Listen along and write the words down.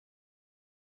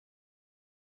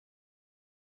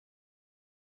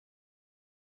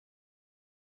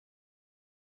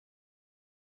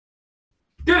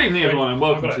Good evening, everyone, and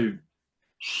welcome to.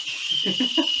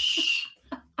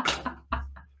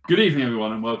 Good evening,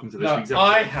 everyone, and welcome to this week's episode.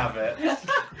 I have it.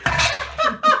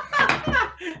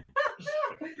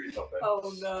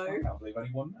 Oh no! I can't believe only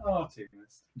one R2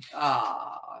 missed.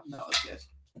 Ah, that was good.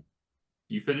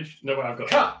 You finished? No, I've got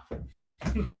cut.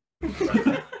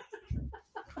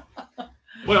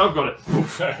 Well, I've got it.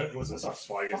 It wasn't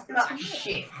satisfying. Ah,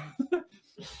 shit.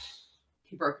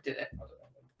 He broke did it.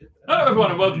 Hello, everyone,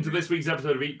 and welcome to this week's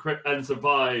episode of Eat, Crit, and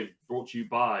Survive, brought to you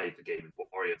by the Game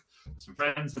Emporium. Some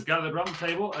friends have gathered around the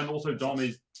table, and also Dom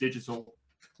is digital.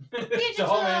 Digital.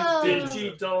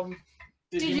 Digidom.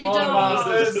 Digidom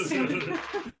Masters.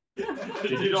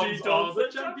 Digidoms are the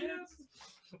champions.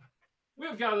 We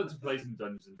have gathered to play some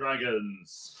Dungeons and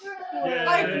Dragons. Yay.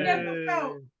 I've never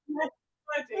felt ready.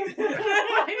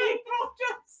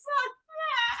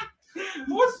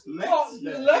 What's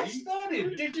let's start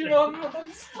it. Digimon. I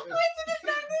didn't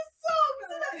know this song,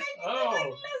 so that made me Oh. like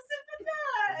listen for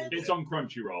that. It's on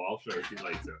Crunchyroll. I'll show it to you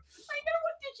later. I know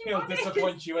what He'll Digimon is.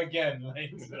 disappoint you again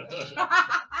later.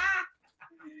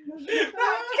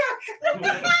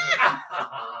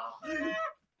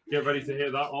 Get ready to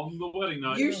hear that on the wedding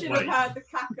night. You should Wait, have heard the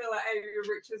cackle at Amy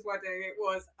Richard's wedding. It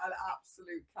was an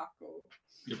absolute cackle.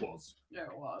 It was. Yeah,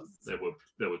 it was. There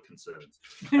were concerns.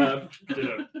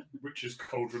 Rich's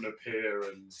cauldron appear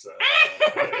and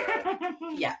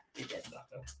Yeah, it did.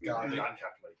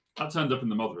 That turned up in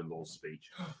the mother-in-law's speech.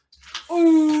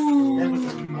 Ooh. There was.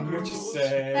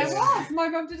 My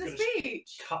mum did a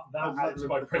speech. Cut that out of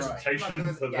my presentation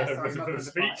for the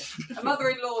speech. A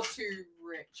mother-in-law too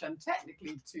rich and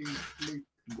technically too loose.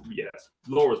 Yes,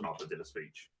 Laura's mother did a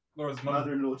speech. Laura's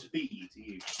Mother-in-law to be to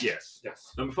you. Yes.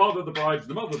 Yes. The father of the bride,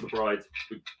 the mother of the bride,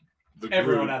 the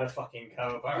Everyone groom, had a fucking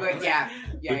co Well, yeah,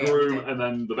 the groom, and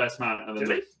then the best man, and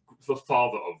then the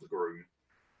father of the groom.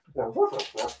 Fork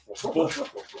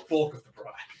of the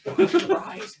bride.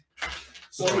 Right.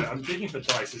 Sorry, I'm digging for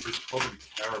dice. This is probably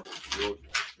terrible.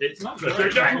 It's not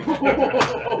good.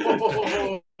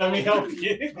 Let me help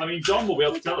you. I mean, John will be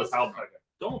able to tell us how.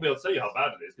 Don will be able to tell you how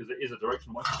bad it is because it is a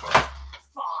directional microphone.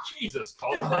 Jesus,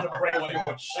 Colin.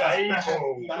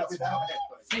 Shameful. That's without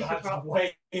headphones. That's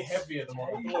way heavier than what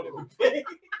I thought it would be.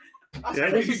 Yeah,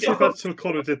 you can give that to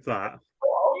Connor did that.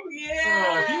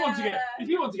 Yeah. Oh, if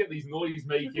you want to get these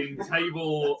noise-making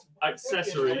table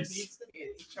accessories,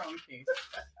 It's chunky.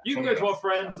 you can go to our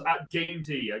friends at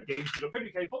GameTee at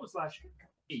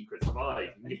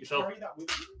gametea.co.uk/eCritSurvive and get yourself. Carry that with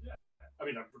you? Yeah. I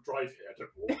mean, I drive here, I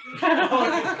don't walk.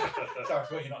 Sorry, I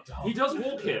thought you're not dumb. He does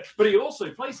walk here, but he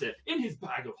also place it in his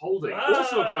bag of holding,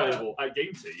 also available at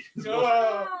GameTee.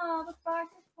 Ah, the bag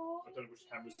of holding. I don't know which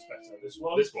camera's better. This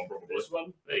one? This one, probably. This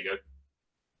one? There you go.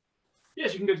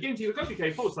 Yes, you can go to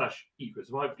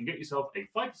gametea.co.uk/eCritSurvive and get yourself a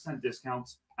 5% discount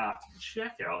at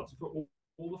checkout for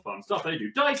all the fun stuff. They do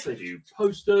dice, they do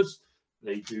posters,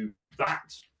 they do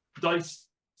that dice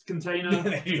container.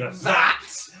 That.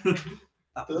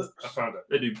 I found it.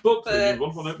 They do books, they do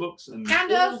wonderful notebooks, and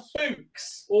Candles.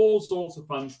 all sorts of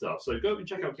fun stuff. So go and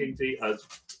check out GameTee as,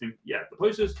 yeah, the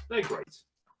posters, they're great.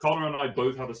 Connor and I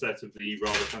both have a set of the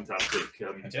rather fantastic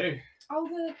I do.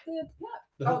 Oh,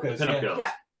 The hookers. pin-up Yeah. girls.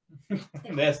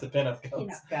 There's the pin-up girls.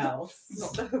 peanut girls,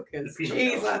 not the hookers. The peanut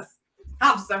Jesus,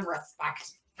 have some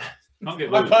respect. Can't get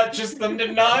I loads. purchased them,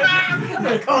 didn't I?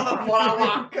 Got them what I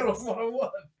want. Got them what I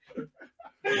want.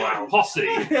 Wow, posse.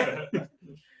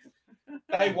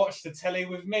 They watched the telly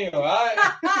with me, alright?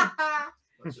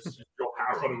 That's just your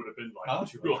harem. would have been like Huh?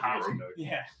 200 Your years harem. ago.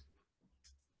 Yeah.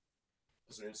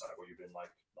 As an insight of what you've been like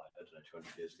I don't know,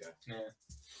 200 years ago. Yeah.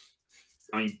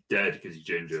 I mean, dead because he's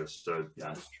ginger, so Yeah,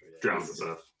 that's true. Yeah. drowned at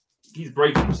birth. He's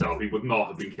breaking himself. He would not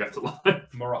have been kept alive.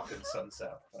 Moroccan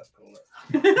sunset, let's call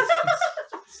it.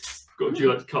 Got a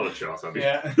dual colour chart, have you?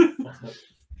 Yeah.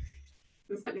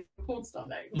 It's like a porn star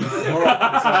name.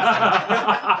 Moroccan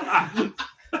sunset.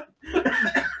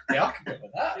 Yeah, I could go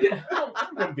with that.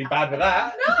 Wouldn't be bad with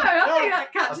that. No, I think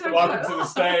that catches up. Welcome to the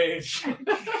stage.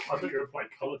 I think you're playing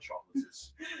colour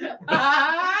chocolates.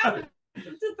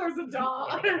 Just throws a dart.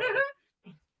 Oh,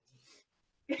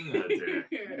 dear.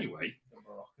 Anyway. The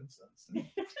Moroccan sunset.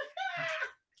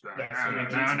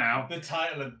 Now. The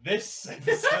title of this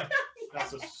episode.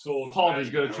 That's a sword. Pod is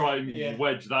going to try and Yeah.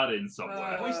 wedge that in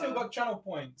somewhere. We still got channel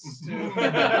points. There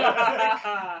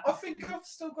I think I've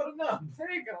still got enough.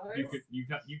 you go.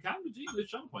 You can redeem those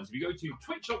channel points. If you go to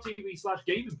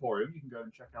twitch.tv/Game Emporium, you can go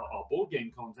and check out our board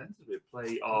game content as we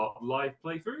play our live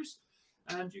playthroughs.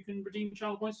 And you can redeem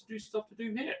channel points to do stuff to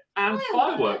do here. And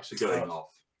fireworks are going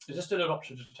off. Is there still an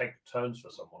option to take turns for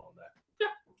someone on there?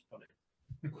 Yeah. Funny.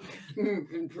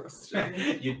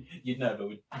 Interesting. You'd know,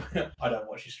 but I don't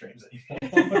watch your streams anymore.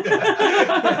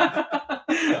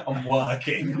 I'm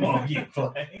working while you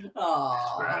play.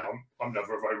 Aww. I'm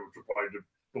never available to play the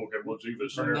board game ones either.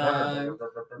 So. No.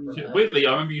 Yeah, weirdly,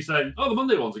 I remember you saying, "Oh, the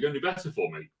Monday ones are going to be better for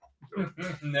me."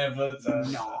 Never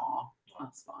done. Nah,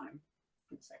 that's fine.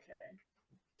 It's okay.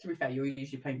 To be fair, you're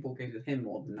usually playing board games with him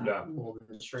more than that, Yeah. more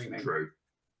than streaming. True.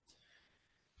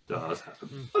 Does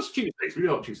happen. That's Tuesdays. We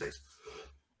do it Tuesdays.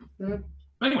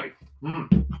 Anyway,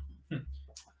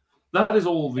 that is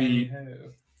all the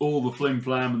flim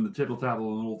flam and the tittle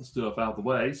tattle and all the stuff out of the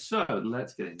way. So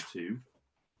let's get into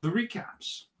the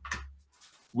recaps.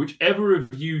 Whichever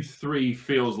of you three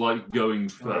feels like going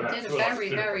first. Did a very,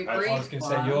 very I was brief going to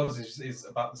say one. yours is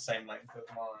about the same length as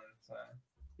mine. So.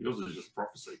 Yours is just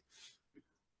prophecy.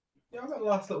 Yeah, I've got the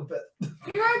last little bit.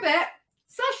 Robit,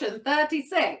 session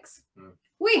 36. Mm.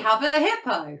 We have a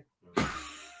hippo.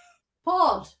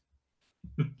 Pod.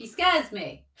 He scares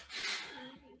me.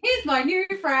 He's my new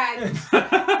friend.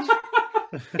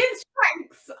 His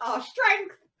strengths are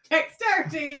strength,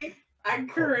 dexterity, and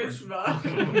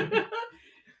charisma.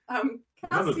 None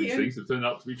of these Cassian, things have turned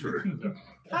out to be true.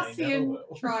 Cassian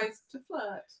tries to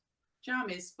flirt.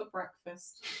 Jammies for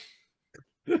breakfast.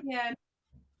 Yeah.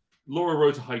 Laura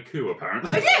wrote a haiku, apparently.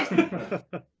 I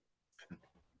did!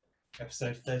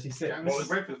 Episode 36. What was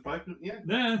breakfast? Yeah.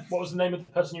 Yeah. What was the name of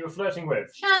the person you were flirting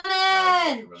with?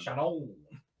 Shannon! Channel.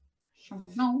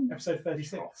 No. Episode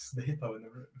 36. The hippo in the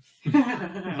room.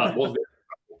 That was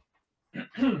it.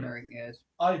 Very good.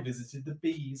 I visited the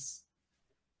bees.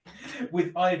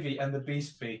 With Ivy and the bee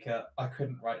speaker, I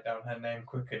couldn't write down her name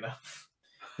quick enough.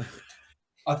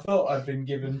 I thought I'd been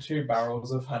given 2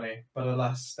 barrels of honey, but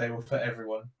alas, they were for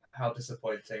everyone. How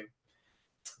disappointing.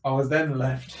 I was then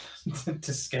left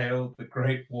to scale the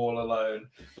Great Wall alone,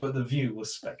 but the view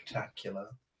was spectacular.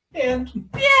 And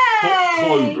Yay!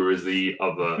 Clover is the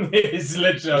other. it's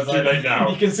literally, I was Too like, late now.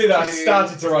 you can see that I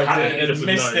started to write Honey, it and just a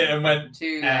missed note. it and went,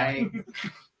 Too late.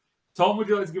 Tom, would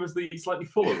you like to give us the slightly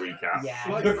fuller recap?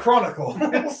 Yeah. The Chronicle.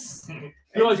 Would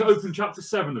you like to open chapter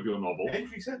 7 of your novel?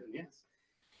 Entry 7, yes.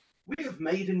 We have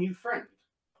made a new friend,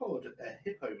 Pod, a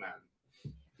hippo man.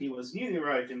 He was newly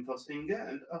arrived in Fosfinger,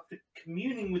 and after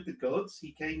communing with the gods,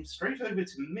 he came straight over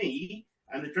to me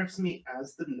and addressed me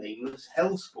as the nameless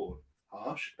Hellspawn.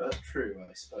 Harsh, but true,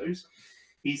 I suppose.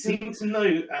 He seemed to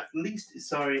know at least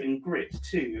Isari and Grit,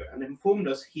 too, and informed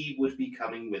us he would be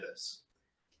coming with us.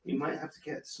 We might have to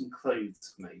get some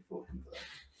clothes made for him,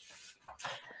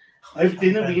 though. Over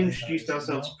dinner, we introduced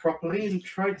ourselves properly and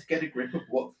tried to get a grip of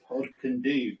what Pod can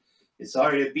do.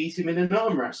 Isaria beat him in an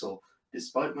arm wrestle,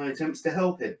 despite my attempts to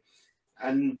help him.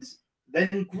 And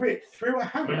then Grit threw a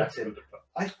hammer at him.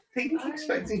 I think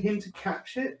expecting him to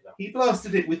catch it, he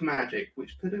blasted it with magic,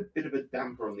 which put a bit of a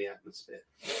damper on the atmosphere.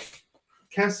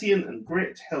 Cassian and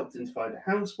Grit helped him to find a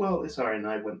house, while Isaria and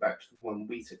I went back to the one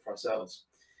we took for ourselves.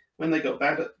 When they got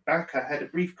back, I had a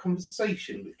brief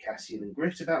conversation with Cassian and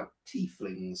Grit about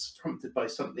tieflings, prompted by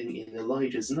something in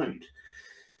Elijah's note.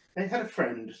 They had a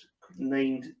friend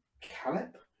named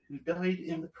Caleb, who died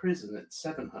in the prison at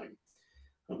Sevenholm.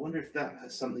 I wonder if that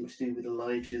has something to do with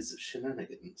Elijah's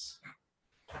shenanigans.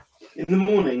 In the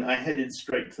morning, I headed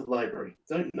straight to the library.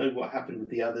 Don't know what happened with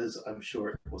the others. I'm sure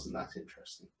it wasn't that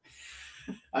interesting.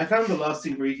 I found the last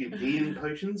ingredient of healing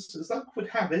potions. As luck would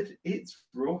have it, it's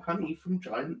raw honey from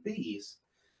giant bees.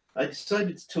 I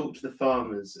decided to talk to the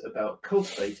farmers about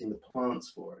cultivating the plants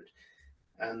for it.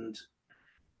 And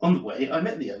on the way, I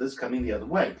met the others coming the other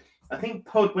way. I think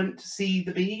Pod went to see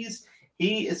the bees.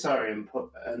 He, Isari,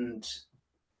 and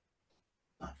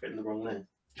I've written the wrong name.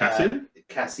 Cassian?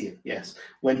 Cassian, yes.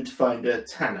 Went to find a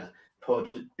tanner. Pod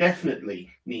definitely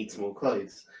needs more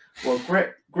clothes. Well,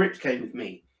 Grit came with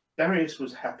me. Darius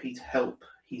was happy to help.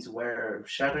 He's aware of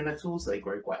shadow nettles. They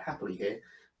grow quite happily here.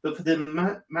 But for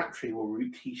the matrial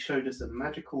route, he showed us a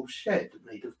magical shed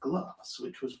made of glass,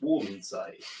 which was warm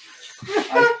inside.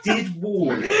 I did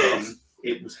warn him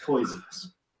it was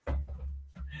poisonous.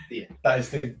 Yeah. That is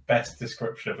the best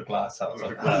description of a glass house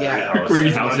I've heard. Yeah.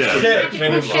 Greenhouse, yeah. Shit,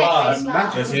 made of glass. A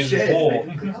magical That is shed warm.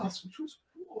 made of glass, which was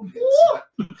warm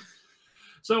inside.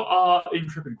 So our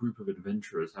intrepid group of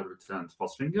adventurers had returned to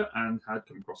Fosfinger and had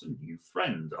come across a new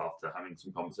friend after having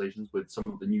some conversations with some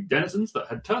of the new denizens that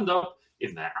had turned up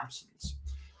in their absence.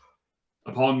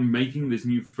 Upon making this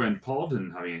new friend Pod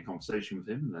and having a conversation with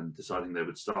him and then deciding they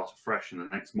would start afresh in the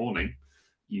next morning,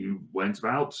 you went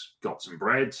about, got some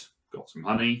bread, got some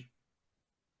honey,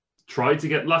 tried to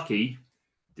get lucky,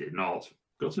 did not,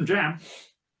 got some jam.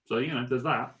 So, you know, there's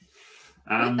that.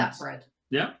 With that bread.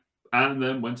 Yeah. And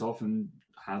then went off and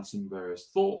had some various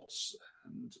thoughts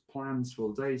and plans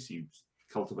for the day. So you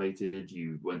cultivated.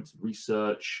 You went to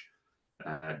research.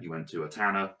 You went to a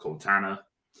tanner called Tanner.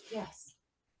 Yes.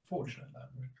 Fortunate that.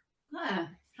 Ah,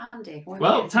 handy. Why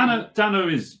Well, don't you- Tanner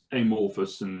is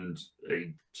amorphous and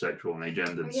asexual and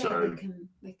agendered, Oh, yeah, so they can.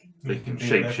 they He can be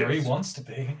whatever he shapeshift. wants to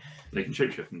be. They can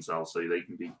shapeshift themselves, so they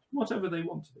can be whatever they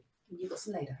want to be. You got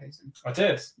some lederhosen. I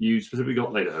did. You specifically got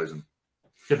lederhosen.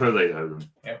 Hippo lederhosen.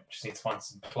 Yep, just need to find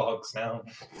some clogs now.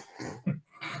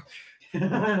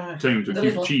 Turn into a The cube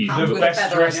little of cheese. hand The with a best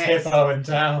feather dressed in it. hippo in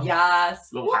town.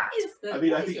 Yes. Little What hat. is the? I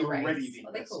mean, I what think is you're your already race? the What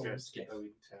are they best called? dressed hippo in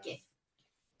town. Gif.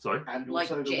 Sorry? And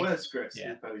Like also the Jif. worst dressed Yeah.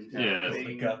 hippo in town. Yeah.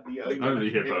 Being Like the Only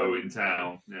hippo in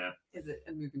town. Yeah. Is it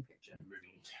a moving picture?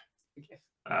 A gif.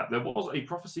 There was a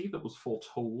prophecy that was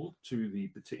foretold to the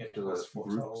particular was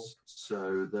foretold. groups,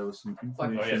 so there was some Oh,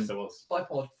 information. yes, there was.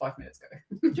 Bipod 5 minutes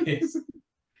ago. Yes.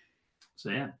 So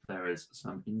yeah, there is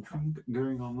some intrigue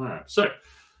going on there. So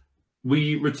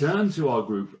we return to our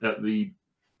group at the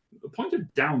point of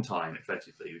downtime.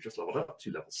 Effectively, we just leveled up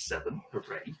to level 7.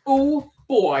 Hooray! Oh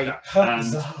boy. Yeah.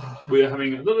 Huzzah. We're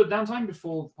having a little downtime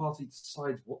before the party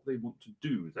decides what they want to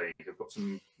do. They have got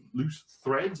some loose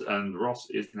threads, and Ross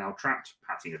is now trapped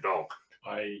patting a dog.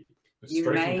 I was You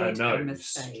stroking her made a nose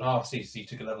mistake. Oh, so you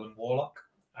took a level in Warlock?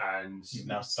 and You've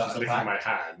now she's started a licking my pact.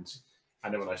 hand.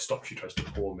 And then when I stop, she tries to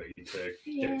paw me to get it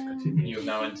to Yeah. continue. You have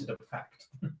now entered a pact.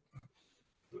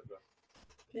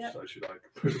 Yeah. So she like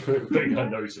putting her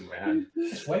nose in my hand.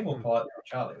 It's way more polite than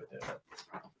Charlie would do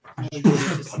it.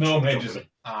 Just- Normally just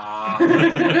ah. Who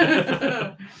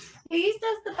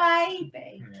does the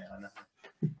baby? Yeah, I know.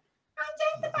 I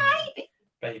does the baby.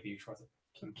 Baby who tries to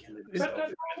kill himself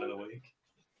in the middle of the week.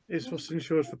 Is what's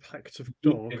insured for packs of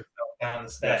dog? Down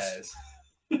the stairs.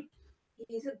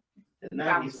 He's a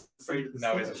Now he's afraid of the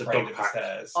Now he's stairs. a afraid dog of the pack.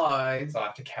 stairs. Oh, So I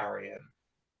have to carry him.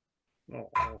 Oh,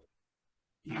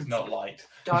 He's not light.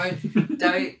 don't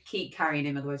keep carrying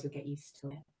him, otherwise you'll get used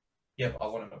to it. Yeah, but I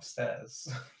want him upstairs.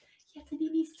 Yeah, then he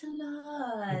needs to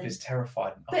learn. If he's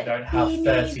terrified, I But don't have he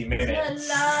 30 needs to minutes.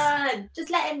 learn.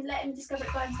 Just let him discover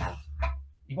it by himself.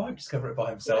 He won't discover it by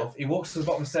himself. He walks to the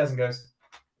bottom of the stairs and goes,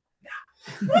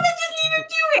 Well, then just leave him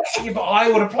do it. yeah, but I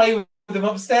want to play with him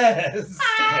upstairs.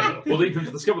 Well, leave him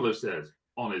to discover those stairs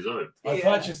on his own. I Yeah.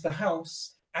 purchased the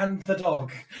house and the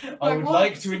dog. I Like would what?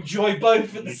 like to enjoy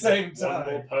both at the You same need one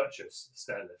more time. purchase,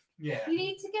 stair lift. Yeah. You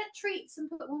need to get treats and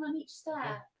put one on each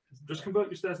stair. Just convert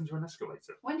your stairs into an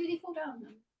escalator. When did he fall down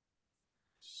then?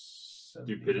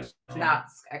 Stupidity.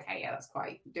 That's okay. Yeah, that's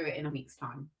quite. Do it in a week's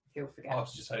time. He'll forget. I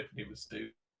was just hoping he was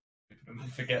stupid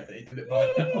and forget that he did it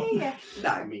by now. Yeah.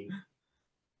 I No, mean,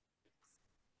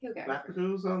 he'll go.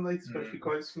 Labradoodles, aren't they especially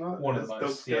quite smart? One of As those,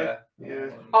 dogs go? yeah. Yeah.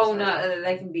 Oh no,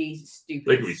 they can be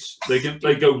stupid.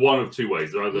 They go one of two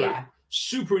ways. They're either Yeah.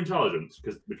 super intelligent,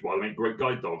 which is why they make great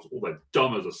guide dogs, or they're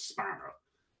dumb as a spanner.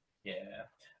 Yeah.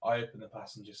 I opened the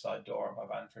passenger side door on my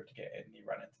van for him to get in and he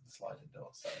ran into the sliding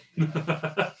door. So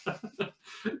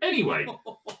Anyway,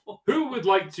 who would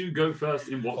like to go first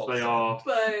in what they are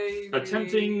Baby.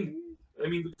 attempting? I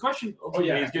mean, the question ultimately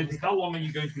yeah. is going to be how long are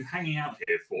you going to be hanging out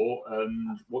here for,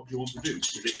 and what do you want to do?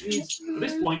 Because it is, at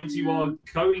this point, you are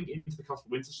going into the cusp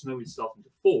of winter. Snow is starting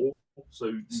to fall,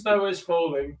 so Snow is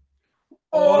falling.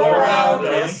 all around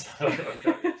us.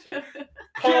 Okay.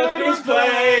 Children's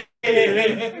playing.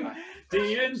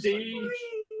 D&D.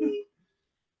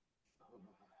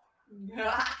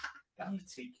 That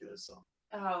particular song.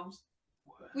 Oh,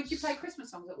 Worse. would you play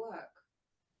Christmas songs at work?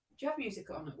 Do you have music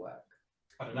on at work?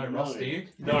 I don't know, Ross, do you?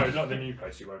 No, not the new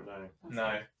place. You won't know.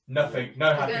 No. Nothing. No I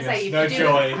was gonna happiness. say, if No you do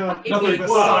joy. If Nothing you- but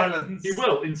Well, silence. He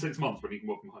will in 6 months when he can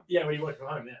work from home. Yeah, when you work from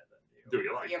home, yeah. Do what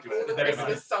you like. Yeah, Do but all what the you Then like. it's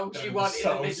Christmas songs Then you the want in the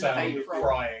subtle middle sound of of April.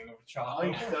 crying of a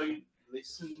child. I don't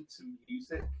listen to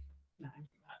music. No,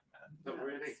 Not no,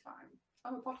 really. it's fine.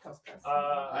 I'm a podcast person.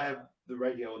 I have the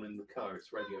radio on in the car.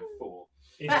 It's Radio 4.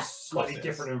 It's a slightly Yes.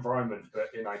 different environment, but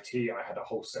in IT, I had a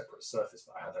whole separate surface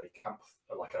that I had a camp,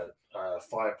 like a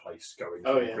fireplace going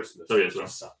Oh, for yeah. Christmas. Oh, yeah, which so- I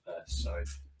sat there, so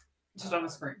Just on the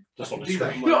screen. just on the Do that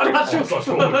screen. on my- Not an actual That's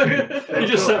phone. what You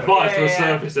just set fire to a Yeah.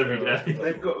 surface every day.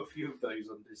 They've got a few of those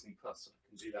on Disney Plus. So I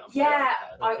can do that on my Yeah,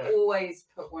 iPad. I Okay. always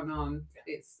put one on.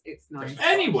 It's nice.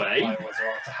 Anyway. I always are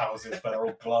after houses, but they're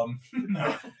all glum.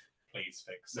 No, please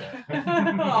fix it.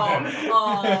 Aw. I'm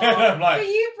But like,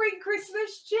 you bring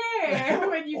Christmas cheer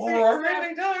when you oh, fix I it.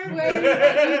 really don't. When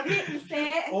you fix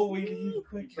it. Or we leave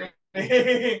quickly.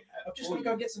 I'm just going to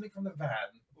go get something from the van.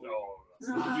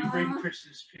 Did you bring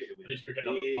Christmas cheer with Did you you? get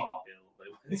another Big part? bill.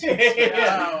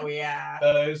 Oh yeah.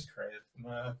 Those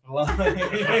Christmas lights.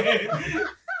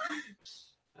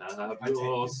 Have I take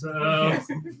yourself.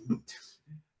 We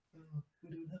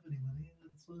don't have any money,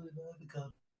 that's why I buy the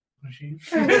card. machine.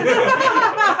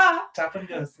 Tap and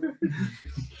go.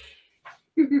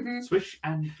 Swish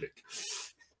and flick.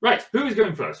 Right, who is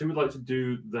going first? Who would like to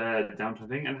do their downtime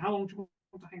thing? And how long do you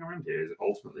want to hang around here is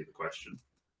ultimately the question.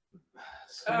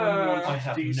 Someone wanted I to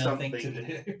have do nothing something to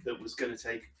do. that was going to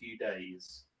take a few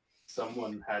days.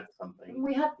 Someone had something.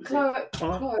 We had Was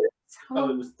clothes. Oh,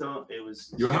 it was dark. It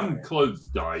was. Your own clothes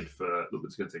died for that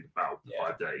was going to take about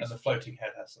 5 days. And the floating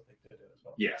head has something to do as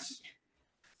well. Yes.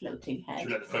 Floating Should head.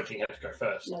 we let the floating head go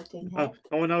first? Floating Oh, head.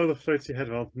 I know the floating head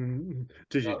rather than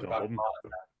Digidom.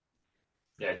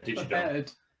 Yeah, did you do?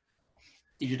 Prepared.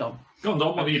 Digidom. Go on,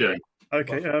 Dom, what are you doing?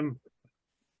 Okay,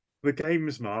 the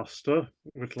games master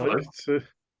would Hello? like to.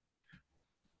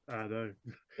 I know.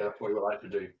 Yeah, what you would like to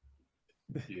do.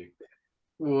 You.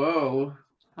 Whoa.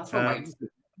 That's not right.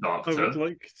 Dark I would turn.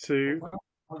 like to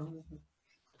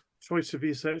try to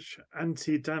research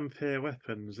anti-dampere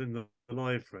weapons in the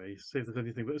library, see if there's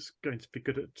anything that's going to be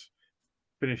good at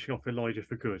finishing off Elijah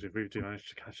for good if we do manage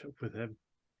to catch up with him.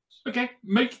 Okay,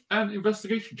 make an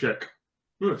investigation check.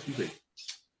 Oh, excuse me.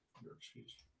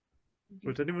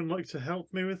 Would anyone like to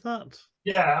help me with that?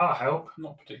 Yeah, I'll help.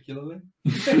 Not particularly.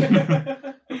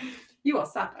 You are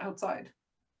sat outside.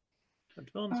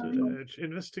 Advantage,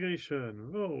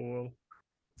 investigation, roll.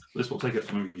 This will take up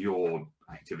some of your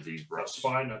activities, That's Ross.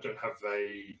 fine. I don't have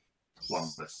a Long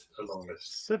list. long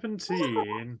list.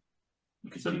 17. You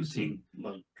could 17. do some,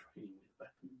 like training with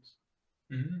weapons.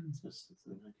 Mm. That's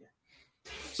an idea.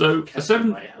 So a Captain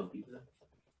might help you with that.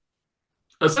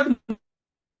 a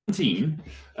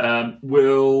 17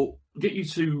 will get you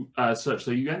to search.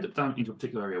 So you end up down into a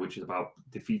particular area which is about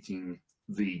defeating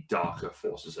the darker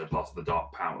forces, so part of the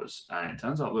dark powers. And it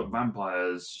turns out that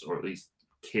vampires, or at least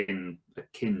akin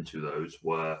to those,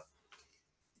 were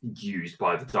used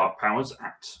by the dark powers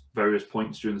at various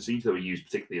points during the siege. They were used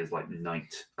particularly as like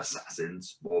night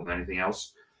assassins more than anything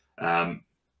else.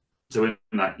 So in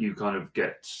that you kind of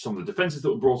get some of the defenses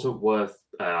that were brought up were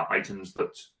items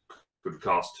that could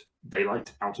cast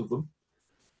daylight out of them.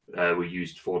 Were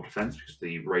used for defense because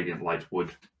the radiant light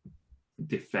would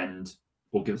defend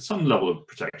or give some level of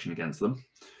protection against them.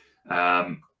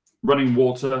 Running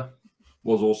water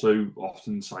was also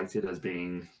often cited as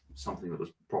being something that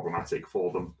was problematic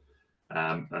for them.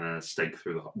 And then a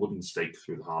wooden stake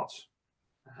through the heart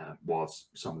was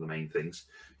some of the main things.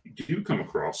 You do come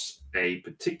across a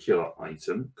particular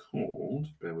item called,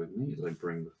 bear with me as I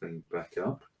bring the thing back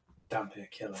up.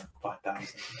 Dampere killer,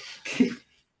 5,000.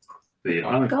 The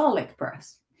Garlic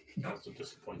press. That's a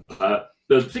disappointment.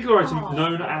 the particular item Oh.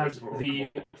 known as the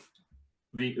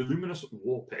luminous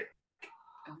war pick,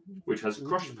 which has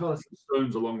crushed pearlescent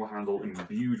stones along the handle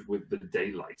imbued with the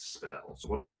daylight spell.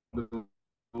 So what it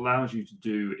allows you to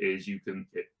do is it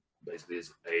basically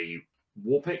is a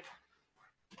war pick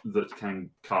that can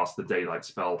cast the daylight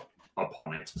spell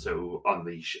upon it, so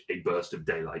unleash a burst of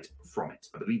daylight from it.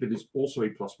 I believe it is also a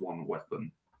 +1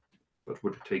 weapon, but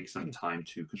would take some time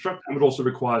to construct and would also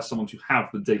require someone to have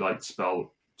the daylight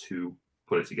spell to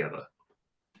put it together.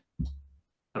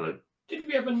 Hello. Did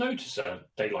we ever notice a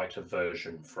daylight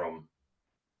aversion from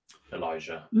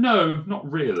Elijah? No, not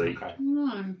really. Okay.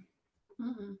 No.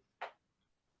 Mm-mm.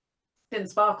 Didn't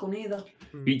sparkle neither.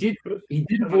 He did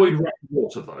avoid red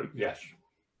water though. Yes.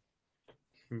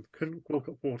 Couldn't walk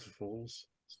up waterfalls.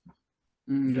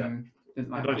 Mm.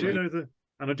 Didn't like And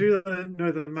I do that.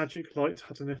 know the magic light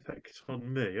had an effect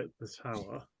on me at the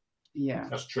tower. Yeah.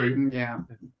 That's true. Yeah.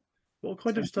 What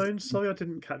kind of stones? Sorry, I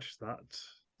didn't catch that.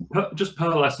 Just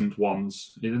pearlescent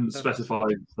ones. He didn't Pearlescent. specify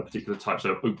a particular type,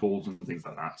 so opals and things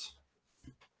like that.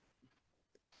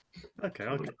 Okay,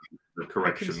 The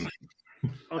correction.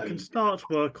 I can start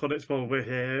work on it while we're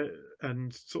here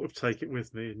and sort of take it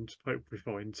with me and hope we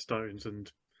find stones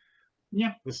and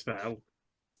the spell.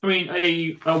 I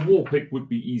mean, a war pick would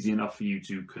be easy enough for you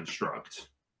to construct.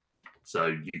 So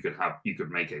you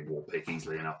could make a war pick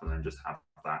easily enough, and then just have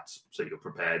that, so you're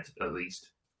prepared at least.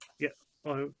 Yeah,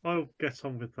 I'll get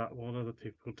on with that while other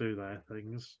people do their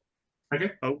things.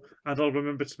 Okay. Oh, and I'll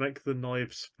remember to make the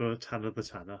knives for Tanner the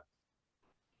Tanner.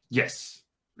 Yes.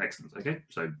 Excellent. Okay.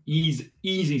 So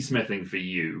easy smithing for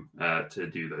you to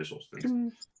do those sorts of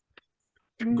things.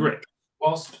 Great.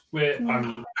 Whilst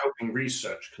I'm helping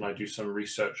research, can I do some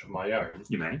research of my own?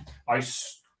 You may. I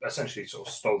essentially sort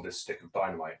of stole this stick of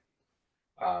dynamite,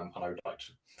 and I would like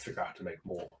to figure out how to make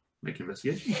more. Make an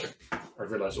investigation. I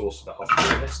realise also that after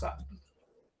doing this, that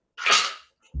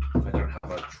I don't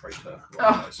have a traitor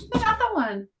Oh, license. look at that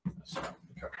one. So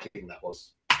look how clean that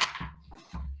was.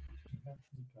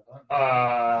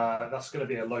 That's going to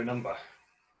be a low number,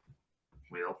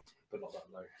 Wheel. but not that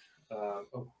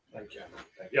low. Thank you.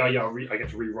 Yeah, I get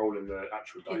to re-roll in the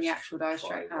actual dice. In the actual dice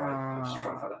track. Right. I'm just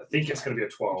trying to find out. I think it's going to be a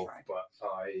 12, but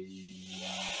I'm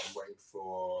waiting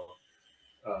for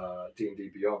D&D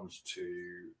Beyond to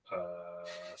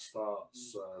start.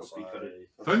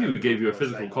 If only we gave you a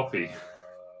physical copy.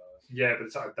 Yeah, but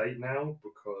it's out of date now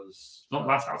because Not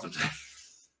that out of date.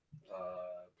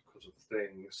 Because of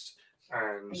things.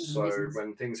 And so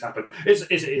when things happen,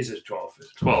 it is a 12.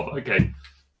 12. Okay.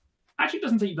 Actually, it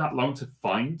doesn't take that long to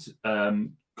find.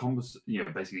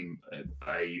 Basically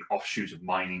a offshoot of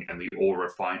mining and the ore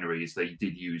refineries. They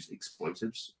did use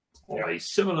explosives of a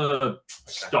similar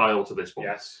style to this one.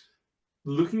 Yes.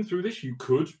 Looking through this, you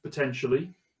could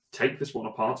potentially take this one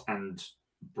apart and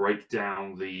break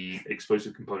down the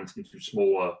explosive components into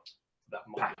smaller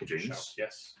packagings.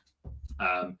 Yes.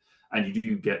 And you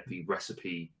do get the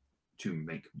recipe to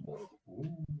make more.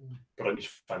 Ooh. But I need to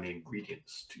find the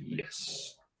ingredients to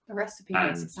yes. The recipe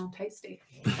makes it sound tasty.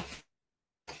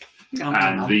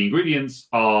 And the ingredients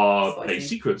are Spicy. a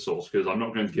secret sauce because I'm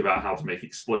not going to give out how to make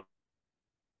explosives.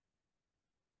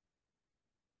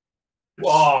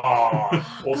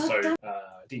 Also,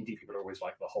 D&D people are always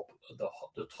like the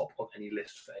top of any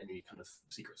list for any kind of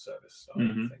secret service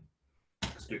thing.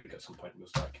 Because Luke at some point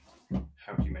was like,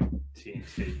 "How do you make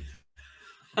TNT?"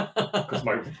 Because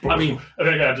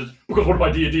because one of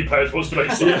my D&D players wants to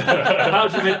make some. How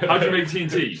do you make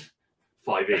TNT?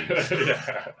 5e.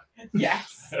 Yeah.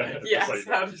 Yes. Yes. Like,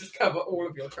 How to just cover all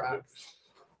of your tracks.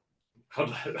 How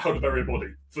to bury a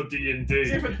body for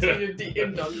D&D. For D&D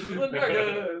in Dungeons and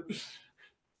Dragons.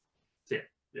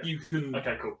 Yeah. You can.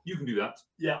 Okay, cool. You can do that.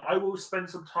 Yeah, I will spend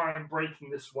some time breaking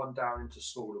this one down into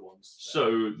smaller ones.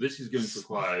 So this is going to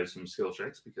require some skill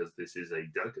checks because this is a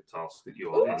delicate task that you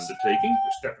are undertaking.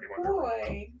 Which definitely won't go.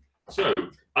 Boy. So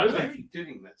Why are you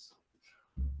doing this?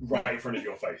 Right in front of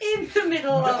your face. In the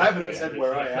middle of I haven't said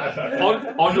where I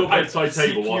am. on your bedside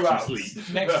table seek you whilst you out.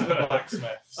 sleep. Next to the blacksmith.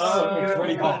 It's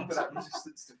really hot. For that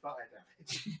resistance to fire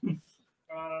damage.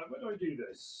 Where do I do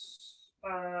this?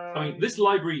 I mean, this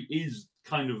library is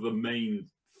kind of the main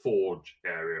forge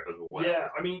area as well. Yeah,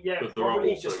 I mean, yeah, But there are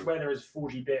probably also- just where there is a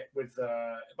 40 bit with,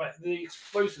 but the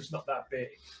explosive's not that big.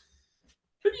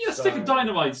 But yeah, stick of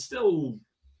dynamite's still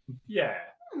Yeah,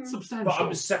 substantial. but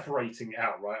I'm separating it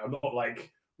out, right? I'm not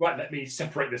like, right, let me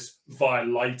separate this via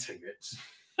lighting it.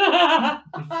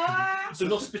 So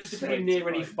not specifically near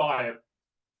any fire,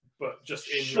 but just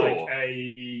in like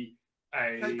a.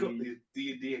 I got the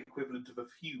D&D equivalent of a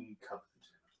fume cupboard.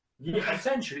 Yeah,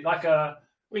 essentially like a.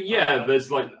 I mean, yeah, there's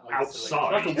like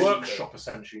outside, like a workshop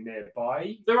essentially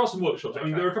nearby. There are some workshops. I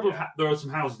mean, there are a couple of Okay, there are some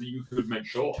houses that you could make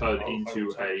turn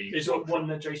into a. Is there one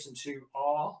adjacent to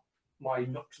my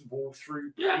knocked wall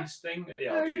through place thing?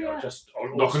 Yeah, yeah. just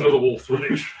knock another wall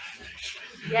through.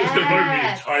 Just blow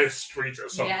the entire street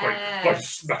at some point by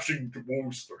smashing the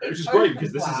walls through. Which is great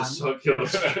because this is a circular.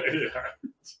 Yeah.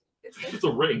 It's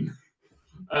a ring.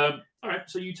 All right,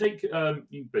 so you take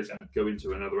you basically go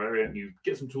into another area and you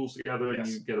get some tools together and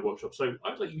you get a workshop. So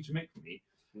I'd like you to make for me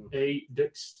a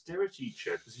dexterity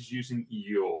check. This is using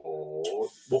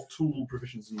what tool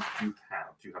proficiencies do you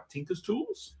have? Do you have Tinker's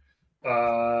tools?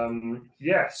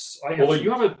 Yes, I have. Although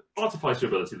you have an artificer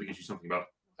ability that gives you something about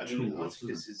Actually, tools.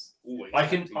 this is always. I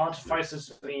can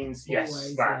artificers means yes,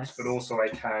 Always, that, yes. but also I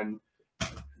can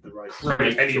the right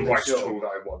create any tool. right Sure. tool that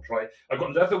I want. Right, I've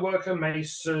got leather worker,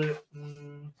 mason,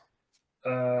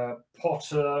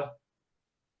 potter,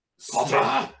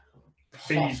 smith,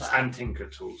 thieves, Potter. and tinker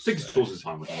tools. Tinker's tools is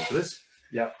fine with me for this.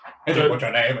 I don't want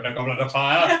your name in a goblet of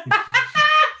fire.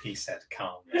 He said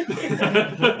calmly.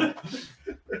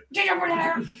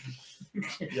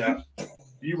 Yeah,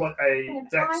 you want a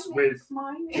dex with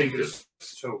tinker's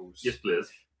tools? Yes, please.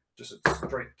 Just a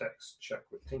straight dex check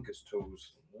with tinker's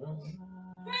tools.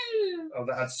 Oh,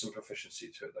 that adds some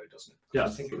proficiency to it, though, doesn't it? Yeah,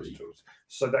 Because tinker's tools.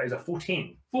 So that is a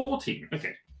 14. 14.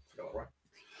 Okay. Got that right.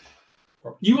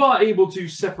 You are able to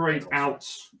separate out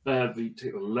take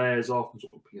the layers off and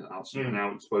sort of peel it out, so you're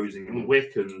now exposing the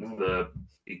wick and the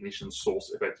ignition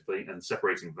source effectively, and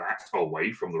separating that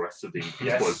away from the rest of the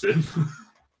explosive.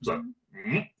 So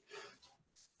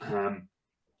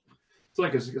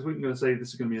like I was going to say, this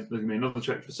is going to be another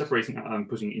check for separating out and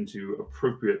putting it into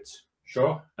appropriate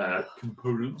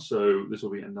components. So this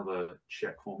will be another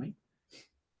check for me.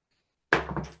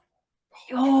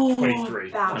 Oh,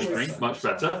 23. that 23, was, much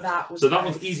better. that was So that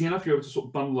close. one's easy enough. You're able to sort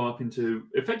of bundle up into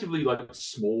effectively like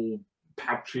small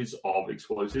pouches of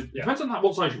explosive. It depends on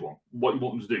what size you want, what you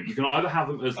want them to do. You can either have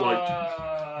them as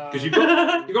like because you've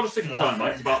got a stick of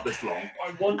dynamite. It's about this long.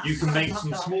 I want. You can make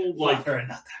some small like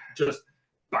just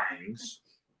bangs,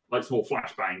 like small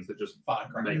flashbangs that just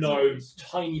Firecrackers. make No, noise.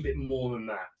 tiny bit more than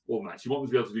that. Or that. You want them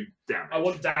to be able to do damage. I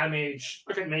want damage.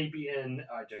 Okay. Maybe in,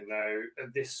 I don't know,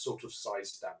 this sort of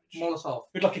size damage. Molotov.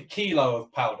 With like a kilo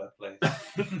of powder, please.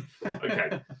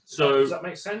 Okay, so Does that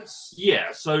make sense?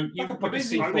 yeah, so you Like a bucket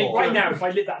basically I mean, C4. right now, if I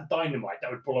lit that dynamite, that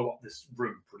would blow up this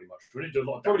room pretty much. Would it do a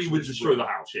lot of damage? probably to would this destroy room? the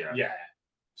house. Yeah. Yeah.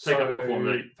 Take So, up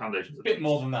the foundations. A bit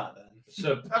more than that, then.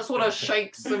 So I just want to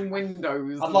shake some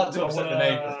windows. I'd like to I upset the wanna-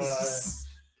 neighbours.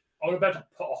 I would better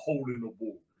put a hole in the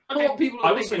wall. I don't want people to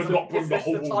I think would it's not bring it's the this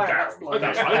whole the wall tire that's down. blowing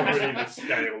Okay, up. I don't really the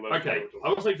scale. Okay, I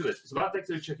will say for this. So that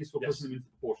dexterity check is for Yes. putting them into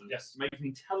proportion. Yes. Make an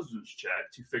intelligence check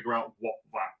to figure out what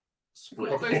that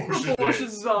split What those is.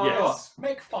 proportions are. Yes.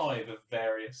 Make 5 of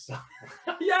various sizes.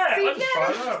 Yeah, See, I'll just try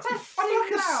it let's out. test I'm like a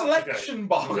things out. selection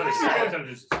box. I'm gonna say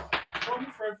intelligence is fine. One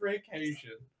for every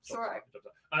occasion. It's all right.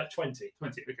 20.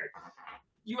 20. Okay.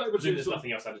 You were able Presume to. there's sort of-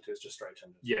 nothing else added to it, it's just straight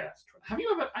intelligence. Yeah. Have you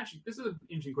ever actually? This is an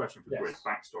interesting question for Yes. Grid's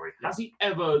backstory. Yes. Has he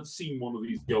ever seen one of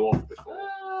these go off before?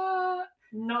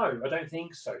 No, I don't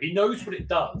think so. He knows what it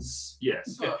does.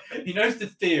 Yes. But He knows the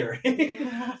theory.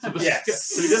 So, the Yes.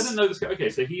 so he doesn't know the scale. Okay,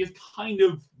 so he is kind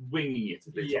of winging it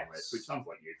a bit on Yes. this, which sounds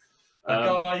like you.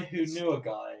 A guy who knew a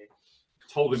guy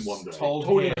Told him one day told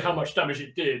Told him him how much damage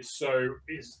it did, so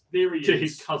his theory to is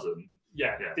his cousin.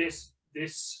 yeah, Yeah. this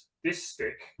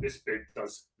stick, this big,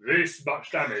 does this much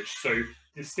damage, so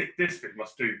this stick this big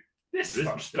must do this This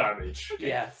much much damage.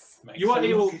 yes. You are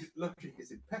able. Logic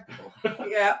is impeccable.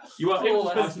 Yeah. You are able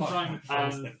to Flawless. spend some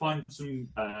time and find some.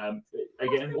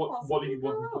 Again, what do you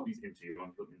want to put these into? You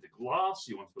want to put them into glass?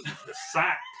 You want to put them into a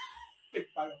sack? big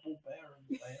bag of ball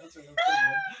bearings. That's what I'm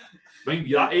saying.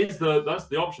 Maybe that's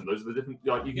the option. Those are the different.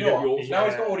 Like you can You know get what? your Now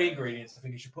he's got all the ingredients. I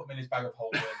think he should put them in his bag of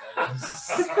holding.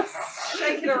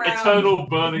 Shake it around. eternal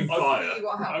burning See fire.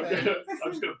 what I'm happens.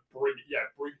 just gonna bring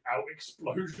out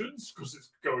explosions because it's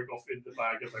going off in the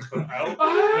bag as I put it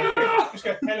out. Just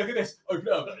go, hey, look at this. Open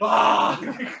it up. Ah!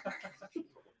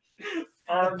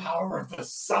 The power of the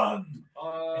sun. In the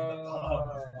palm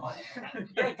of my hand.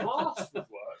 Yeah, glass would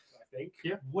work, I think.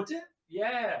 Yeah. Would it?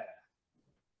 Yeah.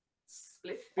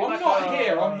 Split. Be I'm like not a-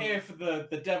 here. I'm here for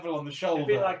the devil on the It'd shoulder.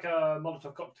 be like a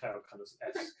Molotov cocktail kind of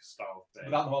esque style thing.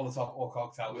 Without the Molotov or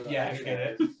cocktail. But yeah, I get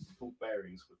it. Ball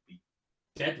bearings would be.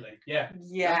 Deadly. Yeah.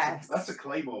 Yes. That's a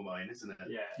claymore mine, isn't it?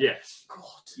 Yeah. Yes. God.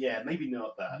 Yeah, maybe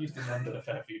not that. I've used it in London a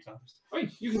fair few times. I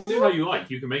mean, you can do how you like.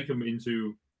 You can make them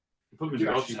into. Put them into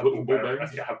You glass. actually You have put ball them ball bearings. I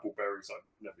bearings. think I have ball bearings I've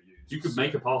never used. You could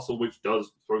make a parcel which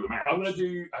does throw them out. I'm gonna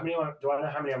do. How many? Do I know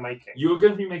how many I'm making? You're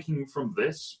going to be making from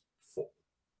this 4.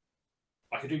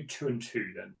 I could do 2 and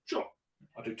 2 then. Sure.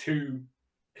 I'll do 2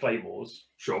 claymores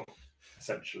Sure.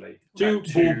 essentially. Two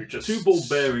And ball, two ball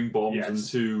bearing bombs Yes. and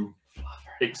 2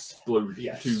 explosions.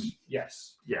 Yes. 2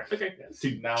 Yes. yeah. Okay. Yes.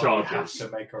 2 Now charges. you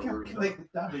have to make a room. Calculate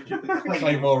the damage of the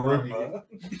Claymore Roomba.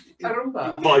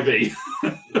 Arumba. 5e.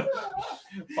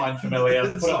 Find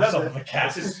familiar. Put it on top of a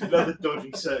cat. This is another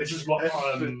dodgy search. This is what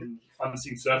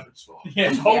unseen servants for. Yeah.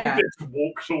 Just hold Yeah. it to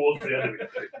walk towards the enemy.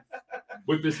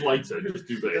 With this lighter, just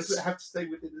do Does this. it have to stay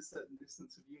within a certain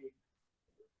distance of you?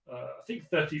 I think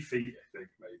 30 feet. I think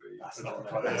maybe. That's I don't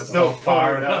not, know. that's not not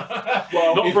far far enough.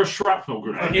 Well, Not if, for a shrapnel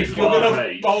grenade. if it's you're going to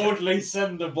grenade. boldly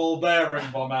send a ball bearing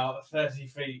bomb out at 30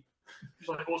 feet,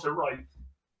 like also right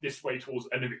this way towards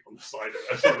enemy on the side.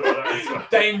 Something like that.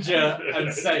 So- danger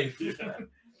and safe. Yeah.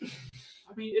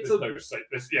 I mean, it's There's a no safe.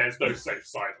 There's no safe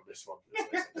side on this one. There's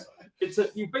no safe side. it's a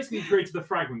you basically created a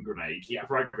fragment grenade, Yeah. a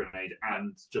frag grenade,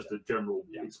 and just a general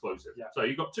Yeah. explosive. Yeah. So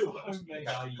you got 2 of those. Homemade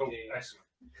Okay, cool. IED. Excellent.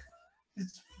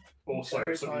 Also,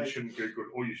 something you shouldn't Google,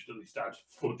 or you should at least add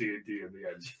for D&D in the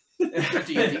end. For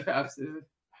D&D purposes.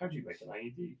 How do you make an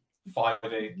IED?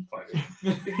 5E.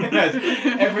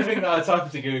 Fine. Everything that I type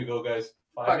into Google goes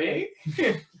 5E.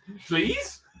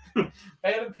 Please?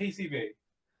 Valent PCB.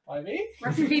 5E.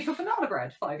 Recipe for banana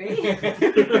bread.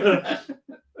 5e.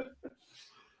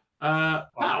 Now,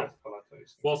 I like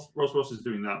those. whilst Ross is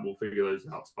doing that, we'll figure those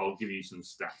out. I'll give you some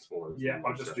stats for those. Yeah,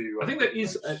 I'll just do. I think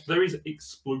there is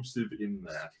explosive in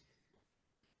there.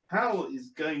 Hal is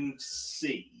going to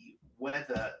see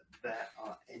whether there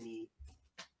are any.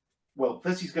 Well,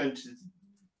 first he's going to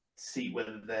see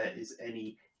whether there is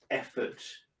any effort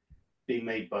being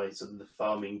made by sort of the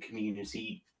farming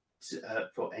community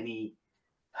for any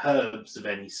herbs of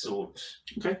any sort.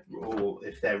 Okay. Or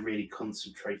if they're really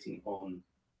concentrating on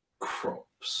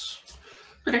crops.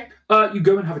 Okay. You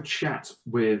go and have a chat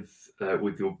with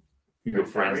your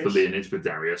friends, the Darius? Leonids, with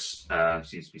Darius.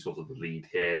 Seems to be sort of the lead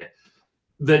here.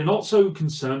 They're not so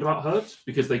concerned about herbs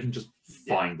because they can just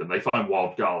find them. They find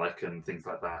wild garlic and things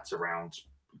like that around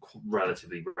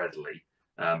relatively readily.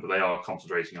 but they are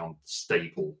concentrating on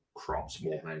staple crops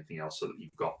more than anything else. So that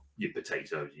you've got your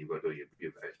potatoes, you've got your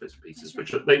various bits and pieces,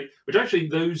 which actually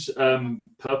those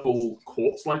purple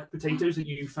quartz-like potatoes that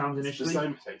you found initially,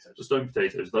 the stone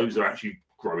potatoes, those are actually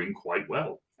growing quite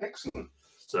well. Excellent.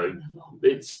 So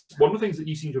it's one of the things that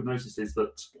you seem to have noticed is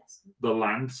that the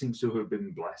land seems to have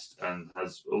been blessed and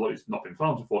has, although it's not been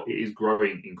farmed before, it is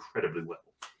growing incredibly well.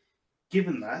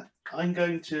 Given that, I'm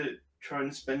going to try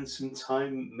and spend some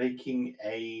time making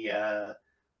a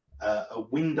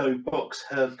window box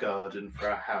herb garden for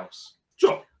our house.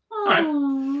 Sure. All right.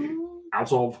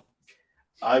 Out of.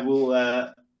 I will.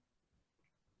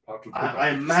 I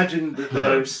imagine that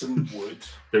there is some wood.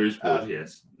 There is wood,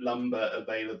 yes. Lumber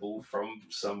available from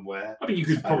somewhere. I mean, you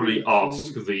could probably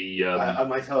ask the. I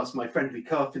might ask my friendly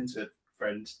carpenter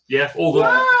friend. Yeah, or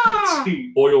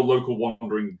or your local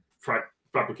wandering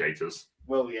fabricators.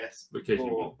 Well, yes.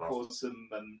 For some.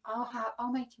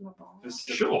 I'll make him a ball.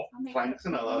 Sure. Planks,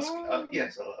 and I'll ask. I'll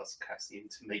ask Cassian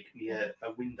to make me a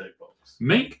window box.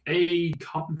 Make a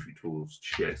carpentry tools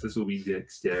check. This will be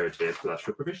dexterity plus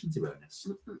your proficiency bonus.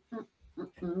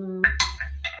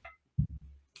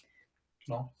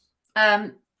 No.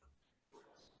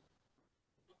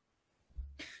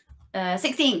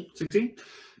 16. 16.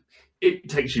 It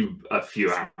takes you a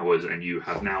few hours, and you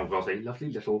have now got a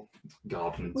lovely little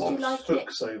garden Would you box. like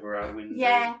Hooks over our window.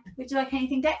 Yeah. Would you like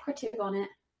anything decorative on it?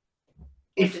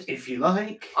 If you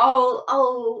like. I'll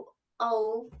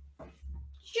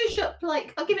just up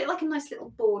I'll give it like a nice little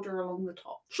border along the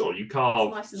top. Sure, you carve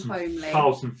Nice and homely.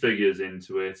 carve some figures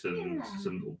into it and Yeah.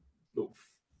 some little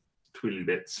twilly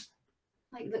bits.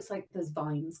 Like it looks like there's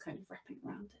vines kind of wrapping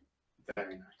around it.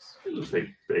 Very nice. It looks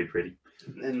very, very pretty.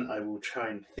 And then I will try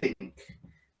and think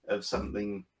of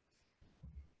something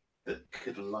that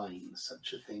could align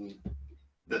such a thing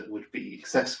that would be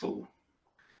accessible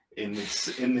in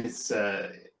this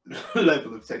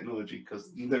level of technology,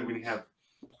 because you don't really have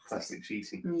plastic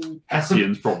sheeting.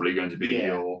 Hessian's probably going to be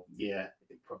your. Yeah,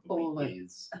 it probably Or like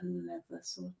is. a leather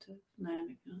sort of. No,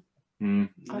 maybe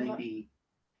not.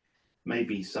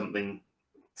 Maybe something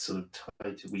sort of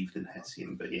tied to weaved in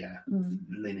Hessian, but yeah,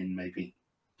 linen maybe.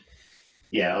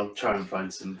 Yeah, I'll try and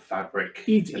find some fabric.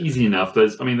 Easy enough. There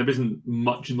isn't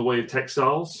much in the way of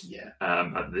textiles. Yeah.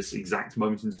 At this exact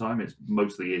moment in time, it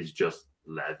mostly is just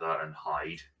leather and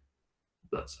hide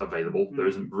that's available. There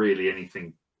isn't really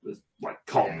anything like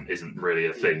cotton isn't really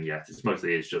a thing yet. It's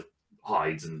mostly is just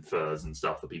hides and furs and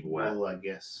stuff that people wear. Wool, I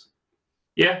guess.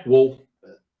 Yeah, wool.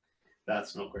 But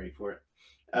that's not great for it.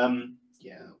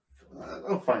 Yeah,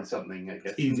 I'll find something, I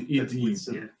guess.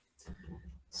 Easy.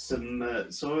 Some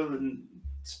soil and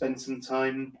spend some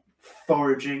time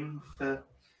foraging for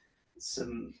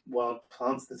some wild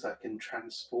plants that I can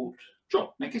transport.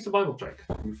 Sure, make a survival check.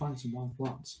 You find some wild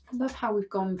plants. I love how we've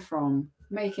gone from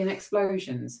making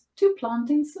explosions to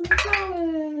planting some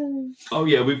flowers. Oh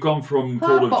yeah, we've gone from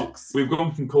Call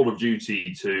of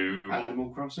Duty to Animal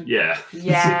Crossing. Yeah.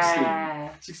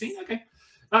 Yeah. 16. Okay.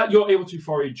 You're able to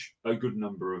forage a good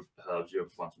number of herbs. You're able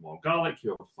to find some wild garlic.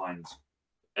 You're able to find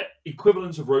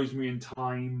equivalents of rosemary and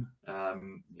thyme.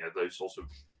 Those sorts of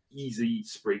easy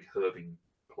sprig herbing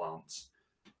plants.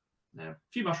 A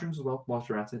few mushrooms as well whilst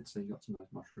you're at it. So you got some nice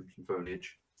mushrooms and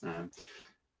foliage.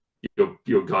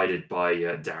 You're guided by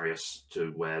Darius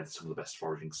to where some of the best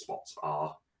foraging spots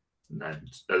are. And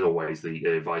as always, the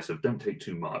advice of don't take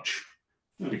too much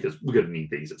because we're going to need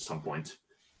these at some point.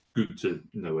 Good to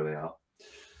know where they are.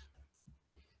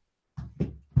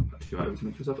 You might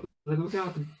make yourself a little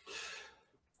garden.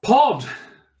 Pod,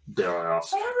 dare I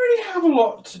ask? I don't really have a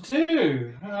lot to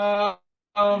do.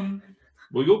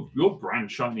 Well, you're brand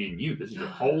shiny and new. This is a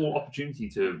whole opportunity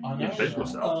to invent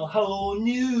yourself. A whole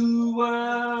new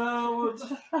world.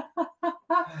 I'm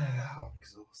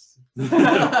exhausted.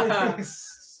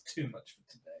 It's too much for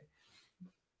today.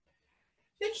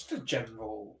 It's just a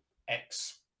general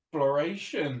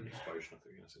exploration. Explosion,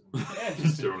 I think. Yeah,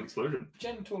 just Zero explosion.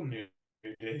 gentle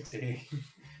nudity.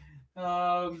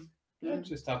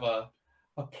 Just have a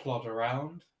plod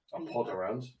around. A pod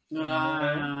around.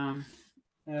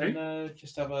 And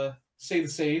just have a see the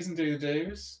seas and do the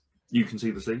do's. You can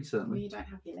see the sea, Well, certainly. you don't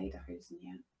have your lederhosen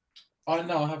yet. I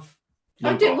know I have.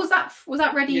 Was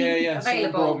that ready? Yeah. Someone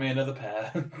Available. brought me another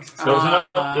pair.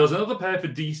 There was another pair for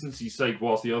decency's sake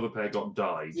whilst the other pair got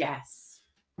dyed. Yes.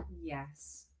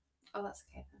 Oh, that's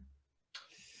okay then.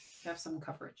 You have some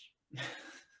coverage.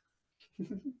 I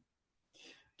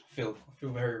feel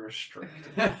very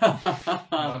restricted.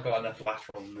 I've got enough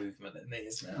lateral movement in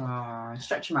these now.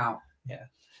 Stretch them out. Yeah.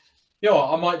 You know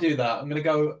what? I might do that. I'm going to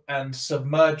go and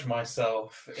submerge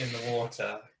myself in the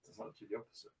water. Does that do the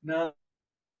opposite? No,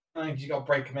 I think you got to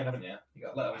break them in, haven't you? You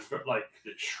got to let I them. felt like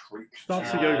it shrieked.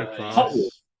 That's a Ah, yoga yeah. class. Hot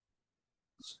water.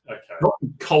 Okay. Not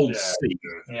cold Yeah. sea.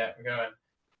 Yeah, we're going.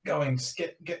 Going.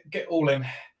 Get all in.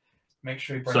 Make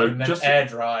sure you break So them, then just- air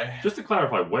dry. Just to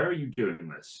clarify, where are you doing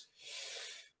this?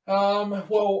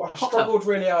 Well, I struggled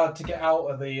really hard to get out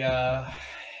of the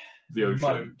ocean.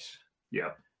 moat. Yeah.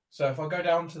 So if I go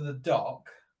down to the dock,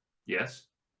 Yes.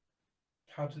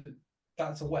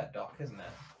 that's a wet dock, isn't it?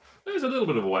 There's a little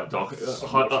bit of a wet dock. Some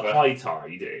High, water there. high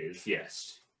tide is,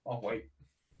 yes. Oh wait.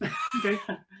 Okay.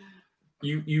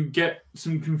 You get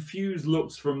some confused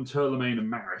looks from Turlemaine and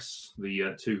Maris,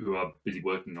 the two who are busy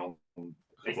working on a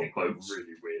They couple of think we're boats.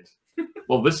 really weird.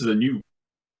 Well, this is a new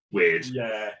weird.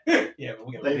 Yeah. Yeah, but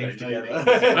we're gonna They leave don't know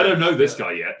together. I don't know this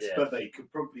guy yet. Yeah. But they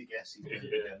could probably guess you did.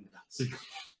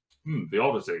 The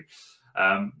oddity.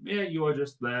 Yeah, you are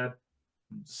just there,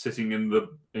 sitting in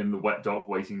the wet dock,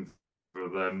 waiting for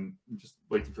them, just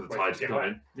waiting for the Waiting tide to to get come wet.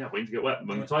 in. Yeah, waiting to get wet.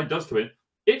 When the tide does come in,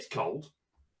 it's cold,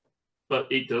 but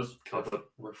it does cover.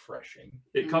 Refreshing.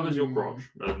 It covers your crotch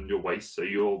and your waist, so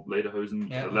your lederhosen,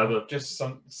 Yeah, leather. just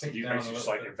sink You down a basically just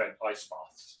little like bit. invent ice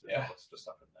baths. Yeah. That's just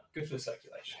up in there. Good for the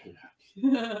circulation.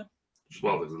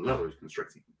 Well, there's a leather is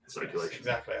constricting Yes, circulation.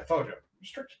 exactly. I told you.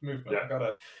 Restricted movement.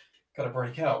 Yeah. Gotta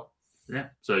break out. Yeah.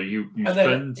 So you And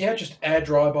spend. then just air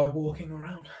dry by walking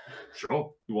around.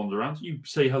 Sure. You wander around. You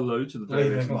say hello to the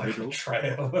various Leaving like a individuals.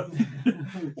 trail.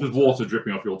 There's water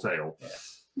dripping off your tail.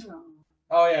 Yes. Oh,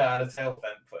 Oh yeah, I had a tail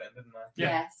vent put in, didn't I?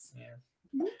 Yeah. yes.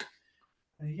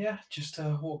 Yeah, just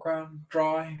walk around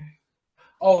dry.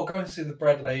 Oh, go and see the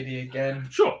bread lady again.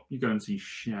 Sure. You go and see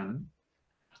Shannon.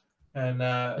 And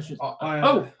I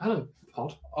Oh, hello,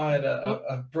 Pod. I had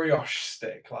a brioche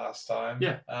stick last time.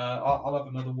 Yeah. I'll have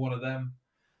another one of them.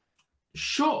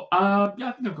 Sure. Yeah,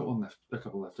 I think I've got one left, a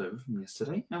couple left over from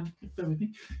yesterday. Bear with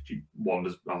me. She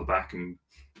wanders around the back and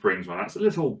brings one out. It's a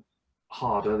little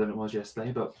harder than it was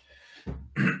yesterday, but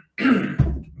Do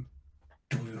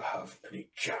you have any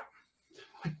jam?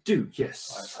 I do.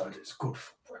 Yes. I've heard it's good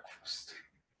for breakfast.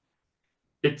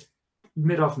 It's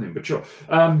mid-afternoon, but sure.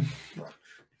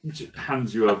 She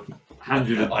hands you the.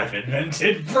 I've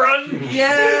invented brunch.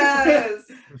 Yes.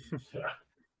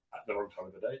 At the wrong time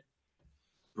of the day.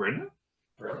 Brenner.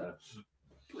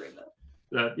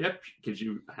 Yep.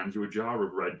 Hands you a jar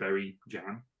of red berry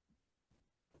jam.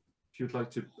 If you'd like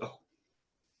to.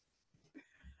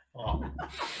 Oh.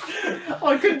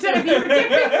 I couldn't tell if you were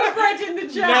dipping the bread in the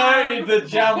jam. No, the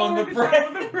jam on the Or bread.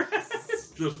 on the bread.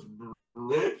 Just.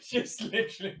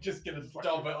 Literally just gonna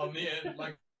dab it on the end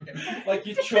like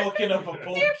you're chalking up a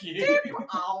pool cube.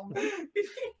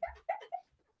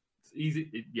 It's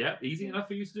easy. Easy enough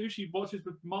for you to do. She watches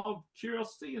with mild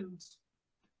curiosity and.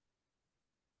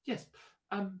 Yes.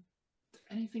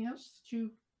 Anything else that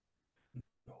you?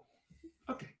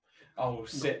 Okay. I'll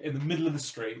sit in the middle of the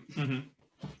street Mm-hmm.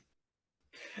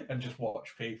 and just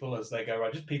watch people as they go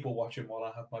around. Just people watching while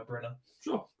I have my Brenner.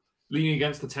 Sure. Leaning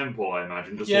against the temple, I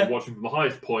imagine, just Yeah. sort of watching from the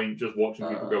highest point, just watching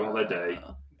people go about their day.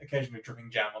 Occasionally dripping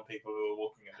jam on people who are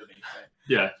walking underneath me.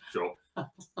 Yeah, sure.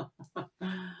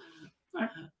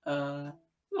 Uh, A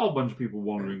whole bunch of people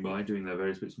wandering by, doing their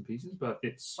various bits and pieces, but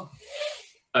it's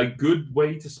a good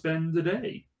way to spend the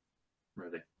day.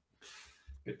 Really.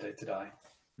 Good day to die.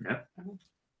 Yeah.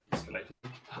 Escalated.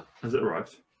 Has it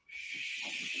arrived?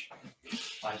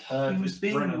 I've heard He was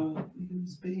being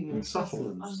Brenner.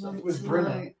 Subtle. I It want was to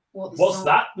brilliant. know what the What's song-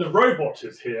 that? The robot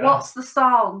is here. What's the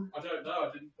song? I don't know.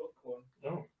 I didn't book one.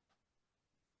 Oh.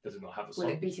 Does it not have a Will song?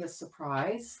 it be a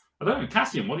surprise? I don't know.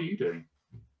 Cassian, what are you doing?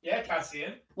 Yeah,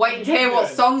 Cassian. Wait to hear what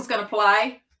song's gonna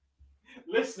play.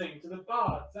 Listening to the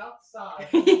bards outside.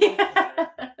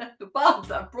 The bards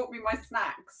that have brought me my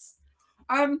snacks.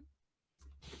 I've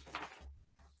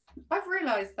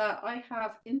realised that I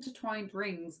have intertwined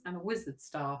rings and a wizard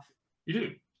staff. You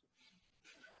do?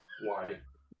 Why?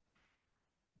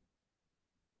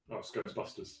 Oh, it's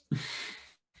Ghostbusters. I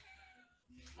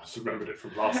just remembered it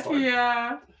from last time.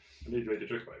 Yeah. I need to read a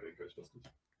joke about it, Ghostbusters.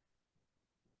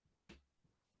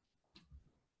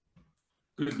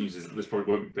 Good news is that this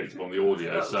probably won't be picked up on the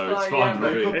audio, That's so it's fine, fine. yeah,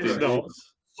 really. no It's not.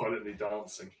 Silently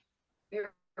dancing.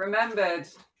 Remembered.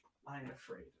 I'm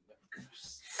afraid of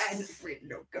ghosts. And afraid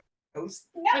no ghost.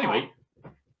 Anyway,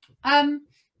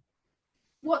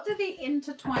 what do the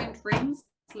intertwined rings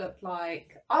look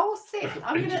like? Oh, see.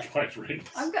 I'm gonna. Intertwined rings.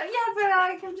 Yeah, but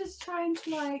like, I'm just trying to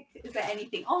like. Is there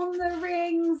anything on the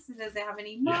rings? Does it have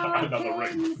any Yeah, another ring.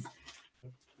 markings?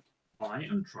 I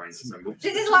am trying to remember.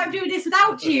 This is why I'm doing this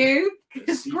without you,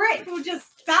 because Grit will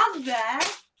just stand there.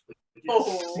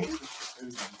 Oh.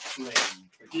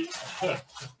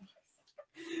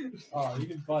 Oh, you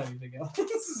didn't buy anything else.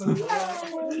 No,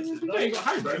 you got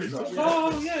Haribo.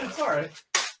 Oh, yeah, sorry.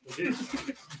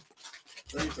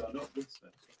 Those are not good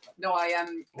stuff. No,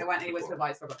 they weren't anywhere to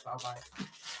buy, so I got 12 buys.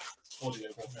 Audio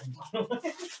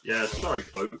warning. Yeah, sorry,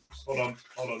 folks. Hold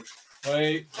on.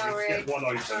 Wait. Sorry. Get one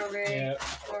open. Sorry. Yeah.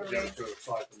 The other two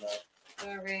aside from there.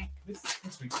 Sorry.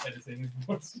 This week's editing.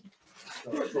 Oh,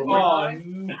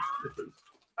 no.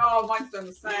 Oh, mine's done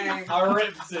the same. I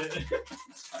ripped it.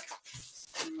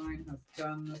 Mine has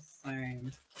done the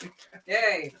same.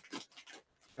 Yay!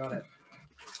 Got it.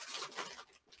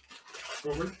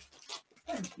 strawberry.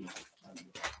 Thank you.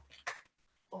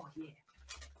 Oh, yeah.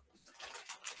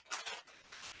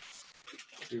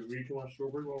 Do we do one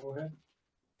strawberry while we're here?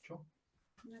 Sure.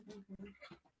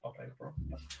 I'll pay for it.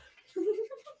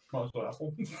 Might as well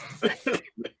apple.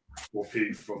 Or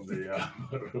pea from the.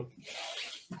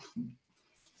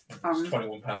 It's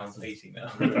 £21.80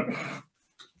 now.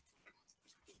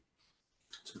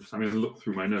 I'm going to look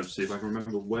through my notes, see if I can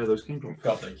remember where those came from.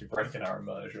 God, thank you for breaking our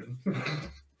immersion.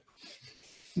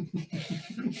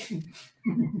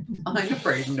 I'm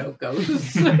afraid no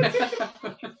ghosts.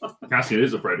 Cassian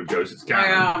is afraid of ghosts. It's I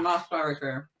canon. am, that's very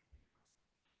true.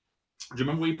 Do you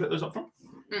remember where you picked those up from?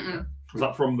 Mm-mm. Was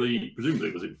that from the,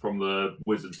 presumably, was it from the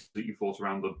wizards that you fought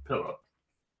around the pillar?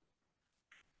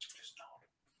 Just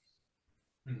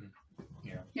nod.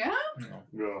 Yeah. Yeah? No.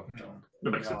 Yeah. No.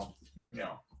 That makes No. sense.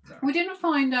 No. We didn't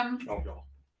find, Oh,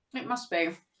 yeah. it must be.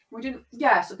 We didn't,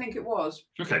 yes, I think it was.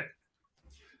 Okay.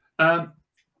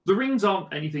 The rings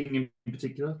aren't anything in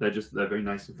particular. They're very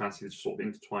nice and fancy. They're just sort of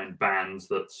intertwined bands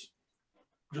that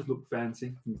just look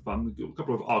fancy and fun. They've got a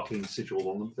couple of arcane sigils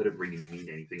on them. They don't really mean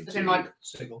anything. As to in, you. like,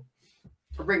 Sigil.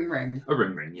 a ring. A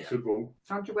ring, yeah. Good ball.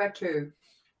 How'd you wear two?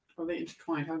 Are they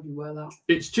intertwined? How do you wear that?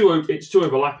 It's two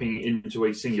overlapping into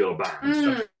a singular band.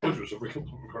 Mm. Which was a real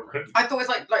already. I thought it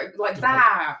was like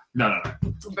that. No.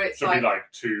 But it's Should like, be like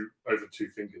over two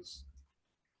fingers.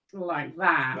 like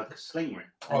that. Like a sling ring.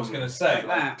 I was going to say, Like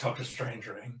like that. Doctor Strange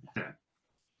ring.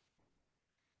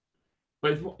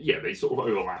 But yeah, they sort of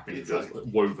overlap It's into like-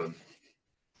 woven.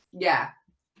 Yeah.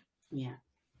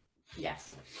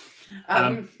 Yes.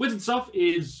 Wizard stuff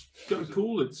is kind of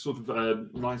cool. It's sort of a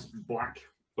nice black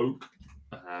oak.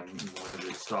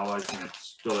 With starlight, and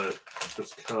it's got a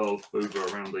just curled over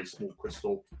around a small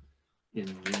crystal in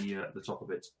the top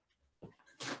of it.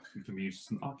 You can use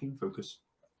an arcane focus.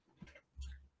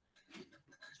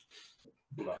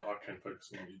 Well, that arcane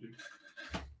focus on what you do.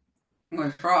 I'm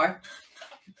going to try.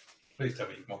 Please tell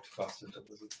me you've multi-classed into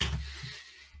wizard.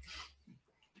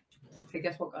 Okay,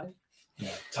 guess what, guys?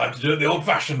 Time to do it the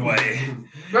old-fashioned way.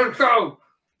 Let's go!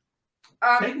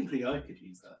 Technically, I could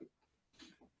use that.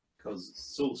 Because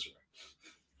it's sorcery.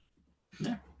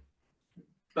 Yeah.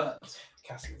 But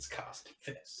Cassian's cast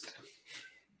fist.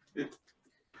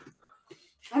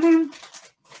 I mean,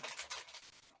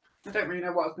 I don't really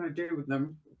know what I was going to do with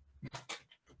them.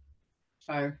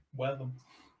 So, Wear them.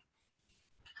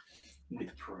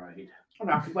 with pride.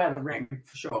 I could wear the ring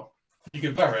for sure. You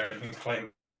can wear it and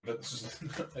claim that this is,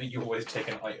 you always take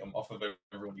an item off of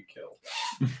everyone you kill.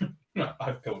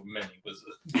 I've killed many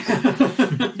wizards.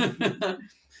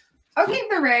 I'll keep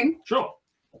the ring, Sure.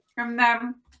 and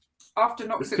then after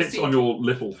not It fits succeed, on your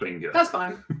little finger. that's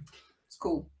fine. It's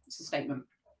cool. It's a statement.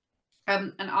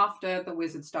 And after the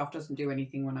wizard staff doesn't do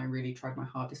anything when I really tried my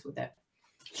hardest with it.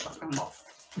 Slap it in half.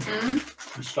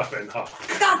 Mm. You slap it in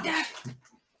half. God damn!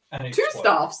 And it Two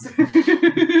explodes. staffs.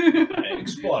 And it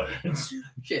explodes.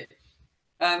 Shit.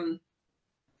 I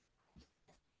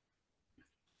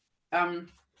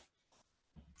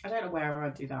don't know where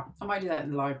I'd do that. I might do that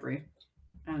in the library,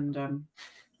 and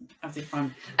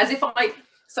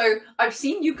So I've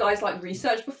seen you guys like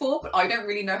research before, but I don't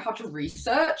really know how to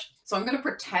research. So I'm going to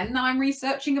pretend that I'm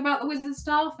researching about the wizard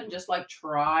staff and just like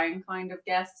try and kind of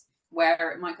guess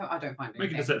where it might come. I don't find Make a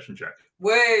anything. deception check.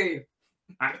 Wait.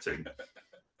 Acting.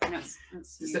 Let's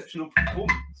see. Deceptional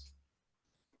performance.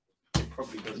 It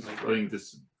probably does make I think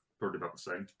this is probably about the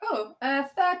same. Oh,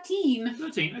 13.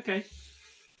 13, okay.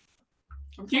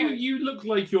 I'm You trying. you look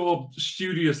like you're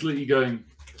studiously going.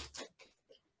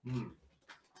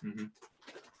 Mm-hmm.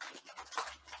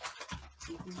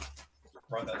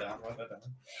 Write that down.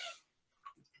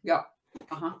 Yeah.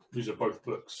 Uh-huh. These are both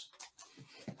books.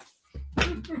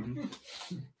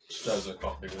 Stirs a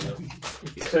coffee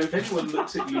with it. So if anyone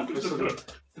looks at you for sort of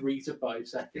 3 to 5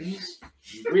 seconds,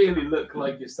 you really look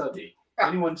like you're studying. Yeah.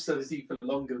 Anyone studies you for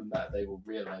longer than that, they will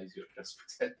realise you're just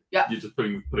pretending. You're just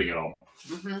putting it on.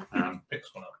 Mm-hmm.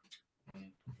 Picks one up.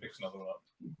 Picks another one up.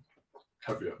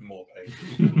 Heavier. More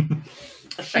pain.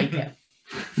 Shake it.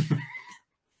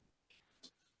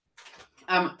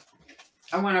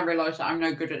 And when I realise that I'm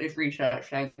no good at this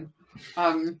researching,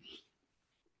 I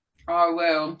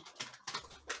will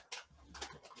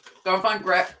go and find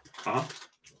Grip. Uh-huh.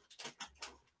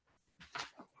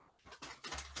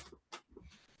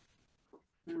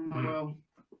 I will.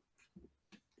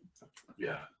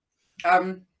 Yeah.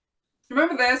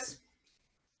 Remember this?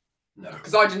 No.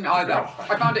 Because I didn't either. No.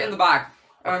 I found it in the bag.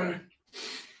 Okay.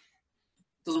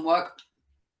 Doesn't work.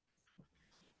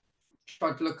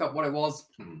 Tried to look up what it was.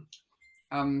 Hmm.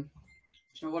 Do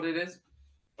you know what it is?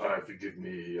 If you give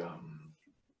me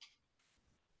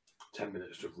 10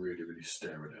 minutes to really, really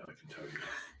stare at it, I can tell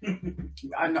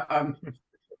you.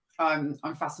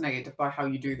 I'm fascinated by how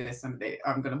you do this, and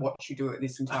I'm going to watch you do it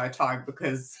this entire time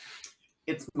because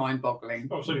it's mind-boggling.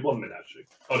 Oh, it's only 1 minute actually.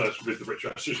 Oh no, it's with the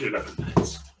ritual. It's usually 11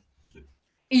 minutes.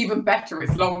 Even better,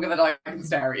 it's longer than I can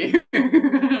stare at you.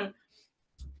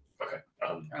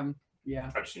 Okay.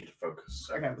 Yeah. I just need to focus.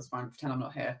 So. Okay, that's fine. Pretend I'm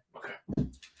not here. Okay.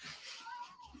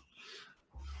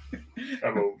 I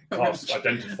will cast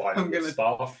identify I'm with gonna-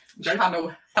 staff.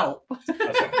 Channel help.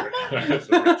 That's not great. That's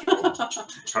a ritual.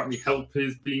 Apparently help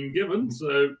is being given,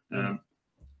 so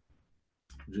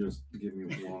just give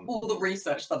me one. All the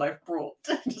research that I've brought.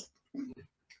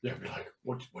 Yeah, be like,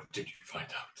 what did you find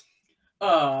out?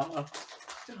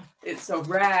 It's a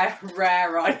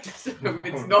rare item.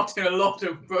 It's not in a lot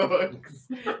of books.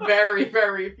 Very,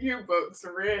 very few books,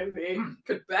 really.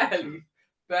 Could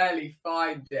barely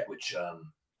find it.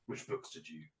 Which books did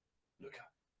you look at?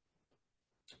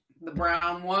 The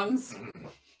brown ones.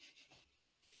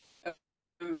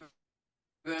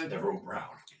 They're all brown.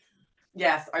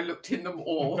 Yes, I looked in them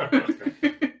all.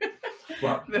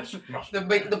 Well,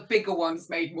 the bigger ones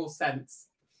made more sense.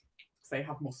 They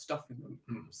have more stuff in them,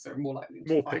 so more likely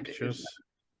to More find pictures.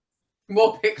 It.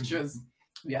 More pictures.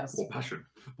 Yes. More passion,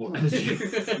 more energy,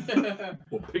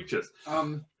 more pictures.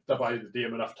 That buys the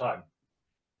DM enough time.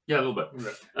 Yeah, a little bit.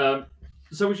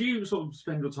 So as you sort of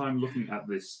spend your time looking at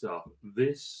this stuff, I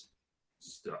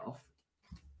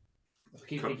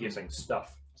keep thinking you're saying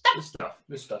stuff.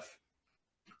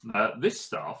 this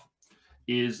stuff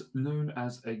is known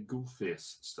as a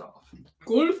Gulthias staff.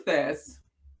 Gulthias.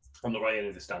 On the right end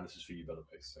of the stand, this is for you, by the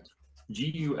way. So.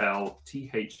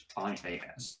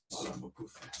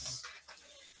 Gulthias.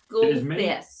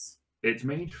 Gulthias. It's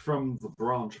made from the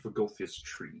branch of a Gulthias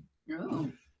tree. Oh.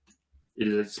 It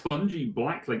is a spongy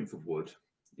black length of wood.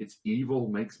 Its evil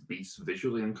makes beasts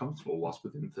visually uncomfortable whilst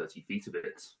within 30 feet of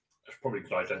it. I probably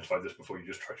could identify this before you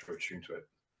just try to attune to it.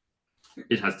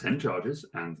 It has 10 charges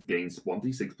and gains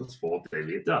 1d6 plus 4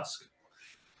 daily at dusk.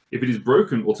 If it is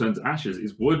broken or turned to ashes,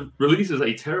 its wood releases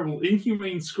a terrible,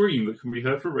 inhumane scream that can be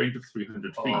heard for a range of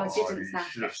 300 feet. I didn't you snap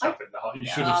should have it. snapped it in half. You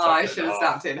should Oh, have I snapped should it have in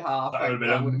half. snapped it in half. That would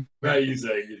have been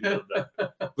amazing. If you did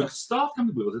that. The staff can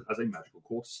be wielded as a magical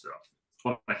quarterstaff.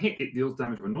 On a hit, it deals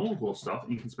damage of a normal quarterstaff,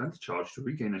 and you can spend a charge to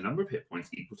regain a number of hit points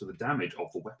equal to the damage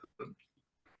of the weapon.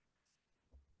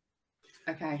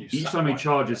 Okay. You Each suck time a my-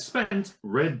 charge is spent,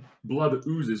 red blood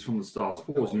oozes from the staff's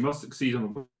pores. You must succeed on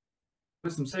a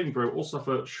wisdom saving throw or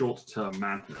suffer short-term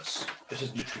madness. This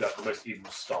is literally like the most evil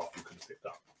staff you could have picked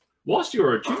up. Whilst you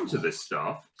are attuned to this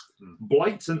staff,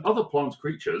 blights and other plant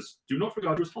creatures do not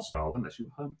regard you as hostile unless you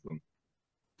harm them.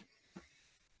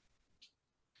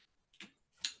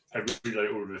 I relay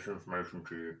all of this information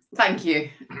to you. Thank you.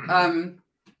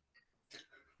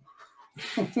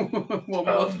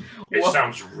 It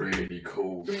sounds really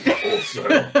cool, but also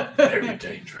very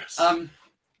dangerous.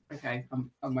 Okay,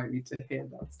 I might need to hear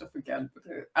that stuff again.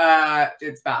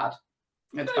 It's bad.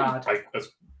 It's bad. I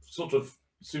sort of,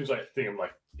 as soon as I think, I'm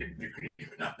like, you can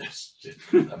even have this.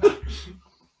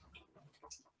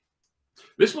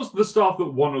 This was the staff that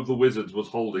one of the wizards was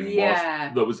holding,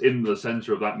 Yeah. that was in the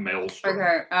center of that maelstrom.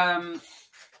 Okay.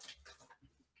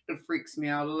 It freaks me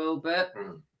out a little bit. Put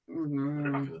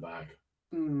it back in the bag.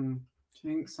 Do you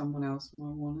think someone else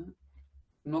might want it?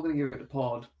 I'm not going to give it to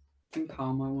Pod. I think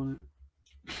Pal might want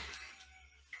it.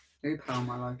 Maybe Pal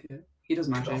might like it. He does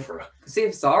Good magic. offer. See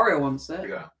if Zaria wants it.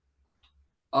 Yeah.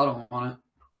 I don't want it.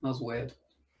 That's weird.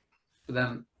 But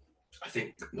then, I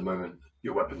think the moment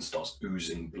your weapon starts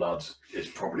oozing blood is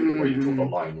probably where you draw the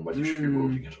line on whether you should be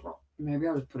wielding it or not. maybe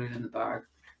I'll just put it in the bag.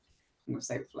 I'm going to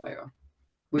save it for later.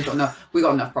 We got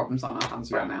enough problems on our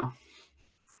hands right now.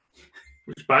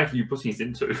 Which bag are you putting it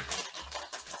into?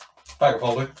 Bag of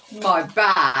holding. My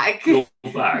bag. Your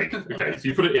bag. Okay, so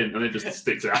you put it in and it just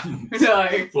sticks out. No.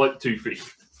 For like 2 feet.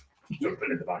 Don't put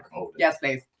it in the bag of holding. Yes,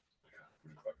 please.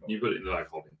 You put it in the bag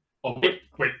holding. Oh,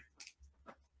 wait.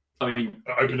 I mean,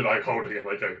 I open the bag of holding and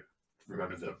I go,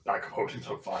 remember the bag of holding's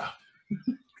on fire.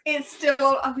 It's still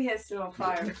on. Oh, yeah, it's still on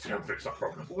fire. Don't fix that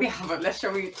problem. We haven't. Let's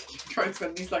shall we try and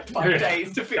spend these like 5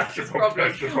 days to fix That's this the problem, problem?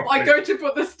 that's the problem. I go to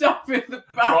put the stuff in the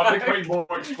Rather than bag. create more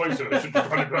explosive, they should just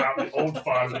try to put out the old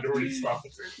fire that already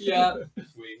started. Yeah.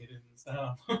 We didn't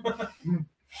sound.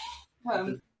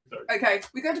 Okay,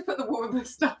 we go to put the warmer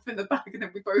stuff in the bag, and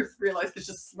then we both realise there's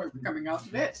just smoke coming out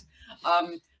of it.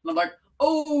 And I'm like,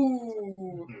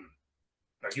 oh.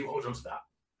 Now you hold on to that,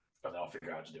 and I'll figure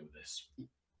out how to deal with this.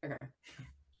 Okay.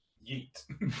 Yeet.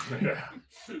 Yeah.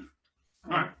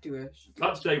 Right. Do it.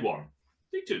 That's day 1.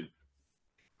 Day 2.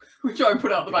 We try and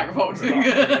put out the bag of holding.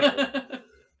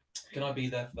 Can I be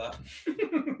there for that?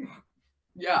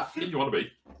 Yeah. If you want to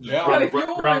be. Yeah. Well, if you're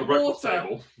Round in the breakfast water,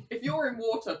 table. if you're in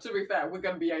water, to be fair, we're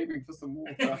going to be aiming for some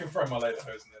I water. can throw my laser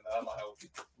hose in there. That might help.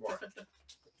 Right.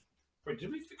 Wait,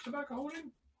 did we fix the bag of holding?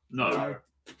 No.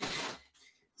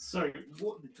 Sorry,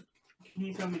 what? Can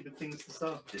you tell me the things the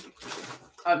staff did?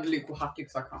 Luke will have to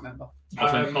because I can't remember.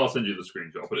 I'll send you the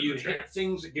screenshot. I'll put it in You the chat. hit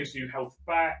things, it gives you health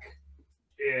back.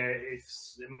 It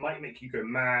might make you go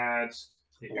mad.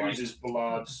 It oozes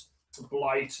blood.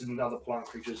 Blight and other plant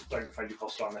creatures don't find you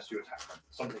hostile unless you attack them.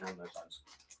 Something along those lines.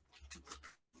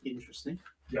 Interesting.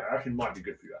 Yeah, actually might be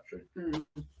good for you, actually. Mm.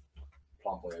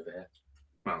 Plant boy over here.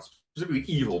 Well, specifically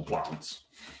evil plants.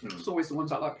 It's always the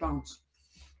ones that like plants.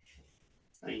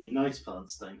 I mean, nice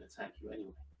plants don't attack you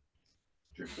anyway.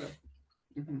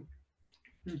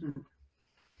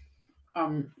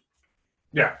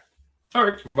 Yeah. All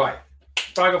right. Right.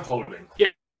 Bag of holding.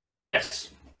 Yes.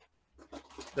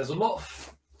 There's a lot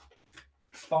of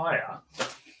fire.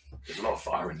 There's a lot of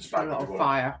fire in this bag. A lot We of want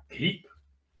fire. to Heap.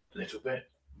 A little bit.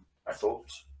 I thought.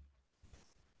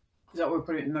 Is that what we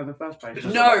put it in the first place? This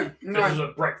is No, This is a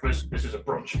breakfast. This is a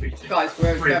brunch meeting. Guys,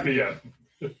 we're 3 p.m.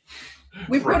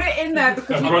 we put it in there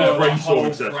because we Brunch thought,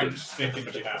 brainstorming session. French thinking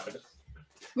that you have.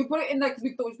 we put it in there because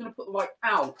we thought we was going to put the light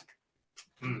out.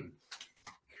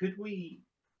 Could we?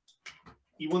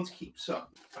 You want to keep some?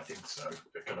 I think so.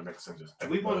 It kind of makes sense.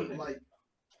 We want like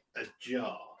a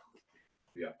jar.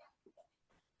 Yeah.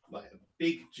 Like a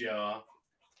big jar,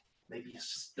 maybe a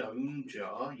stone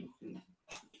jar. You can.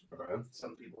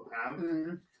 Some people have.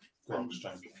 Mm. And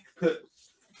put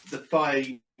the fire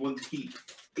you want to keep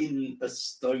in a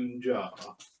stone jar.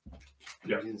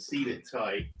 Yeah. You can seal it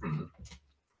tight.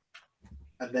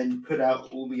 And then put out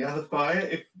all the other fire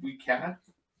if we can.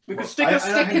 We could Well, stick I- a I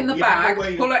stick think in the you have bag, a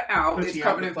way pull of it out, it's putting out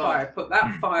covered the in fire. fire. Put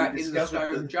that fire We in the discovered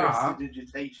stone that jar.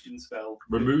 prestidigitation spell.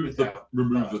 Remove put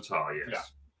the out tar, yes. Yeah.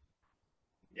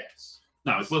 Yes.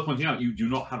 Now, it's worth pointing out you do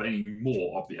not have any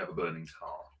more of the ever-burning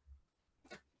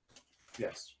tar.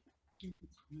 Yes.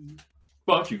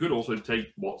 But you could also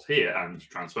take what's here and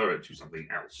transfer it to something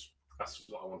else. That's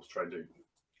what I want to try and do.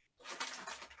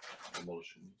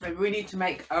 Demolishing. Maybe we need to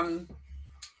make a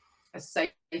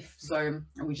safe zone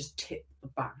and we just tip the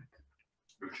bag.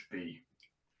 Which should be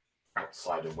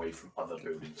outside, away from other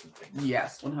buildings and things.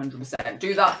 Yes, 100%.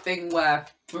 Do that thing where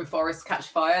when forests catch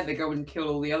fire, they go and kill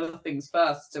all the other things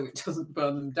first so it doesn't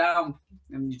burn them down.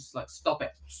 And you just like stop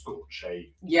it. Scorch a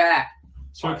Yeah.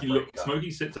 Smokey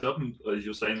sits up and, as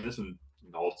you're saying this, and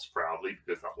nods proudly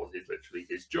because that was literally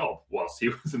his job whilst he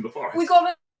was in the forest. We got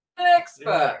an expert.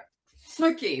 Yeah.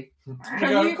 Smokey, I'm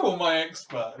can gonna you call my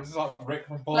expert. This is like Rick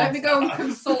from let me go and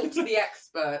consult the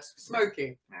expert?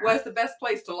 Smokey, where's the best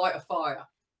place to light a fire?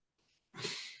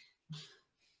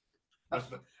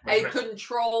 A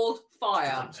controlled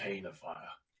fire. Contain a fire.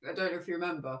 I don't know if you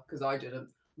remember, because I didn't.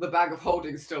 The bag of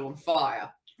holding is still on fire,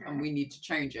 and we need to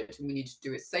change it, and we need to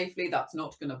do it safely. That's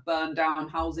not going to burn down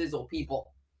houses or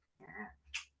people.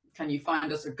 Can you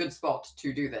find us a good spot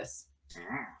to do this?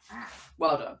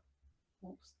 Well done.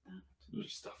 What was that?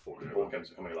 There's stuff falling Board over.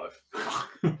 games are coming alive.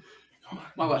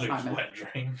 My worst Luke's nightmare. wet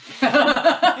dream.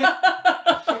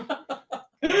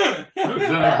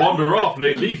 Then they wander off and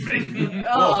they leave me. Yeah,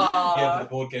 Ah. but the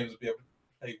board games will be able to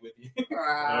play with you.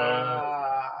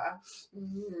 Ah.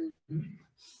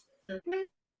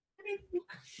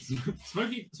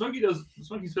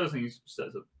 Smokey's first thing he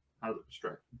sets up has it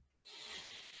straight.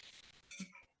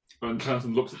 And turns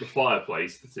and looks at the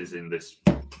fireplace that is in this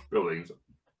building.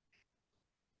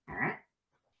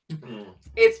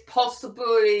 It's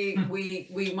possibly we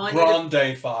might need a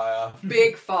Grande fire.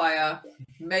 big fire,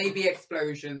 maybe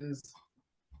explosions,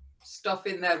 stuff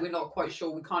in there. We're not quite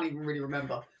sure. We can't even really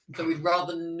remember. So we'd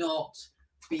rather not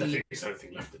I be. think there's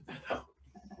anything left in there now.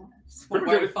 One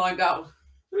way to find out.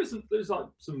 There's like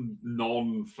some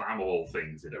non-flammable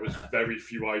things in it. There was very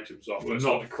few items after I Not-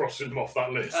 started crossing them off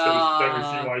that list. There was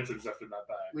very few items left in that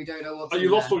bag. We don't know what's. Oh, in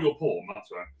you lost there. all your porn, that's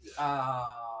right.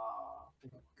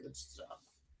 Good stuff.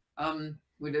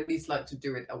 We'd at least like to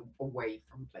do it away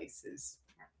from places.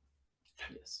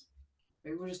 Yes.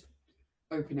 Maybe we'll just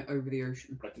open it over the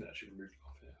ocean. I can actually remove it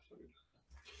off here. So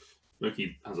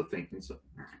Loki has a think and so.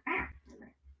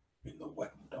 In the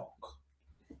wet dock.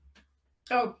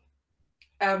 Oh.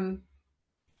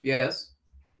 Yes.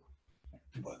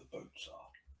 Where the boats are.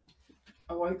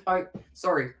 Oh,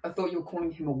 sorry. I thought you were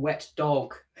calling him a wet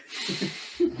dog.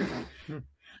 He's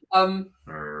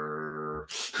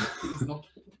not.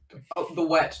 Oh, the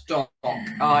wet dog.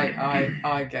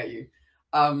 I get you.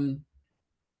 But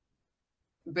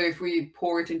if we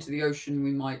pour it into the ocean,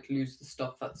 we might lose the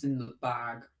stuff that's in the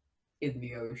bag in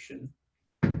the ocean.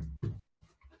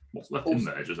 What's left in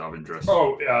there, just out of interest?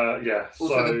 Oh, yeah.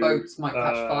 Also, so, the boats might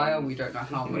catch fire. We don't know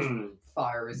how much Hmm.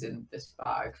 fire is in this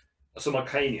bag. Some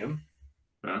arcanium.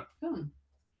 Hmm.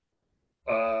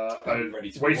 Probably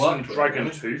ready to Waste work and with, dragon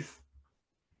really. tooth.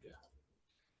 Yeah.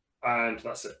 And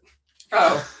that's it.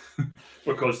 Oh,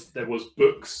 Because there was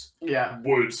books, yeah.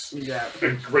 woods, Yeah.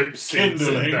 and grape seeds in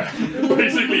Kindling. there.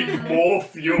 Basically, more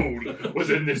fuel was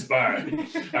in this bag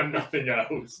and nothing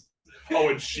else. Oh,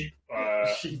 and sheep,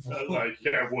 Sheep wool.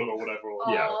 wool or whatever.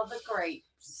 Oh, Yeah. the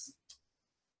grapes.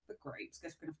 The grapes.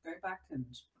 Guess we're going to go back and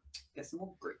get some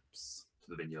more grapes. To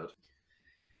the vineyard.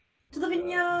 To the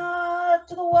vineyard,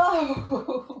 to the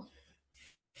wall.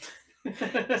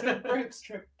 Great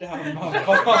strip down.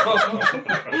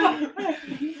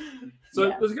 So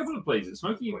Yes. there's a couple of places.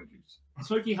 Smokey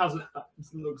has.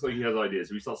 Looks like he has ideas.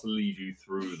 So he starts to lead you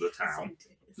through the town.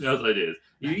 He has ideas.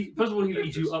 First of all, he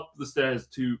leads you up the stairs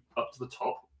up to the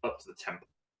top, up to the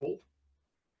temple.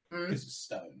 Because it's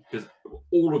stone. Because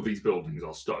all of these buildings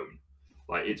are stone.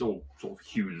 Like, it's all sort of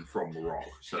hewn from the rock.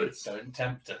 So it's Don't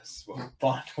tempt us. We'll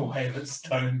find a way that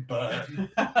stone burn.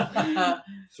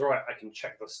 It's alright, I can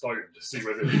check the stone to see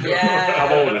whether it's Yeah.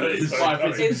 How old it is. Why, if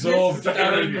it's Is absorbed this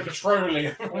stone stone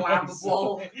petroleum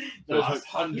flammable? the last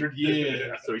 100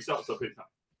 years. So he starts up in.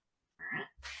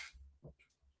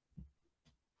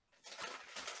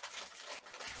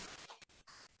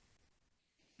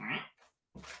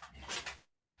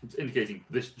 It's indicating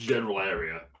this general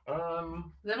area.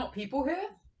 They're not people here?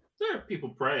 There are people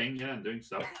praying, yeah, and doing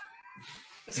stuff.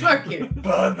 Smokey.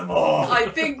 Burn them all. I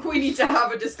think we need to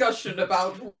have a discussion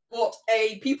about what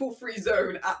a people-free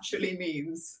zone actually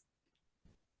means.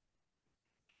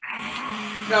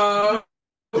 No.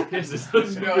 Yes, it's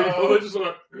just No. they just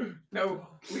sort of No.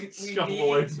 We scuffle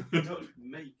away. need... Don't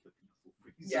make a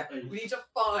people-free Yeah, zone. we need to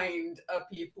find a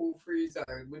people-free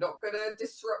zone. We're not going to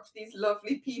disrupt these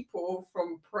lovely people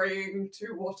from praying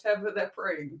to whatever they're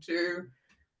praying to.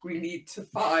 We need to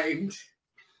find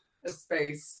a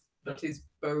space that is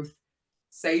both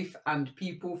safe and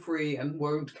people-free and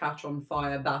won't catch on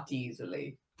fire that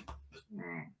easily.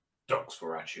 Docks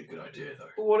were actually a good idea, though.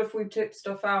 But what if we tip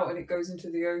stuff out and it goes into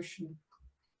the ocean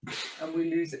and we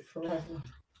lose it forever?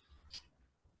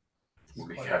 We'll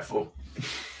be careful.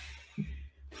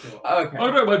 Okay. Oh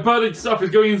no, my burning stuff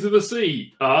is going into the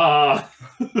sea. Ah,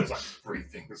 There's like 3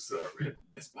 things that are in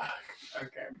this bag.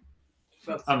 Okay.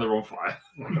 That's... and they're on fire.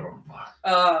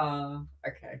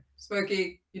 Okay.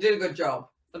 Smokey, you did a good job.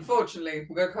 Unfortunately,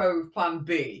 we're going to go with plan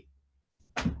B.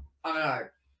 I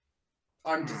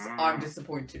don't know. I'm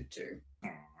disappointed too.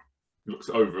 He looks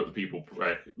over at the people who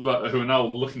are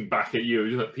now looking back at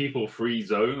you. That people-free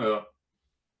zone.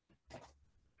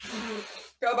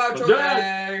 Go about your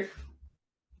day.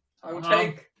 I will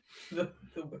take the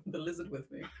lizard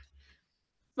with me.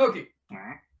 Smokey,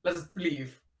 let's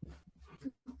leave.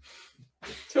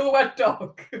 To a wet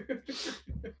dog. It's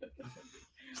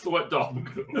the wet dog.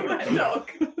 The wet dog.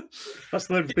 That's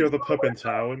the name of the other pub in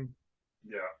town.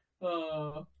 Yeah.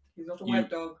 He's not a wet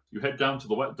dog. You head down to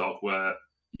the wet dock where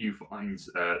you find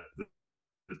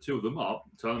the two of them up.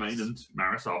 Charlemagne and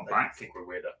Maris are I back. think we're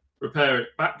weirder. Repairing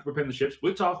the ships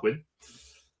with Tarquin.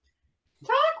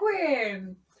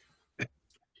 Tarquin!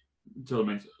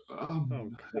 Charlemagne's.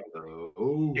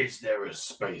 Hello. Is there a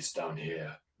space down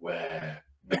here where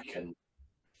we can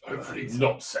hopefully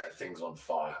not set things on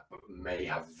fire, but may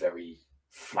have very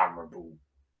flammable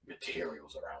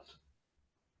materials around?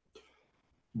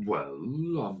 Well,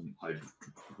 I'd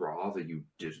rather you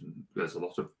didn't. There's a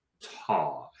lot of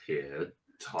tar here.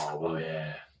 Tar will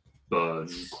burn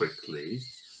quickly.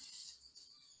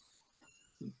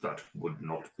 That would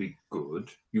not be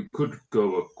good. You could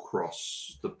go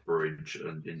across the bridge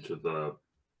and into the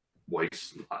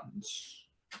wastelands.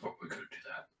 Oh, we could do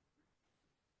that.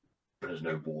 But there's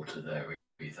no water there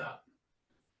either.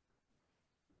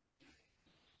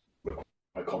 We're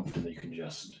quite confident that you can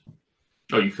just...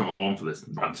 Oh, you come on for this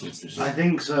nonsense. I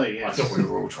think so, I yes. thought we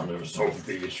were all trying to solve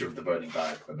the issue of the burning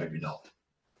bag, but maybe not.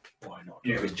 Why not?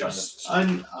 You can just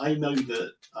I know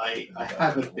that I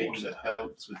have a thing that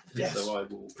helps with this, Yes. so I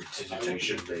will.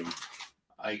 precipitation the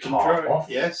I can Top try. off?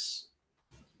 Yes.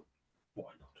 Why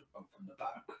not open the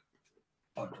bag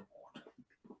underwater?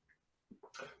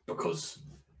 Because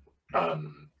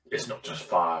it's not just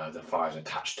fire. The fire's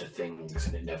attached to things,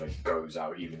 and it never goes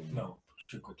out. Even no,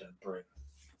 you could then bring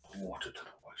water to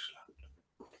the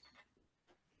wasteland.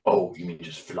 Oh, you mean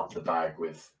just fill up the bag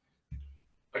with?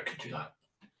 I could do that.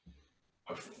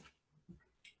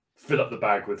 Fill up the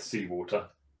bag with seawater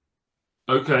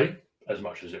Okay. as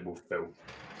much as it will fill.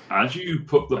 As you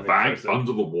put the And then bag close it.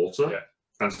 under the water Yeah.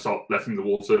 and start letting the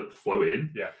water flow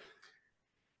in,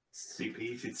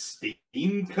 Superheated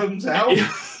steam comes out.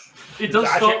 it does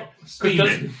Actually, start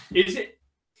steaming. Is it?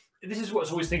 This is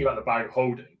what's always thinking about the bag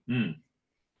holding. Mm.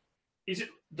 Is it?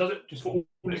 Does it, Just for all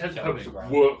intents and floating purposes,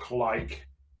 around. work like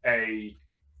a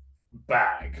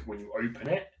bag when you open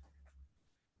it,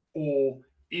 or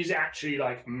is it actually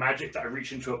like magic that I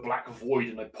reach into a black void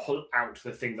and I pull out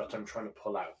the thing that I'm trying to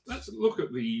pull out? Let's look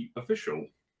at the official.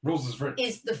 Rules is written.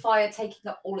 Is the fire taking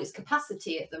up all its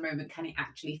capacity at the moment? Can it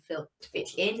actually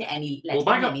fit in any Well,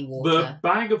 the any water? the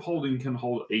bag of holding can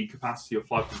hold a capacity of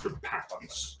 500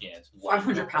 pounds. Yeah, it's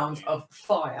 £500 of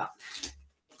fire.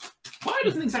 Fire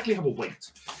doesn't exactly have a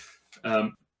weight.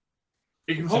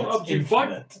 It can hold So up it's to five.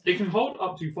 infinite. It can hold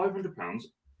up to 500 pounds,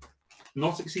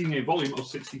 not exceeding a volume of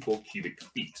 64 cubic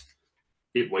feet.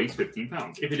 It weighs 15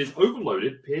 pounds. If it is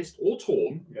overloaded, pierced, or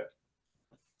torn,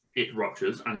 it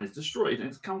ruptures and is destroyed, and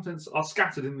its contents are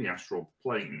scattered in the astral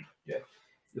plane. Yeah.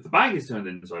 If the bag is turned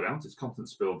inside out, its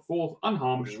contents spilled forth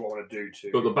unharmed, Which is what I want to do too.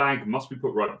 but the bag must be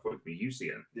put right before it can be used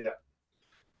again.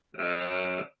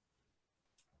 Yeah.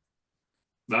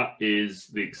 That is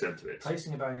the extent of it.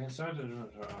 Placing a bag inside.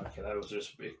 Okay, that was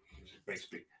just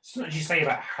basically. It's not actually say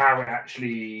about how it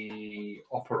actually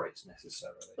operates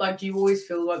necessarily. Like, do you always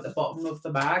feel like the bottom of the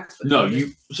bag? No,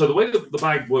 you. So the way that the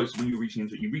bag works when you're reaching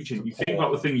into it, you reach in, you think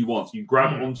about the thing you want, you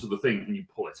grab onto the thing, and you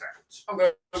pull it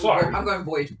out. I'm going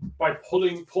void. By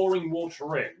pouring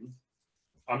water in,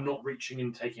 I'm not reaching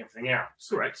and taking everything out.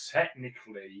 Correct.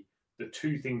 Technically, the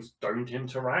two things don't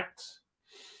interact.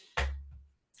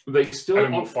 They still.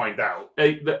 And we'll find out.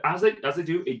 As they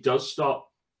do, it does start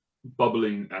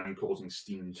bubbling and causing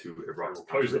steam to erupt.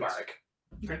 Close the bag.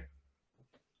 Okay.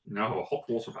 Now have a hot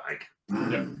water bag.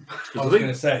 Yeah. I was going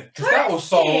to say, because that will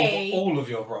solve Percy! all of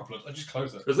your problems. I just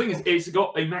close it. The thing is, it's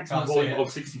got a maximum Can't see volume it.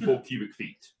 of 64 cubic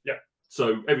feet. Yeah.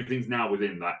 So everything's now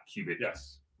within that cubic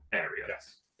area.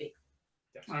 Yes.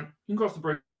 Yes. All right. You can cross the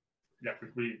bridge. Yeah.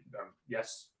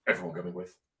 Yes. Everyone coming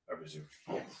with. I presume.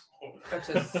 At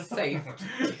a safe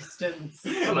distance.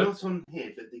 Hello. Not on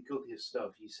here, but the Gordius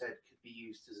stuff you said could be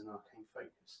used as an arcane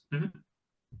focus. Mm-hmm.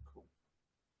 Cool.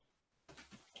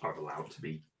 Are allowed to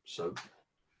be so.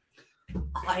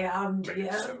 I am Make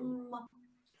it so. DM.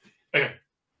 Okay.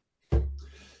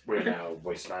 We're now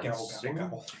wastelands. Gobble, gobble,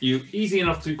 gobble. You easy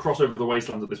enough to cross over the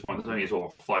wasteland at this point. There's only a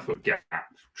sort of 5-foot gap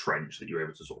trench that you're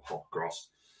able to sort of hop across.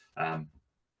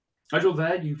 As you're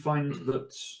there, you find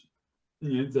that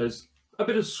there's a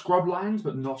bit of scrubland,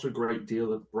 but not a great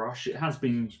deal of brush. It has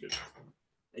been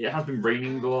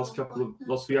raining the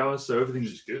last few hours, so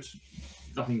everything's good.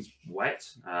 Nothing's wet.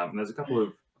 There's a couple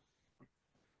of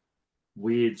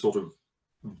weird sort of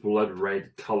blood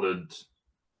red coloured,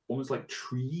 almost like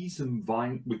trees and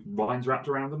with vines wrapped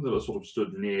around them that are sort of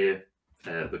stood near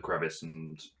the crevice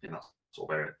and in that sort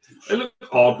of area. It looks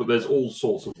odd, but there's all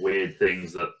sorts of weird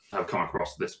things that have come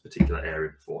across this particular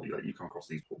area before. You come across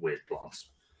these weird plants.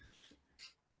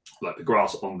 Like the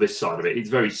grass on this side of it, it's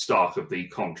very stark of the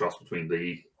contrast between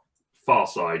the far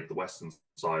side,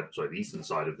 the eastern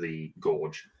side of the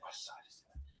gorge,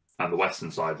 and the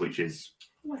western side, which is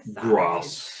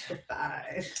grass.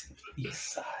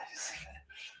 East side.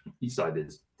 East side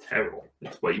is terrible.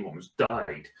 It's where you almost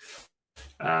died.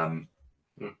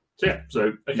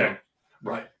 So Okay.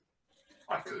 Right.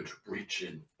 I could reach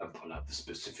in and pull out the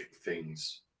specific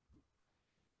things.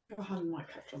 Your hand might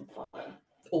catch on fire.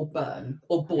 Or burn.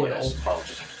 Or boil. Yes,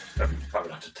 I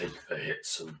would have to take the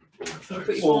hits and all of But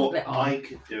those. you can't Or let on. I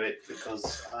could do it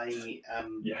because I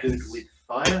am Yes. good with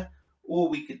fire. Or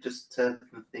we could just turn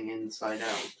the thing inside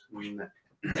out and let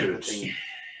everything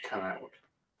come out.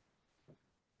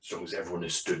 As long as everyone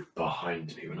is stood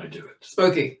behind me when I do it.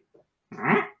 Spooky.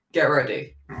 Hmm? Get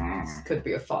ready. Hmm. This could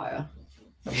be a fire.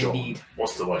 that we Sure. need.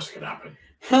 What's the worst that can happen?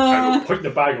 I will point the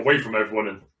bag away from everyone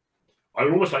and I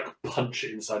would almost like punch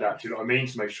it inside out. Do you know what I mean?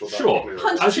 To make sure that Sure. we're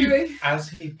Punch As you- Chewie. As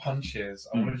he punches,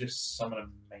 I want to just summon a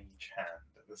mage hand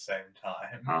at the same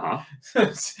time.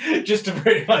 Just to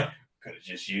bring, like, could have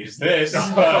just used this,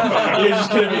 but you're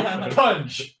just going to be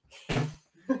punch.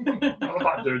 How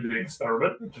about doing the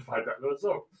experiment to find out the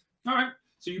result? All right.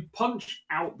 So you punch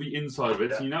out the inside of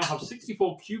it, and you now have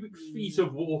 64 cubic feet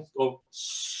of water, of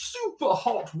super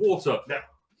hot water,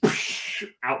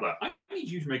 out there. I need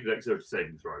you to make a dexterity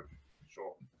saving throw.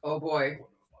 Sure. Oh boy.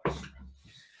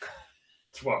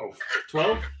 12.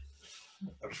 12.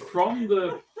 I'm sure. From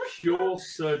the pure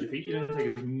surge of heat, you don't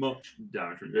take as much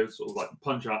damage. You go sort of like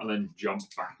punch out and then jump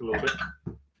back a little bit.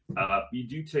 You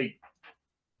do take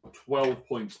 12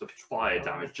 points of fire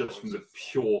damage just from the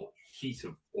pure heat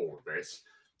of all of this.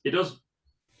 It does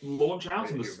launch out,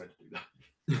 and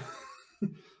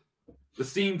the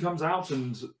steam comes out,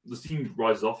 and the steam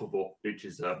rises off of what which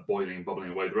is boiling and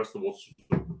bubbling away. The rest of the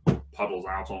water puddles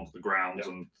out onto the ground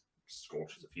and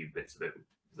scorches a few bits of it with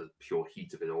the pure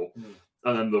heat of it all.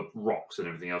 And then the rocks and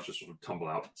everything else just sort of tumble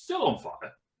out, still on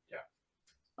fire.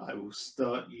 I will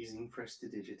start using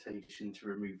prestidigitation to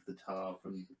remove the tar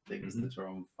from things that are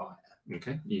on fire.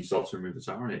 Okay, you start to remove the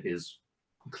tar, and it is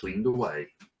cleaned away.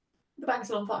 The bag's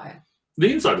still on fire.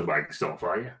 The inside of the bag is still on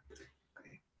fire, yeah.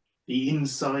 The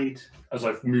inside. As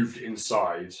I've moved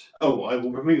inside. Oh, I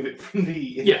will remove it from the.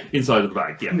 Yeah, inside of the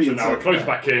bag, yeah. So now I close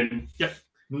back in. Yep.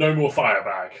 No more fire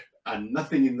bag. And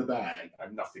nothing in the bag.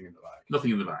 And nothing in the bag.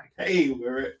 Nothing in the bag. Hey,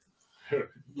 we're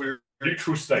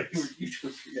Neutral states.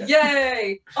 Yeah.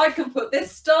 Yay! I can put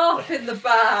this staff in the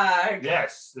bag.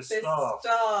 Yes, the This staff.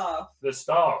 staff. The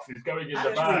staff is going in the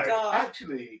Actually, bag. staff.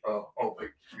 Actually, Wait, you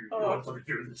want something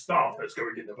to do with the staff that's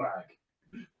going in the bag.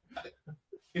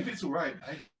 if it's all right,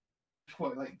 I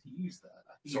quite like to use that.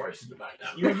 I think Sorry, it's in the bag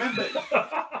now. You remember?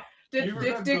 Did You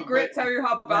remember Grit when- tell you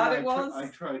how when bad I it was? I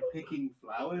tried picking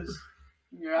flowers,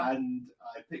 Yeah. and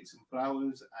I picked some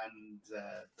flowers, and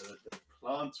the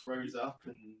plants rose up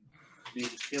and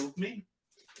nearly killed me.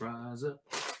 Rise up.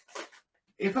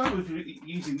 If I was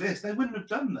using this, they wouldn't have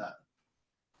done that.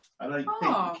 I don't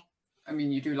Oh. think. I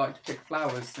mean, you do like to pick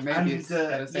flowers, so maybe And it's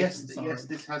better safe yes, than sorry. yes,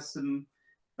 this has some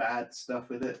bad stuff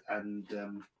with it, and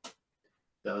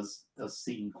does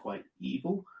seem quite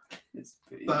evil. It's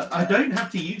pretty But I don't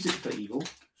have to use it for evil.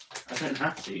 I don't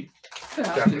have to.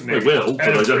 Definitely. They will, but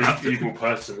I don't Every have to. evil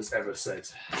person has ever said.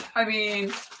 I mean,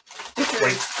 if it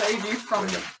would save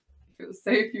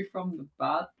you from the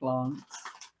bad plants,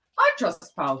 I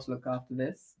trust Pal to look after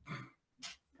this.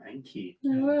 Thank you.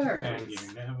 No worries. And you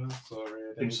never saw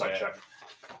it. Inside check.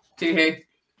 Do you?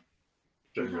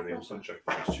 Generally, inside check.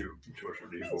 It's too much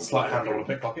of an evil. Slight hand on a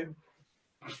pickpocket.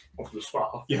 Off the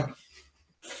staff. Yeah.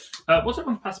 What's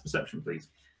everyone's passive perception, please?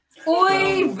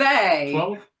 Oy vey!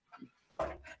 12?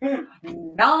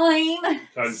 9.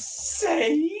 And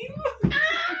Same.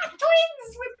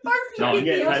 Twins with both No, leaving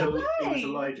yeah, the it other it was way.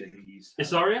 Elijah who used that.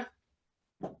 Isaria?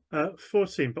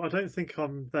 14, but I don't think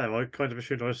I'm there. I kind of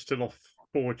assumed I was still off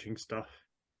forging stuff.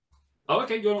 Oh,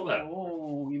 okay, you're not there.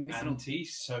 Oh, you missed it.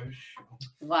 Anti-social.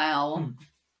 Well,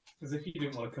 Because if you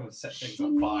didn't want to come and set things she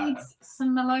on fire. needs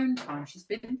some alone time. She's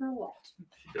been through a lot.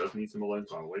 She does need some alone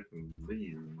time away from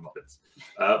these muppets.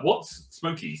 What's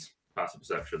Smokey's passive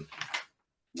perception?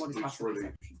 What is it's passive really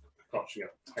perception? clutching up.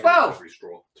 12. Every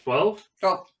straw. 12?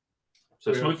 Oh,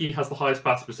 So Yeah. Smokey has the highest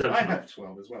passive perception. I have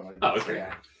 12 as well. Oh, okay.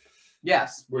 yeah.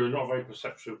 Yes. We're not very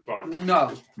perceptive, but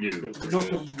No. You.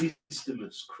 Not a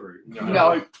wisdomous crew.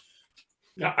 No.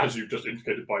 yeah, as you've just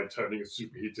indicated by turning a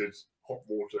superheated hot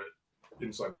water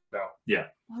inside out.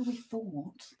 Well, we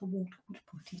thought the water would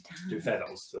put it To be out. fair, that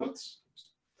was the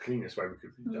cleanest way we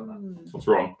could have done that. Mm. What's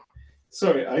wrong?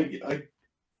 Sorry, I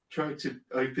tried to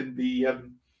open the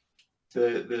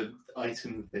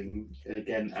item thing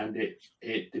again, and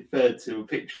it deferred to a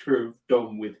picture of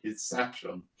Dom with his sash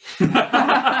on.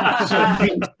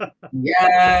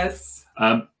 Yes.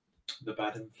 The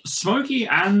bad influence. Smokey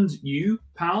and you,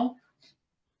 pal,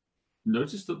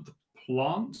 noticed that the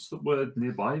plants that were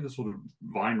nearby, the sort of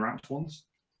vine-wrapped ones,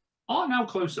 are now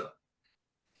closer.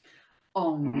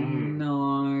 Oh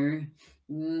no.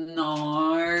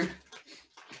 No.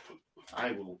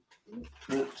 I will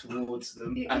walk towards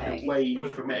them Okay. and away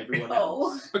from everyone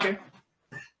Oh. else. Okay.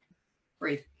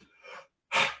 Breathe.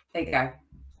 There you go.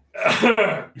 you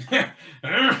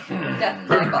Death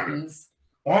play buttons.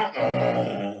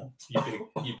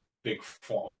 big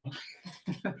font.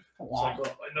 So I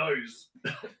got my nose.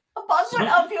 A bun went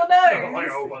up your My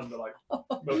nose. old ones are like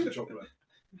melted chocolate.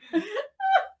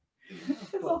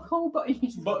 There's a whole button. You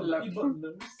just Button.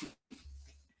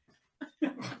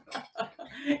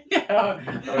 Yeah.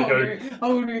 Okay.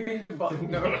 Whole new thing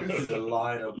button There's nose. a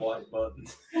line of white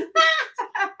buttons.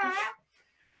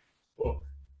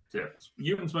 Yeah.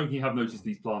 You and Smokey have noticed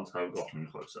these plants have gotten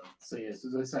closer. So yes,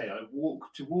 as I say, I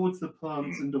walk towards the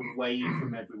plants and away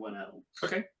from everyone else.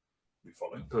 Okay. You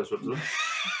follow. Close up to them.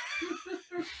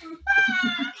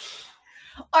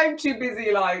 I'm too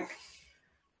busy like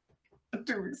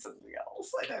doing something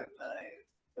else. I don't know.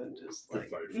 I'm just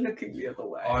like looking the other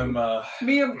way. I'm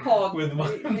Me and Pod with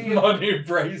my, me my new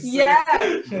brace. yeah,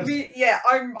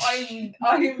 I'm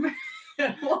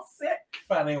what's it?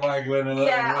 Fanny waggling a little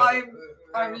Yeah, bit.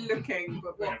 I'm looking,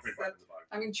 but what's the,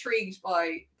 I'm intrigued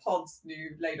by Pod's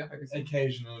new lederhosen.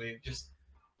 Occasionally, just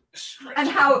stretch. And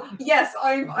how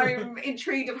I'm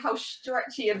intrigued of how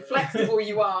stretchy and flexible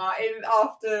you are in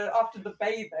after the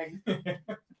bathing.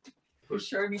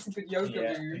 Show me some good yoga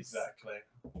yeah, moves. exactly.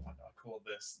 I call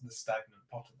this the stagnant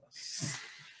potamus.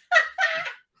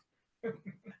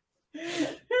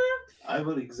 I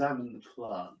will examine the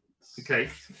plants. Okay.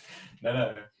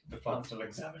 No, the plants will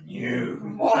examine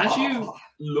you. As you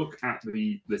look at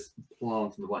this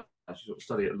plant and the vine, as you sort of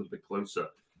study it a little bit closer,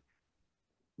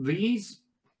 these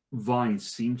vines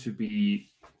seem to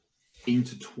be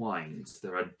intertwined.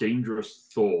 There are dangerous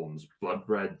thorns, blood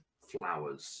red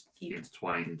flowers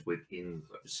intertwined within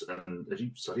those. And as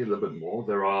you study a little bit more,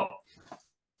 there are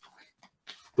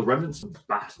the remnants of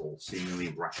battle seemingly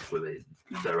wrapped within.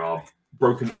 There are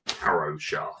broken arrow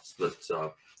shafts that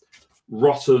are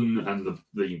rotten, and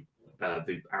the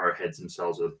arrowheads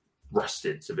themselves are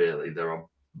rusted severely. There are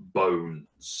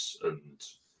bones and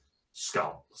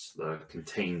skulls that are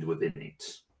contained within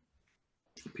it.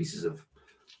 Pieces of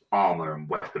armor and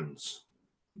weapons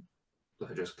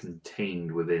that are just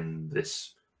contained within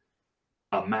this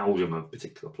amalgam of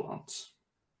particular plants.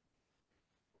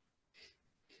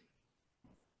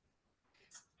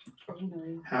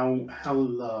 How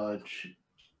large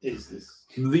is this?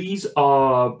 These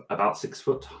are about 6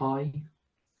 foot high,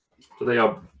 so they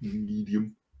are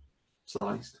medium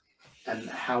sized. And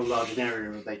how large an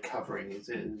area are they covering? Is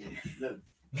it a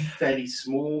fairly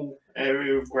small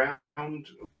area of ground?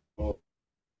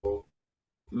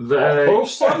 They're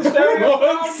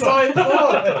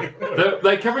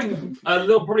covering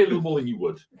probably a little more than you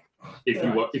would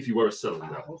if you were a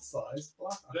cylinder. Size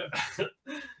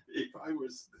If I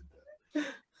was,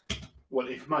 well,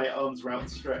 if my arms were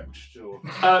outstretched, or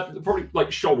Probably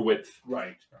like shoulder width.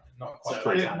 right, Not so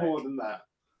quite. a bit more than that.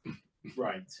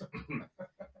 Right.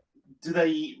 Do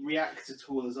they react at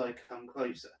all as I come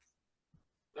closer?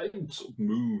 They sort of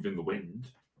move in the wind,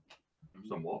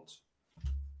 somewhat.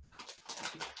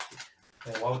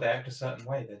 Yeah, why would they act a certain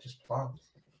way? They're just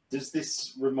plants. Does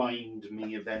this remind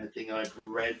me of anything I've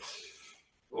read?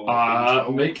 Or been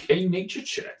told? Make a nature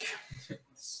check.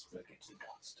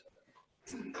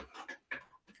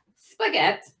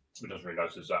 Spaghetti. It doesn't really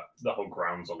notice that the whole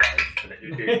ground's alive and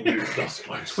it moves us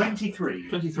close. 23.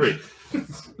 23.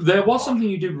 There was something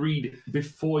you did read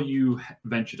before you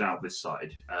ventured out this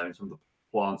side. Some of the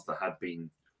plants that had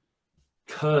been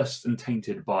cursed and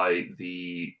tainted by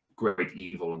the great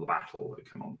evil and the battle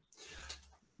that come on.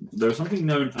 There was something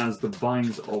known as the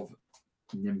vines of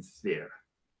Nymphere,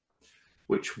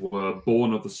 which were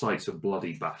born of the sites of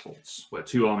bloody battles, where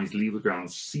two armies leave the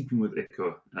ground seeping with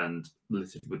ichor and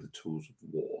littered with the tools of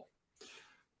war.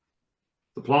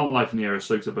 The plant life in the area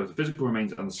soaks up both the physical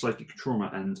remains and the psychic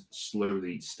trauma and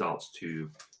slowly starts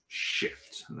to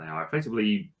shift. And they are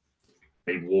effectively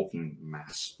a walking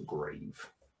mass grave.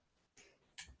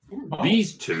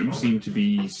 These two seem to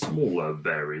be smaller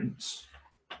variants,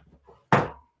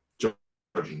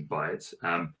 judging by it.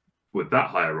 With that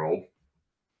higher roll,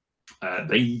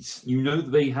 you know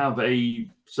that they have a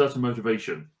certain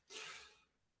motivation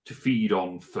to feed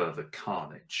on further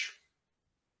carnage.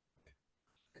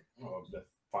 Oh, they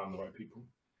find the right people.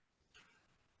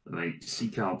 And they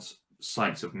seek out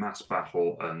sites of mass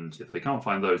battle, and if they can't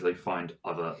find those, they find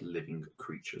other living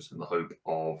creatures in the hope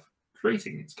of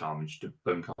creating its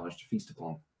bone carnage to feast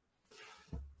upon.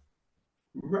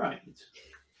 Right.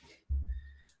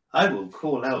 I will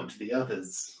call out to the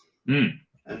others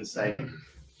and say,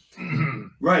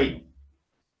 right,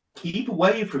 keep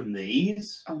away from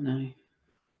these. Oh no.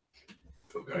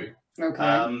 Okay.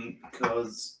 Okay.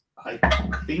 Because I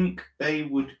think they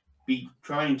would be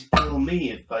trying to kill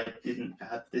me if I didn't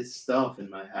have this staff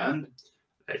in my hand.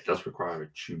 It does require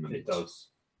attunement. It does.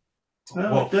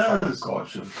 Oh, it does.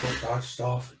 Gods have cut that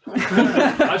stuff.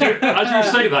 As you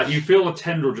say that, you feel a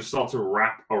tendril just start to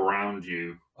wrap around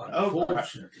you.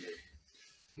 Unfortunately.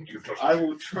 I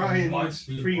will try and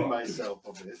free myself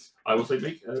of it. I will say,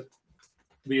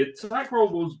 the attack roll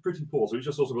was pretty poor, so it's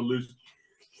just sort of a loose.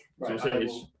 Right, so I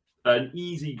it's will an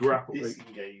easy grapple.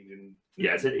 disengage and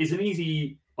Yeah, it's an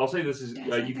easy. I'll say this is.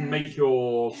 You can make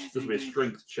your. This will be a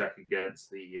strength check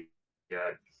against the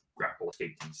grapple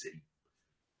ATC.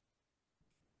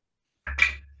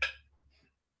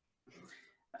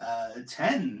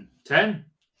 10. 10.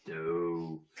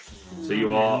 No. So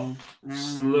you are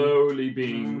slowly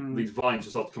being these vines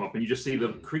just start to come up, and you just see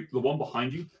the one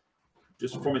behind you,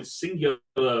 just from its singular,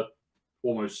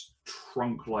 almost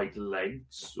trunk-like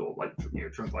legs, or like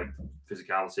trunk-like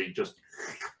physicality, just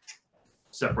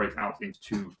separate out into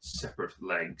two separate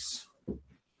legs.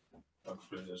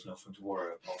 Hopefully, there's nothing to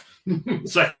worry about. The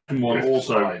second one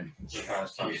also He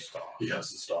has the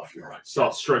staff. You're right.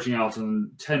 starts stretching out,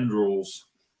 and tendrils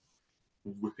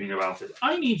whipping about it.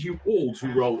 I need you all to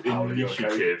roll Paul, are you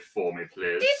initiative for me,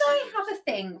 please. Did I have a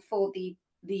thing for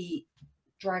the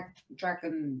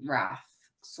dragon wrath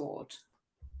sword?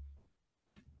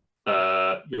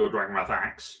 Your Dragon Wrath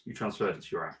axe. You transferred it to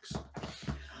your axe.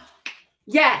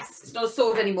 Yes, it's not a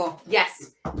sword anymore.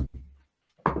 Yes.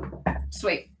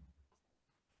 Sweet.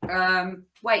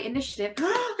 Wait, initiative.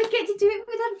 I get to do it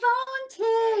with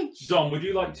advantage. Dom, would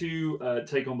you like to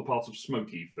take on the part of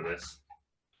Smokey for this?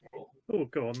 Oh,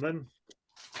 go on then.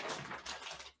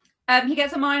 He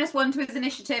gets a -1 to his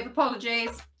initiative.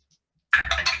 Apologies.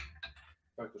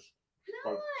 Focus.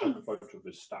 Nice. Focus of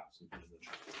his stats and put it in the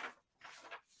chat.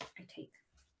 I take.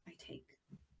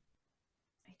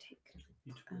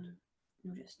 You took it.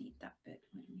 You'll just need that bit,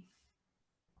 won't you?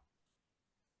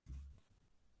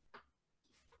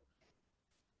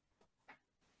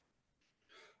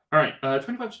 All right,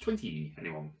 25 to 20.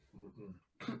 Anyone?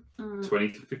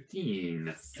 20 to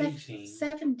 15. 18.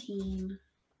 17.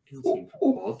 18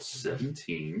 for Bod.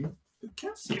 17 for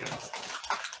Cassia.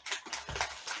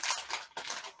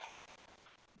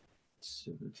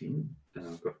 17. And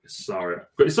I've got Isaria.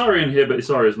 I've got Isaria in here, but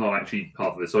Isaria is not actually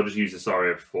part of this. So I'll just use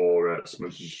Isaria for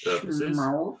Smokey's purposes.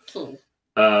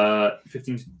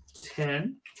 15 to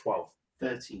 10. 12.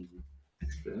 13.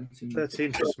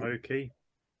 13 for Smokey.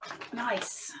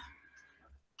 Nice.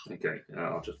 Okay,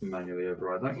 I'll just manually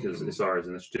override that because Isaria's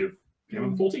initiative came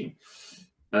on 14.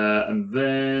 And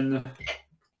then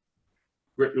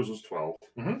Grit, yours was 12.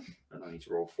 And I need to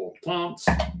roll 4 plants.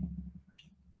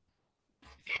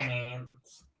 Okie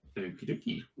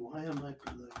dokie. Why am I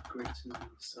below Grit and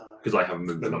Sarah? Because I haven't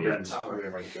moved They're them not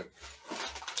yet. ready to go.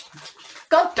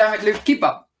 God damn it, Luke, keep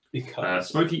up. Because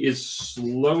Smokey is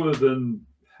slower than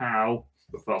Pal,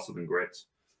 but faster than Grit.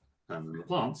 And then the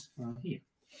plants are here.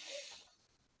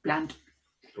 Bland.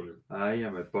 I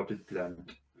am a potted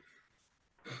plant.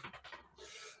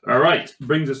 All right,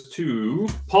 brings us to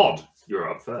Pod. You're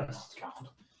up first.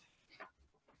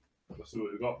 Let's see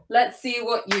what we've got. Let's see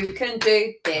what you can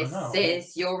do. This no.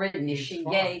 is your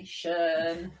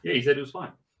initiation. Yeah, he said it was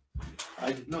fine.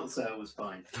 I did not say I was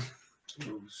fine.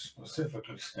 You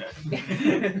specifically said.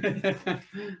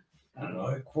 and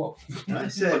like what? I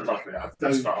said, Luckily, I have the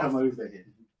don't staff. come over here.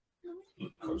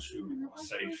 Because you are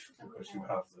safe, because you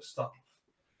have the stuff.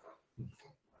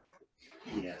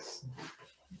 Yes.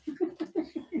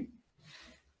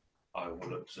 I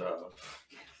will observe.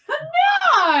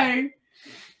 No!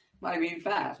 I mean,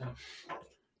 fair.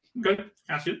 Okay,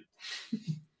 Cassia.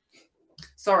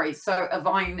 Sorry, so a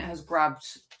vine has grabbed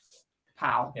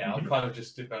Pal. Yeah, I'll kind of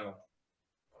just do that.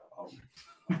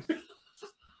 Okay.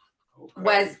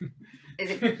 Where's is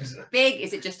it big?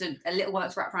 Is it just a little one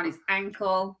that's wrapped around his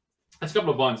ankle? There's a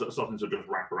couple of vines that are starting to just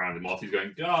wrap around him whilst he's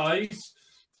going, guys,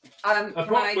 Can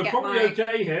I we're get probably my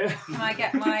okay here. can I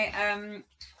get my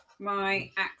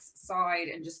my axe side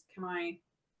and just can I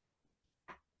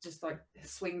just like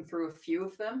swing through a few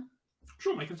of them?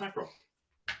 Sure, make an attack roll.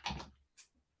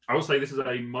 I will say this is a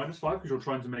 -5 because you're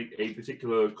trying to make a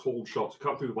particular cold shot to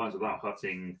cut through the vines without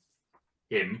hurting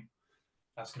him.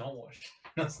 That's not what.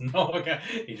 That's not what.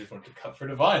 He just wanted to cut through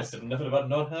the vines. Didn't know about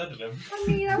not hurting him. I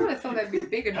mean, I would have thought they'd be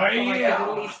big enough that I could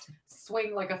at least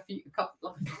swing like a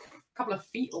couple of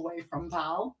feet away from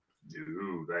Pal.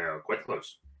 No, they are quite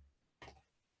close.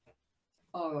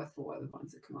 Oh, I thought the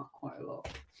vines had come out quite a lot.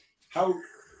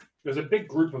 There's a big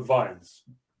group of vines.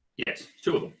 Yes,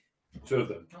 2 of them. 2 of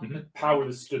them. Mhm.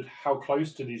 Powell stood how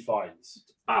close to these vines?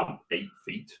 About 8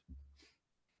 feet.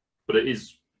 But it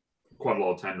is quite a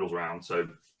lot of tendrils around, so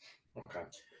Okay.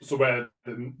 So where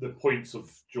the points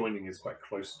of joining is quite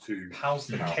close to. How's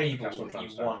the Now, cable that's what I'm that you trying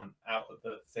to say. want out of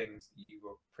the things that you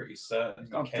were pretty certain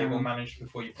the God cable damn. managed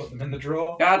before you put them in the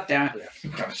drawer? God damn it.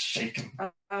 Yeah. Gotta shake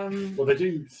them. Well, they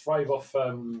do thrive off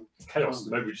chaos.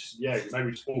 Maybe we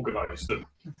just organise them.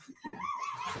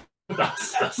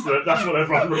 that's what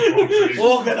everyone reports.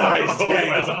 Organised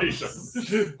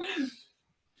Organisation.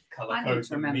 Colour I need code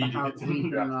to remember how to immediately.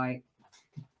 read them like.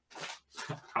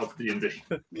 how D&D.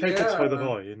 Cables by the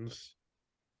vines.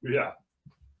 Yeah.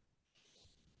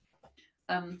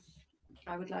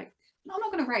 I would like I'm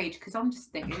not going to rage because I'm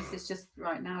just thinking this is just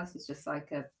right now. This is just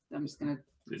like a. I'm just going to.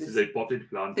 This is a potted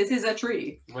plant. This is a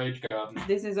tree. Rage garden.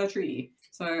 This is a tree.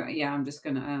 So yeah, I'm just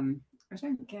gonna. I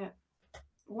don't get.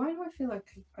 Why do I feel like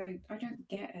I don't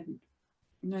get an?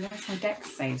 No, that's my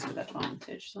dex saves with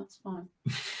advantage. So that's fine.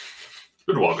 It's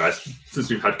been a while, guys, since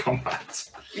we've had combat.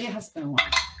 It has been a while.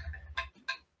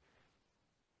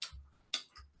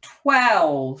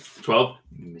 12. 12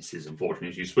 misses,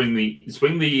 unfortunately. You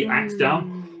swing the axe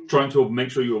down, trying to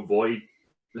make sure you avoid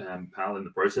Pal in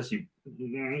the process. You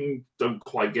don't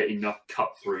quite get enough cut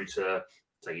through to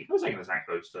take it. I was taking this axe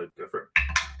though, so go for it.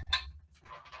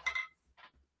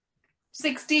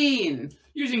 16.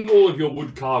 Using all of your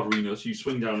wood carveriness, you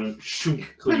swing down and shoot.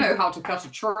 I know how to cut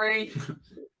a tree.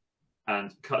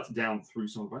 And cut down through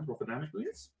some of the vines. Roll for damage,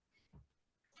 please.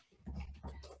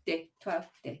 D12.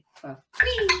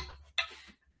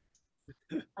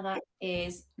 And that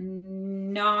is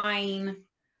 9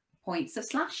 points of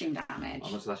slashing damage. How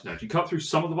much slashing damage? You cut through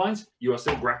some of the vines. You are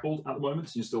still grappled at the moment,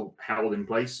 so you're still held in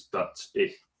place, but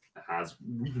it has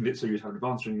weakened it, so you have an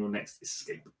advantage on your next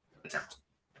escape attempt.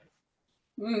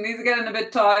 These are getting a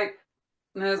bit tight.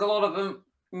 There's a lot of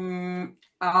them.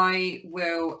 I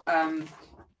will.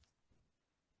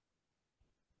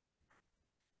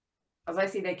 As I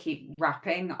see they keep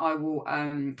wrapping, I will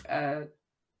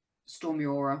storm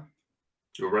your aura.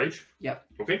 Your rage? Yep.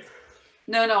 Okay.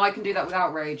 No, I can do that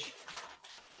without rage.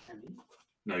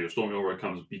 No, your storm aura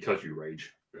comes because you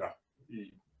rage. Yeah.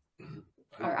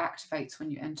 Or activates when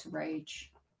you enter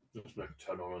rage. Just make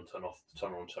turn on and turn off.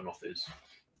 Turn on and turn off is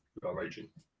without raging.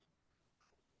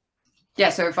 Yeah,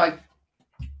 so if I Do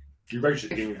you rage at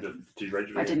the beginning of the? Do you rage?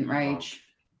 At the I didn't beginning? rage.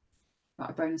 Like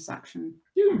a bonus action.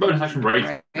 You can bonus action rage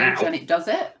now. And it does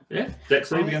it? Yeah, dex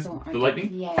save I against thought I the did-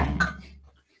 lightning. Yeah.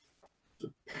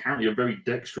 Apparently a very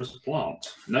dexterous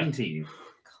plant. 19. God's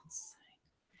sake.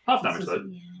 Half damage though.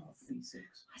 Yeah.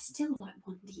 I still like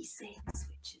 1d6,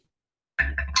 which is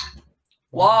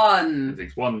 1. It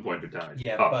takes 1 point of damage.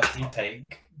 Yeah, Oh. but you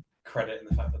take credit in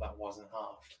the fact that that wasn't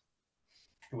halved.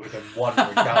 It would have been 1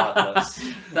 regardless.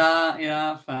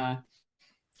 Yeah, fair.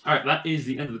 Alright, that is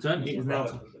the end of the turn. It It's is now,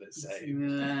 irrelevant that it's saved.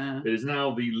 Yeah. it is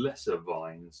now the lesser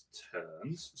vine's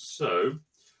turns. So,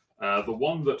 the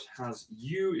one that has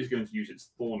you is going to use its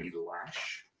thorny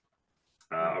lash.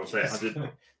 I would say it has, It's it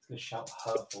going to shout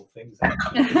hurtful things at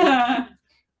you.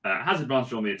 has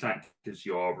advantage on the attack because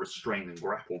you are restrained and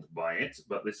grappled by it,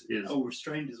 but this is... Oh,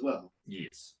 restrained as well.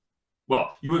 Yes.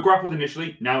 Well, you were grappled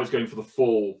initially, now it's going for the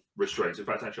full restraint. In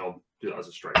fact, actually, I'll do that as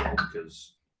a straight roll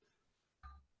because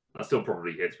that still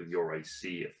probably hits with your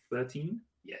AC at 13.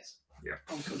 Yes. Yeah.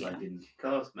 Because I didn't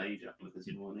cast Mage Armor this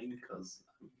morning because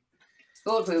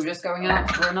Thought we were just going out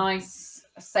for a nice,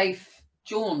 safe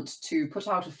jaunt to put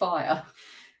out a fire.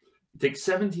 You take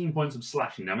 17 points of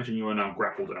slashing damage, and you are now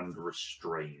grappled and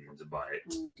restrained by it.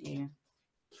 Oh dear.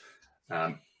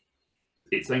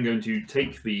 It's then going to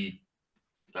take the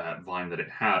vine that it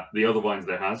had, the other vines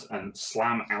that it has, and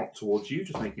slam out towards you,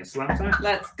 just making a slam attack.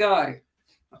 Let's go.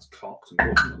 That's cocked,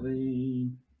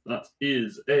 unfortunately. That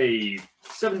is a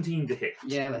 17 to hit.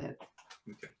 Yeah, that hit.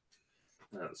 Okay.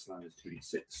 The slam is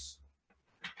 2d6.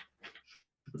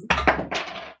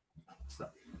 So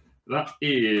that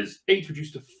is 8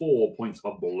 reduced to 4 points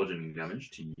of bludgeoning damage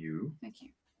to you. Thank you.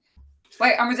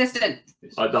 Wait, I'm resistant.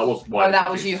 That was why Oh, that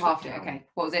was it's you halved it. down. Okay.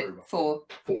 What was it? 4.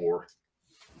 4.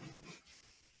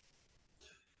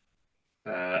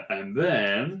 And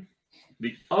then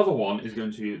the other one is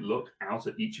going to look out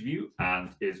at each of you and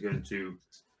is going to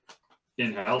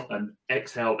inhale and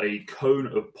exhale a cone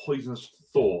of poisonous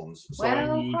thorns. So I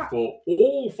Well, need crap. for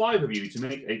all 5 of you to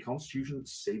make a Constitution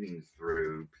saving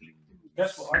throw, please.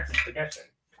 Guess what I keep forgetting?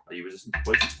 Are you resistant to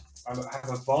poison? I have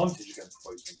advantage against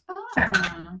poison.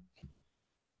 Ah.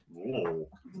 Oh.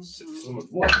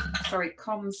 What? Sorry,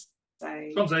 comms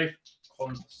save. Con save.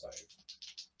 Con save.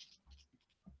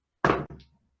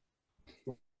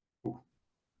 Ooh.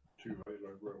 2 very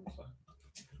low rolls there.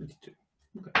 22.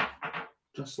 Okay.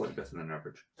 Just slightly better than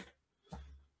average.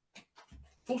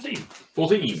 14.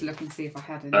 'Fourteen. Just 14. look and see if I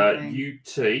had anything. You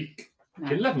take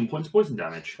No. 11 points of poison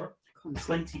damage. Con save.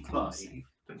 25.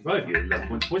 25, you get 11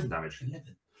 points of poison damage.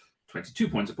 11. 22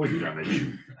 points of poison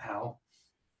damage. How?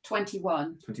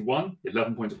 21. 21,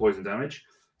 11 points of poison damage.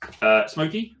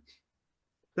 Smokey,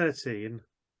 13.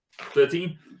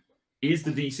 13 is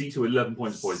the DC to 11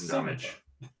 points of poison damage.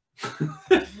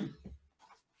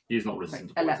 He is not resistant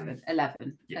to poison.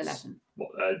 11. Yes. 11. Well,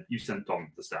 you sent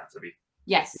Dom the stats, have you?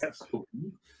 Yes. Yes. Cool.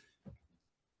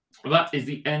 Well, that is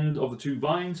the end of the 2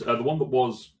 vines. The one that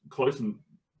was close and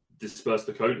dispersed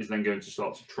the cone is then going to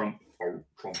start to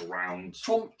tromp around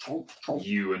Chomp, chomp, chomp.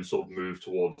 you and sort of move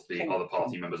towards the Chomp, other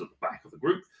party chomp. members at the back of the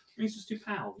group. Brings us to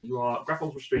Pal. You are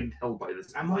grappled, restrained, held by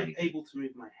this. Am I able to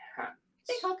move my hands?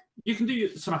 You can do your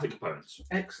somatic components.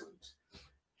 Excellent.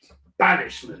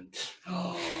 Banishment.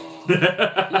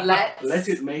 Let's Let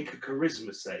it make a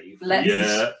charisma save. let's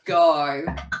Yeah. go.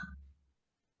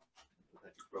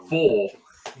 4.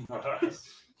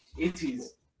 It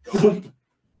is.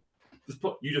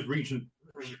 You just reach and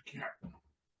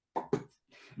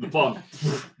the plant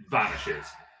vanishes.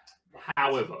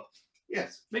 However,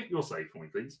 Yes. make your save for me,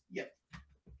 please.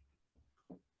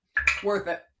 Worth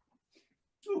it.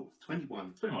 Oh,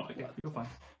 21. 21. Okay, you're fine.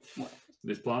 What?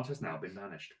 This plant has now been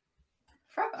vanished.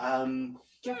 Forever.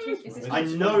 Do you have to- is this I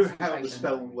just know for how the concentration?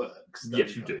 spell works. don't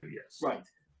Yes, you I? do. Yes. Right.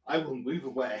 I will move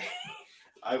away.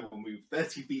 I will move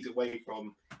 30 feet away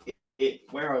from it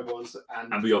where I was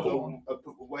And the other one.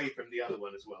 Away from the other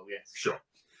one as well, yes. Sure.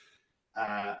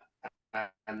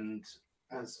 And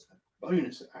as a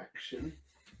bonus action,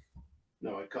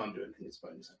 no, I can't do anything as a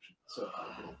bonus action. So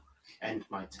I will end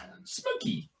my turn.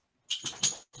 Smoky.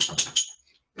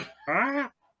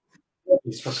 Ah!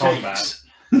 He's for combat. Six.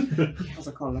 As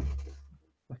a collar.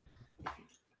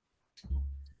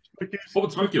 What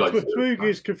would Smoky like? Smokey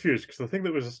is confused because the thing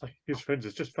that was like his friends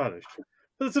has just vanished.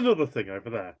 There's another thing over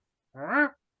there.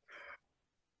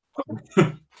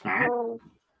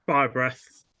 Fire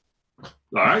breath. All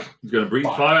right. He's going to breathe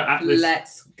fire at this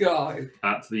Let's go.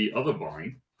 at the other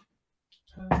vine.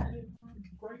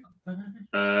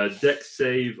 Dex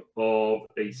save of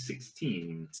a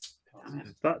 16.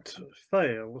 That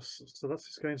fails, so that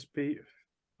is going to be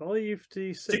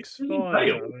 5d6 16 fire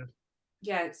fail? damage.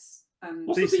 Yeah, it's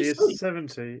What's the DC DC? is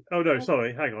 70. Oh no,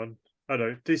 sorry, hang on. Oh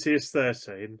no, DC is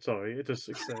 13. Sorry, it does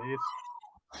succeed.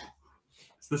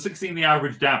 It's the 16 the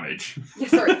average damage. yeah,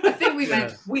 sorry. I think we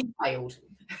meant Yeah. we failed.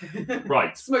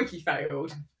 Right. Smokey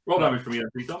failed. Roll damage from you,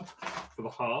 then, Tom, for the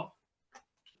half.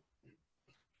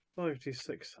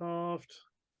 5d6 halved.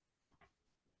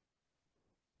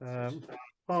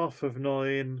 Half of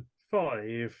 9,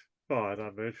 5 fire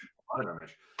damage. Fire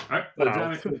damage. All right. The Wow,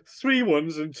 damage. 3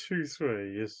 1s and 2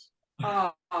 3s.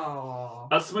 Oh.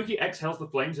 As Smoky exhales the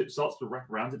flames, it starts to wrap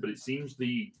around it, but it seems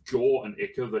the jaw and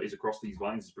ichor that is across these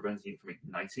vines is preventing it from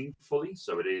igniting fully,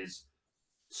 so it is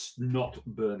not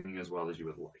burning as well as you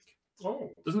would like.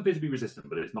 Oh. Doesn't appear to be resistant,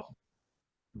 but it's not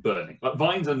burning. Like,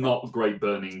 vines are not great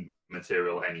burning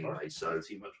material anyway, so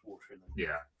Too much water in them.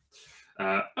 yeah.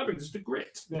 That brings us to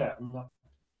Grit. Yeah, and that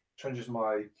changes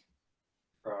my.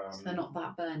 So they're not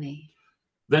that burny.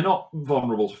 They're not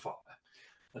vulnerable to fire.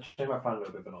 That changed my plan a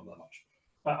little bit, but not that much.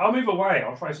 I'll move away.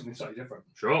 I'll try something slightly different.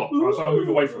 Sure. So I'll move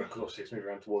away from it because obviously it's moving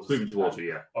around towards. Moving towards you,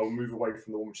 yeah. I'll move away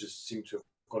from the one which has seemed to have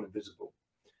gone invisible.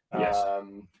 Yes.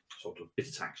 Sort of. It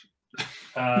attacks you.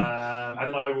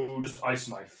 And I will just ice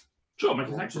knife. Sure, make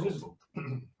an Which attack is roll.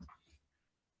 invisible.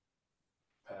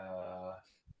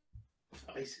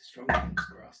 Ice is strong against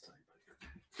grass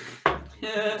type.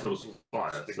 So it's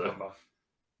fire, Big so.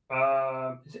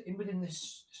 number. Is it in within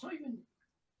this? It's not even.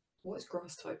 What is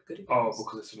grass type good against? Oh,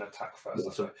 because it's an attack first.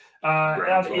 What's it? That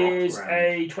Ground, is ground.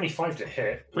 a 25 to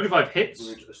hit. 25 hits. We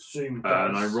would assume it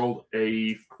And I does. rolled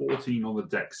a 14 on the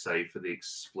dex save for the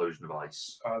explosion of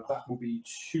ice. That will be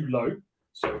too low,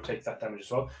 so we'll take that damage as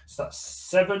well. So that's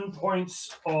 7 points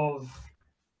of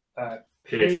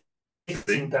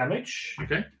piercing damage.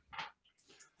 Okay.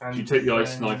 And You take the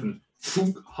ice then- knife and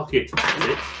huck it at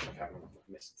it. Okay, I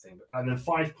missed the thing, and then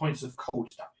 5 points of cold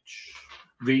damage.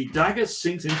 The dagger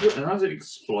sinks into it, and as it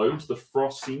explodes, the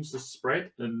frost seems to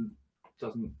spread and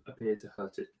doesn't appear to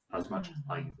hurt it as much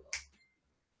either.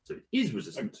 So it is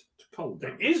resistant to cold It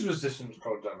damage. is resistant to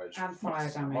cold damage. And fire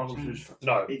damage.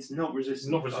 No, It's not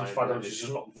resistant. not resistant to fire damage. It's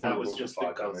just not That vulnerable was to just fire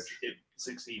because damage. it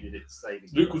succeeded its saving.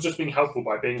 Luke was just being helpful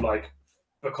by being like,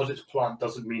 because it's plant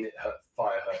doesn't mean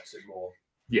fire hurts it more.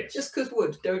 Yes. Just because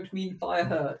wood don't mean fire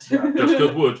hurt. Yeah. Just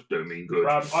because wood don't mean good.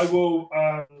 I will.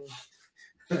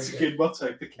 That's a good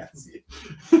motto for Cassie.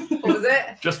 What was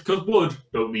it? Just because wood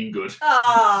don't mean good.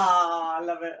 Ah, I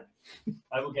love it.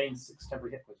 I will gain 6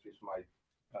 temporary hit points for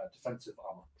my defensive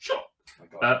armor. Sure. Oh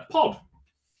my God. Pod.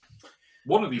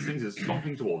 One of these things is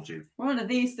stomping towards you. One of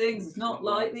these things is not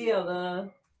like the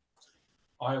other.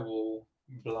 I will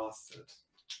blast it.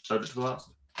 Over to the last.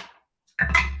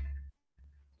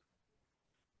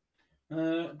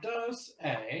 Does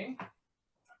a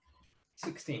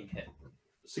 16 hit?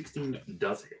 16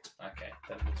 does hit. Okay,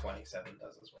 then the 27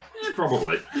 does as well. Yeah,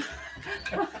 probably.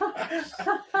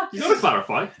 You got to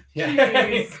clarify.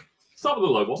 Yeah. Start with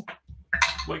the low one.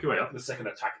 Work your way up. The second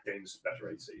attack gains better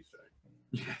AC.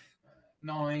 So.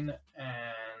 9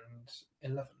 and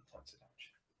 11 points of damage.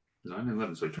 9,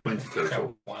 11, so 20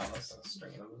 total. Wow, that's a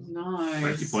string of numbers. 20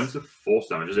 Nice. points of force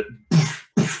damage as it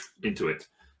into it.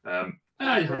 It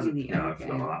hasn't. the No, I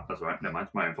forgot about that. That's all right. Never mind.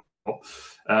 My own fault.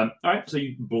 All right. So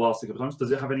you blast a couple times.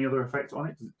 Does it have any other effect on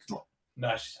it? It's not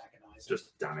No, she's agonized.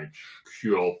 just damage.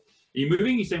 Sure. Are you moving? Are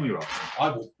you staying where you are? I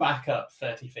will back up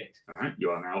 30 feet. All right. You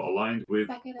are now aligned with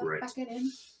Back it up, Grit. back it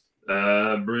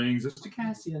in. Brings us to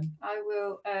Cassian. I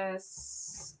will.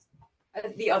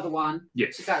 The other one.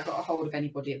 Yes. Has that got a hold of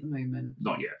anybody at the moment?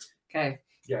 Not yet. Okay.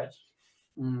 Yes.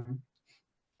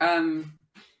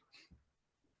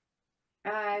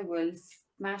 I will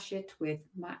smash it with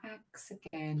my axe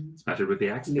again. Smash it with the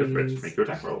axe. Go for it. Please. Make your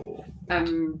attack roll.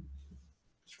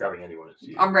 It's grabbing anyone. It's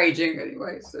you. I'm raging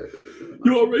anyway, so.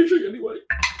 You are raging anyway.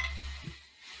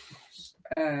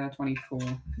 24.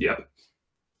 Yep.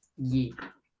 Yee, Yeah.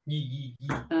 yee,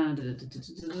 yee.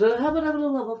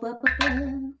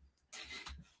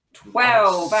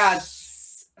 12 add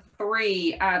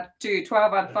 3 add 2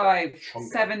 12 add 5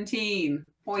 17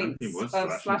 points 17 was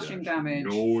of slashing damage.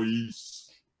 Nice.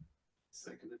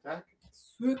 Second attack.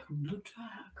 Second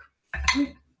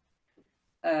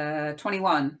attack.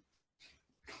 21.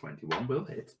 21 will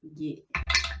hit. Yeah.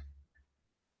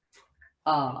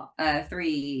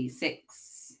 3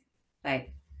 6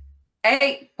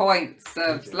 8 points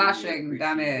of slashing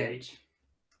damage.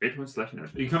 8 points slashing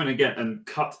damage. You come in again and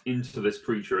cut into this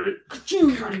creature. It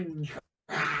Ka-choom!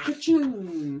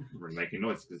 Ka-choom! really making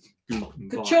noise because it's goop and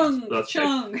Ka-chung! vines. That's okay.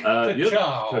 Ka-chung! The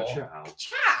other- Ka-chow.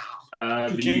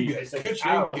 Ka-chow.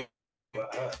 Ka-chow!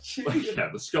 Yeah,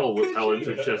 the skull will tell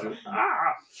into his chest.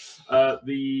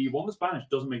 The one that's banished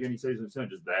doesn't make any saves on its own,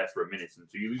 just there for a minute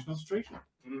until you lose concentration.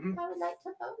 Mm-hmm. I would like to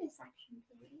bonus action,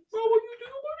 please. Well, what do you do?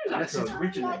 Unless it I'd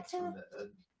originates like to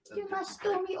from Do my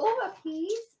stormy aura,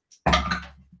 please.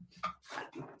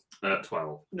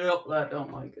 12. Nope, that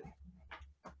don't like it.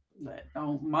 That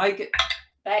don't make it.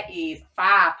 That is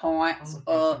 5 points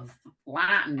of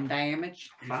lightning damage.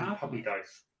 Puppy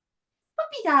dice.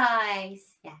 Puppy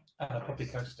dice. Yeah. And a puppy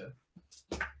coaster.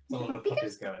 A lot of Puppy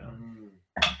puppies going on.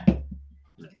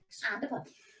 Nice. And a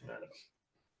puppy.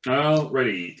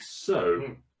 Alrighty, so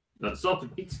at the start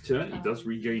of its turn, it does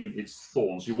regain its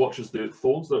thorns. You watch as the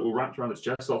thorns that were wrapped around its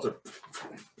chest start to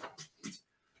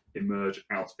emerge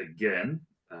out again,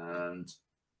 and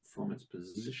from its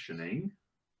positioning,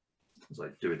 as I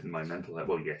do it in my mental head,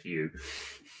 well, yes, you.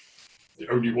 The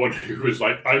only one who was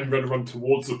like, I'm going to run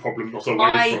towards the problem, not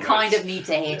away I from kind it. of need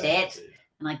to hit Yeah. it,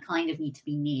 and I kind of need to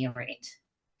be near it.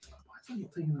 Why is that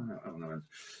not taking that out? Oh, no.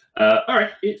 All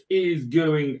right, it is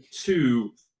going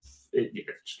to. It's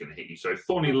just going to hit you. So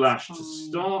Thorny Lash to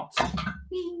start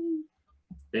Whee!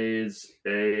 is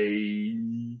a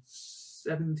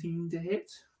 17 to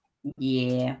hit.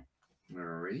 Yeah.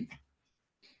 Alright.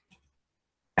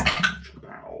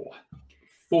 Bow.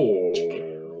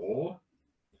 4.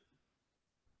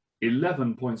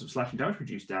 11 points of slashing damage,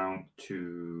 reduced down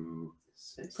to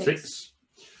 6.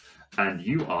 And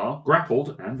you are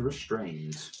grappled and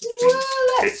restrained. Well,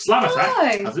 Its slam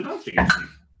attack go. has advantage against you.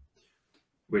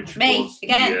 Which Me, was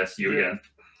again. yes, you again.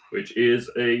 Which is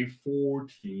a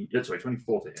 14. Sorry,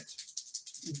 24 to hit.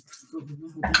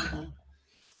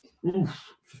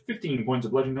 Oof. 15 points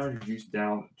of bludgeoning damage reduced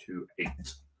down to 8.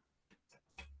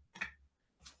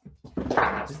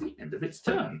 That is the end of its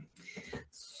turn.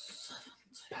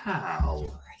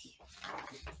 Pal.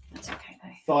 That's okay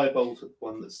though. Firebolt at the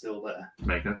one that's still there.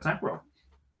 Make an attack roll.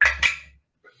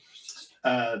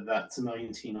 That's a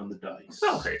 19 on the dice.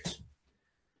 That'll hit.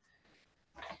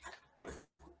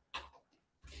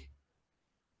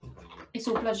 It's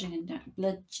all bludgeoning.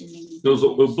 Bludgeoning. Those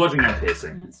are bludgeoning and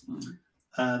piercing. That's fine.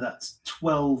 That's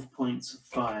 12 points of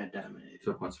fire damage.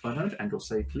 12 points of fire damage. And your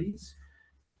save, please.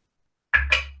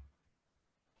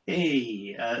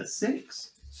 Hey,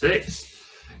 6. 6.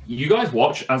 You guys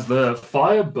watch as the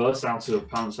fire bursts out of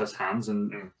Palimpsest's hands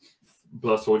and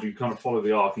bursts towards you. You kind of follow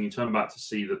the arc and you turn back to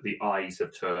see that the eyes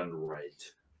have turned red.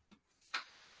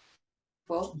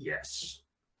 Well, Yes.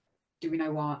 do we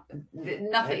know what?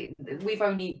 Nothing. We've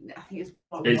only. I think it's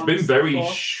It's once been very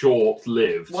before.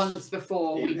 short-lived. Once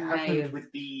before, we It may happened have.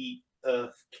 with the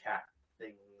Earth Cat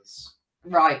things.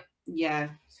 Right. Yeah.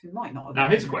 So we might not have Now,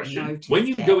 here's a even question. noticed When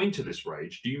you it. go into this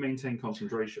rage, do you maintain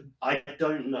concentration? I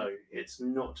don't know. It's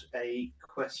not a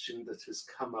question that has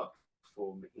come up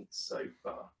for me so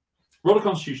far. Roll a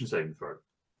constitution saving throw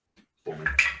for me.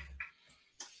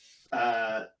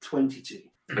 22.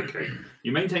 Okay.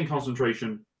 You maintain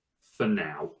concentration for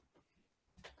now.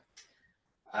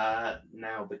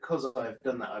 Now, because I've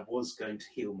done that, I was going to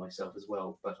heal myself as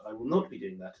well, but I will not be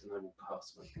doing that, and I will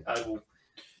pass my. I will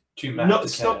Too mad not to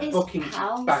stop care. Is booking,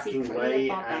 Pal backing secretly away,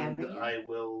 a and barbarian? I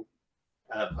will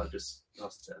I just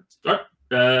lost it.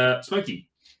 Right. Smokey.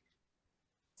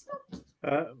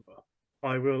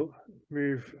 I will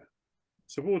move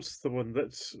towards the one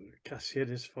that Cassian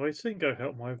is fighting. Go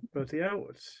help my buddy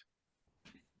out.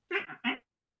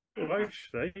 Well,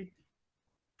 actually,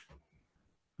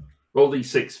 Roll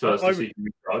D6 first I to see if you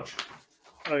can recharge.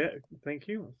 oh yeah, thank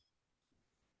you.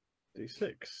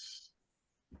 D6.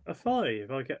 A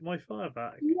 5. I get my fire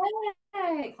back.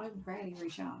 Yay! I rarely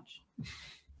recharge.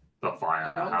 The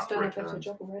fire Dog's has done a better returned.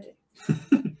 job already.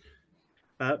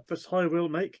 But I will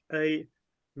make a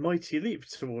mighty leap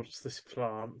towards this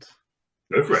plant.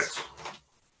 Go for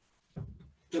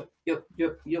it.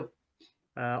 Yep.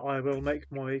 I will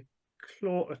make my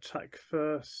claw attack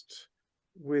first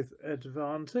with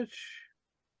advantage.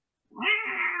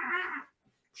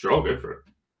 Sure, go for it.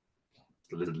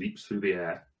 The lizard leaps through the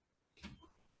air.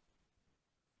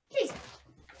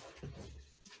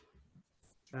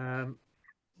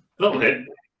 That'll hit.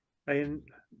 And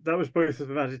that was both of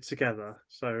them added together.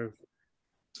 So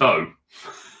Oh.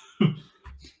 uh,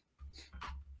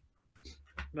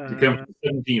 It came up to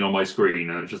 17 on my screen,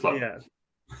 and it's just like. yeah,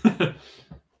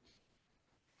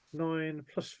 9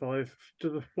 plus 5 to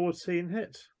the 14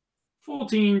 hit.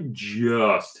 14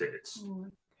 just hits. Oh,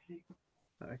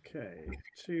 Okay,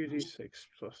 2d6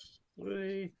 plus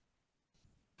 3.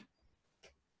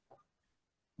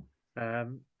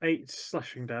 8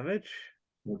 slashing damage.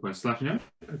 1 point slashing out.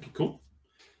 Okay, cool.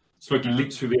 Smokey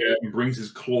leaps through the air and brings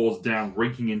his claws down,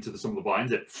 raking into some of the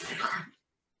vines.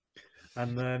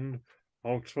 And then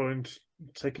I'll try and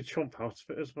take a chomp out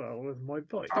of it as well with my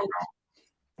bite. Chomp.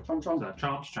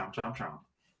 Chomp.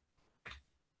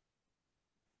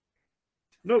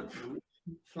 Nope.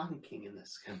 Flanking in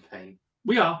this campaign.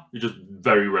 We are. It just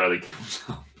very rarely comes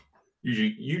up.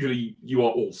 Usually you are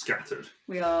all scattered.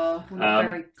 We are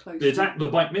very close. The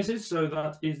bite misses, so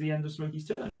that is the end of Smokey's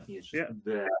turn. He is just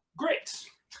there. Great.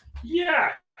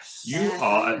 Yes. You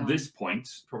are at this point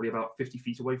probably about 50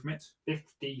 feet away from it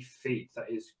 50 feet.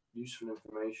 That is useful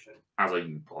information. as a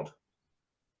U-pod,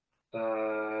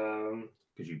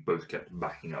 because you both kept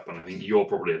backing up, and I think you're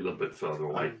probably a little bit further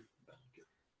away.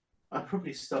 I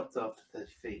probably stopped after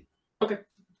 30 feet. Okay.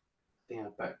 I think I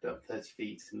backed up 30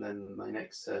 feet, and then my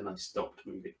next turn I stopped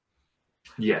moving.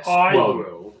 Yes. I well,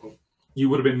 will. you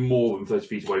would have been more than 30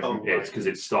 feet away from Oh, it right. because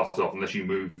it started off unless you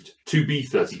moved to be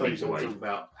 30 I feet suppose I'm away. talking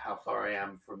about how far I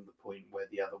am from the point where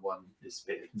the other one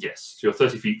disappeared. Yes, so you're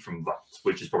 30 feet from that,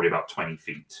 which is probably about 20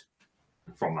 feet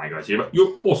from that guy. So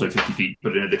you're also 50 feet,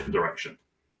 but in a different direction.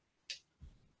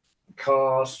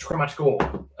 Cast chromatic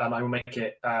orb, and I will make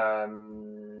it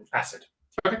acid.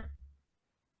 Okay.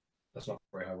 That's not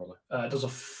very high roller. It does a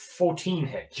 14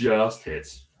 hit. Just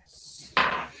hits.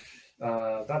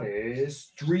 That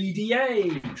is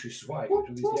 3d8, which is why I put all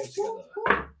these d8s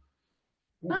together.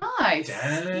 Nice.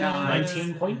 Damn. Nice.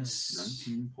 19 points.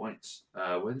 19 points.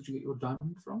 Where did you get your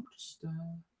diamond from? Just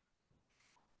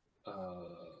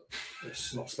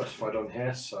It's not specified on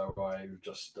here, so I've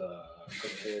just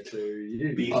put it here to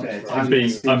you. Be fair, I'm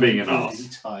being an arse.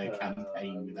 entire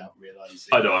campaign without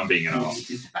realising. I know I'm being an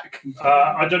arse.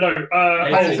 I don't know.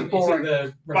 It's a Is boring- it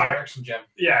the resurrection gem,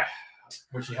 Yeah.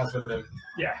 which he has with him?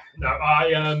 Yeah. No,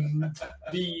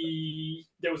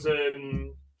 there was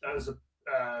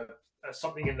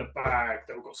something in the bag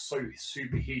that got so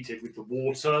superheated with the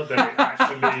water that it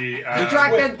actually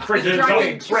created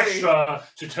enough pressure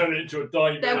to turn it into a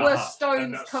diamond. There were And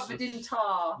stones that's- covered in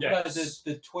tar. Yes.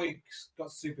 The twigs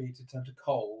got superheated, turned to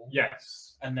coal.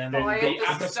 Yes. And then Fire the the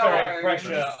atmospheric stone.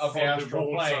 pressure of the From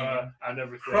astral water plane and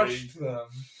everything. crushed them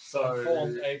So and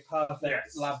formed a perfect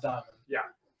yes. lab diamond.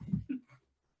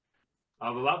 The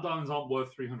lab diamonds aren't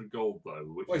worth 300 gold, though.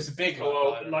 Which Well, it's a big lab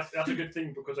well, diamond. like that's a good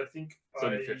thing because I think It's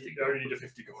only 50 I gold. only need a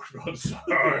 50 gold one. So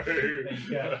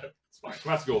Yeah. It's fine.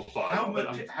 That's gold 5. How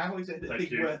much? How is Thank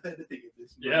anything you. worth anything in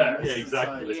this? Yeah, modern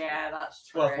exactly. society? Yeah, that's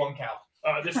true. Worth one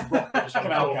cow. this rock was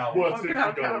Canal cow. worth 50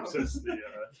 Canal gold. cow. Says the,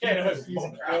 Yeah, no, this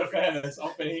mock in fairness,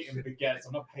 I've been eating baguettes.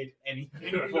 I'm not paid anything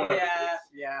for it.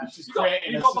 Yeah. It's just You got-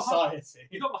 creating you a got the hunt. society.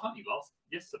 You got the honey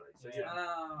yesterday, so yeah,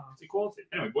 Oh. it's equality.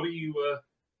 Anyway, what are you?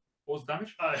 What was the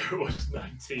damage? it was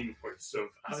 19 points of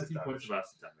acid 19 points damage. of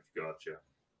acid damage. Gotcha.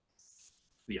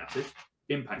 The acid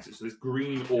impacts it, so this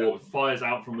green orb fires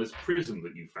out from this prism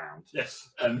that you found Yes.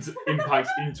 and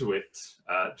impacts into it,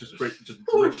 just Oh,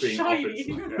 dripping off shiny. its.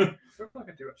 Yeah. I feel like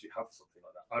I do actually have something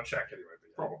like that. I'll check anyway. But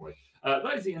yeah. Probably.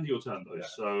 That is the end of your turn, though. Yeah.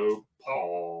 So,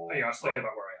 Pod. Yeah, I'll stay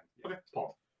about where I am. Okay,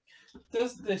 Pod.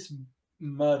 Does this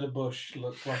murder bush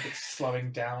look like it's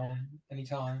slowing down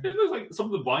anytime? It looks like some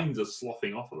of the vines are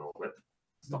sloughing off a little bit.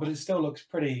 But it still looks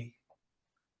pretty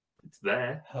It's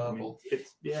there. herbal.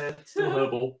 It's still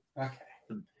herbal. Okay.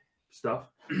 stuff.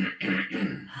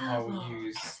 I will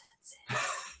use.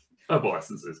 Herbal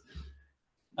essences.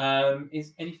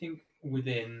 Is anything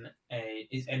within a?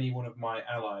 Is any one of my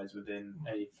allies within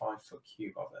a 5-foot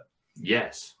cube of it?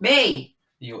 Yes. Me.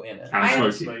 You're in it. And I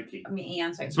am Smokey. Smoky. Me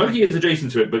and Sophie. Smokey is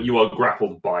adjacent to it, but you are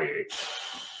grappled by it.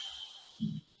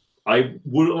 I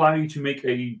would allow you to make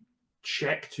a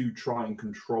check to try and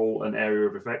control an area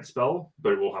of effect spell,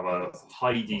 but it will have a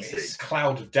high It's DC.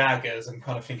 cloud of daggers. I'm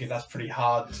kind of thinking that's pretty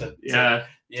hard to Yeah,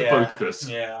 to focus.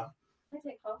 Yeah. I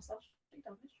take half slash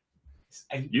damage. It's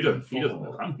 8 You don't- he and doesn't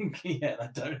know 4. Yeah, I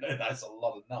don't know. That's a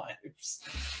lot of knives.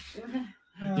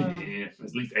 Yeah,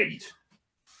 at least 8.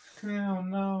 Oh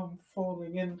no, I'm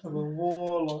falling into the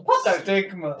wall of What the-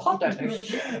 stigma. what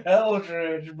the-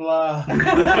 Eldridge Blast.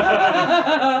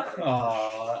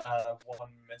 Oh, 1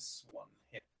 miss, 1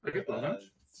 hit. Okay, well done.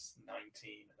 It's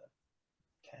 19 and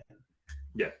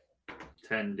a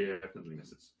 10. 10 definitely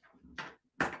misses.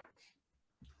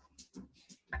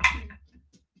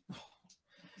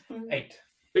 8.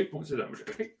 8 points of damage.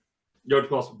 Okay. Your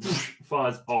blast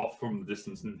fires off from the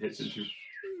distance and hits into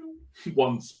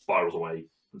one spirals away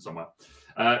from somewhere.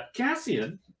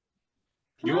 Cassian,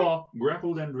 you are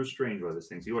grappled and restrained by this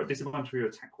thing, so you are at disadvantage for your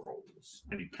attack rolls,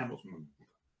 and you cannot move.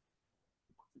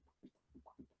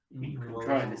 You can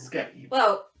try and escape.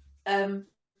 Well, is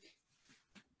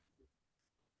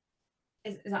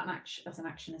that an action? That's an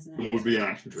action, isn't It it? would be an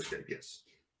action to escape, yes.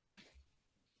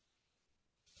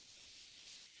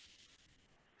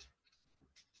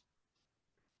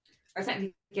 I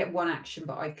technically get 1 action,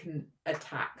 but I can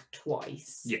attack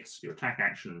twice. Yes, your attack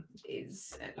action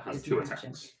Is has is 2 an action.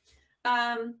 attacks.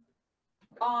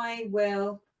 I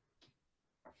will.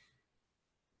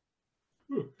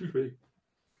 Oh, excuse me.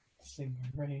 Sing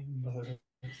a rainbow.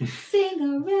 Sing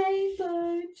a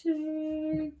rainbow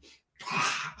tune.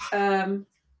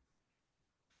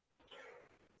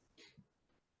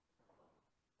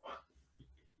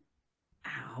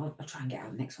 Ow, I'll try and get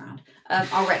out next round.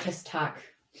 I'll reckless attack.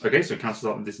 Okay, so cancels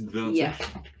out and disadvantage. Yeah.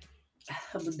 I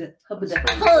suppose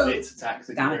its attacks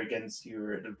that Damn are it. against you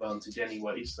are at advantage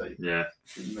anyway, so Yeah.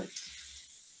 it makes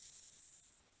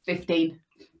 15.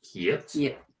 Hit.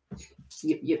 Yep.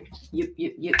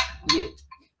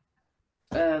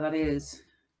 That is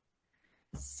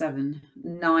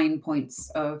 9 points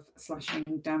of slashing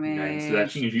damage. 9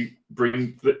 slashing as you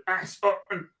bring the axe up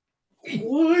and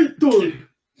well done.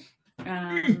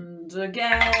 And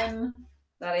again,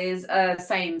 that is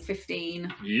same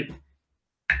 15. Yep.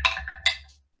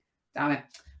 Damn it.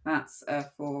 That's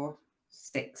for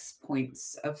 6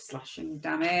 points of slashing One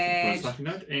damage. slashing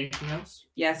note. Anything else?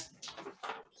 Yes.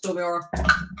 Still the aura.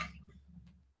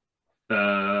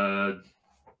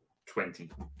 20.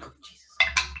 Oh, Jesus.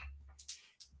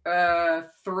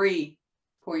 3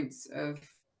 points of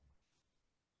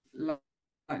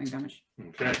lightning damage.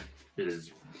 Okay. It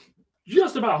is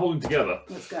just about holding together.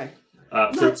 Let's go.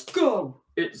 So Let's go.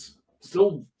 it's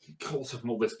still caught up in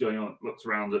all this going on. It looks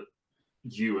around at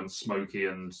you and Smokey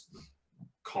and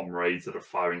comrades that are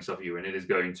firing stuff at you, and it is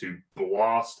going to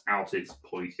blast out its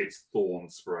thorn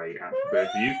spray at both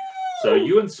of you. So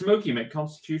you and Smokey make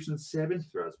Constitution 7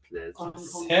 throws, please.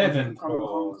 7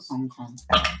 claws.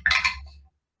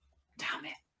 Damn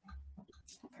it.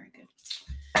 Not very good.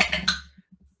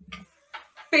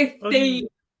 15.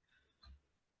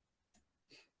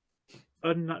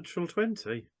 Unnatural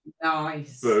 20.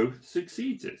 Nice. Both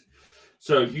succeeded.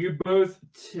 So you both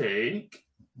take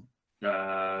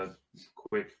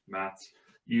quick maths.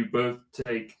 You both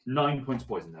take 9 points of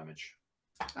poison damage.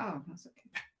 Oh, that's okay.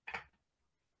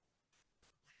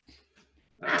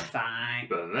 That's fine.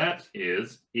 But that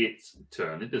is its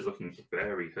turn. It is looking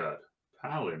very hurt.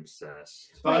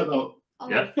 Palimpsest. Fireball. Oh,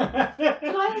 Yeah.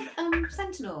 Can I have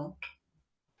Sentinel?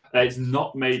 It's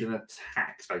not made an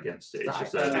attack against it. It's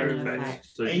just an Right. area effect.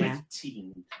 So you, Yeah.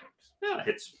 18. yeah, it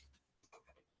hits.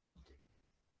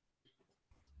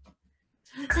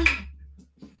 Sentinel.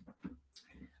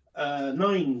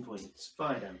 9 points.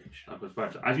 Fire damage. That was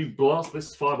fine. As you blast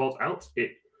this firebolt out,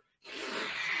 it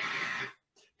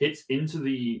hits into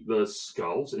the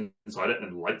skulls inside it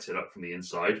and lights it up from the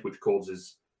inside, which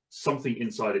causes something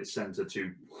inside its center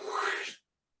to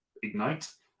ignite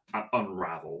and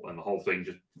unravel, and the whole thing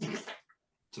just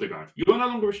to the ground. You are no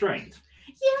longer restrained.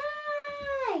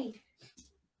 Yay!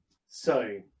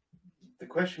 So, the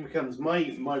question becomes: my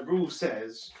rule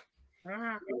says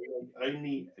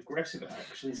only aggressive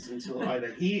actions until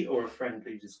either he or a friend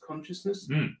loses consciousness,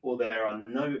 or there are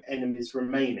no enemies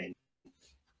remaining.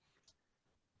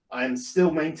 I am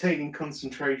still maintaining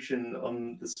concentration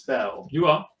on the spell. You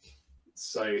are.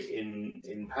 So,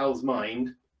 in Pal's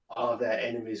mind, are there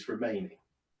enemies remaining?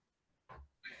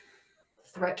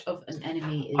 threat of an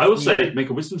enemy is. I will say, make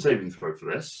a wisdom saving throw for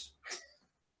this.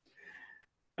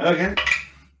 Okay.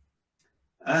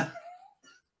 I'm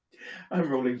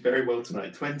rolling very well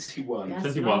tonight. 21. Yes,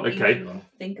 21, not okay. even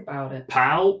think about it.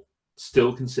 Pal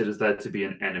still considers there to be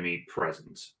an enemy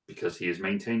present because he is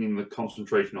maintaining the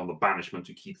concentration on the banishment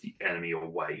to keep the enemy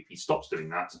away. If he stops doing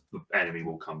that, the enemy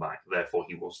will come back. Therefore,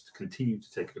 he will continue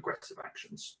to take aggressive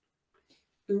actions.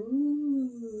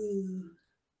 Ooh.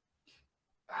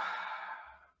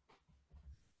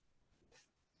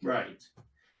 Right.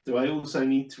 Do I also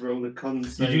need to roll a con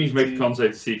save? You do need to make a con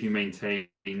save to see if you maintain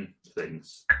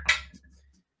things.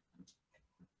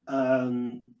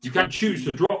 You can choose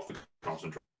to drop the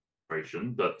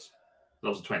concentration, but that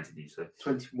was a 20, did you say?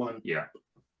 21. Yeah.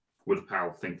 Would a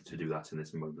pal think to do that in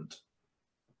this moment?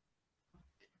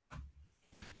 I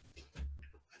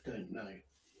don't know.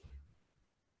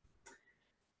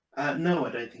 No,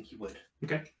 I don't think he would.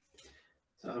 Okay.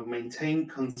 So I'll maintain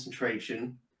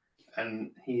concentration,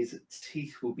 and his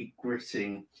teeth will be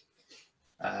gritting.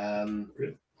 You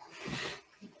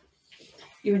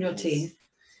and your teeth.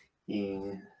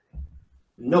 Yeah.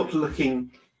 Not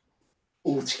looking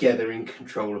altogether in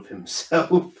control of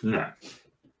himself. No.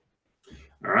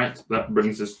 All right. That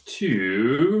brings us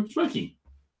to Smokey.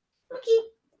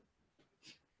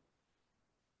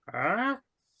 Ah,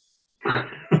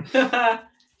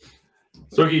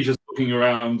 Smokey's just looking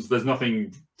around. There's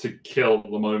nothing to kill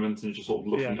at the moment, and just sort of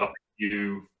looking Yeah. up at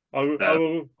you. I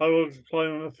will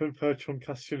climb up and perch on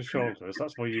Cassian's shoulders.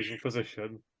 That's my usual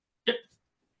position.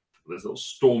 There's a little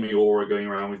stormy aura going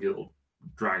around with your little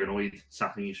dragonoid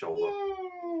sat on your shoulder.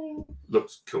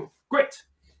 Looks cool. Great.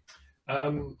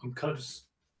 I'm kind of just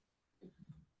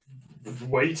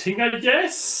waiting, I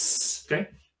guess. Okay.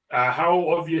 How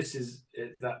obvious is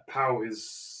it that Pow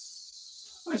is?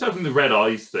 It's having the red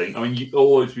eyes thing. I mean,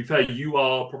 although to be fair, you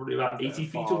are probably about 80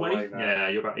 feet far away. away now. Yeah,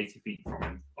 you're about 80 feet from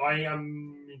him. I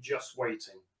am just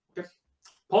waiting.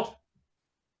 Pod?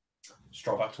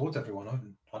 Stroll back towards everyone.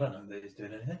 I don't know that he's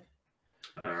doing anything.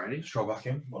 Alrighty. Stroll back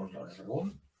in. Well done,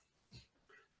 everyone.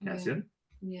 Cassian.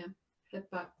 Yeah. Head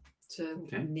back to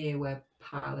Okay. near where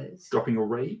Pal is. Dropping a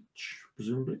rage,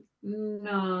 presumably.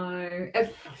 No.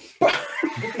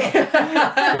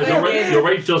 Your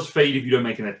rage does fade if you don't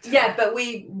make an attack. Yeah, but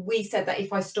we said that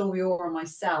if I store the aura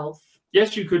myself.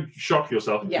 Yes, you could shock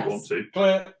yourself if Yes. you want to.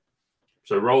 Clear.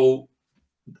 So roll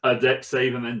a dex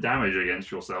save and then damage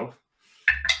against yourself.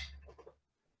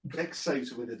 Dex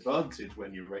saves with advantage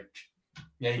when you rage.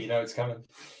 Yeah, you know it's coming.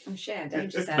 I'm sharing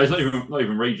danger It's sense. not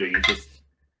even raging. It's just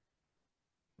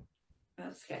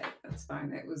That's good. That's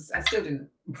fine. It was. I still didn't.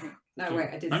 No, wait.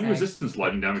 I did only say resistance to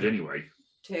lightning damage anyway.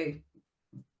 2.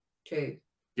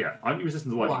 Yeah, only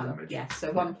resistance to lightning 1. damage. Yeah.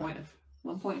 So 1 point of.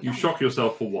 1 point. Of You damage. shock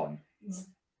yourself for 1.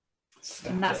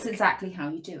 And that's exactly how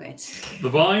you do it. The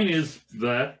vine is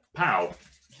there. Pow.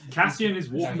 Cassian is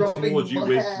walking Rubbing towards you my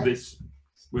with hair.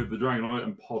 with the dragonite,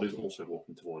 and Pod is also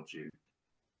walking towards you.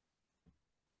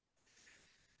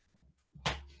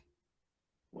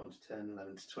 1 to 10,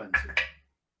 11 to 20.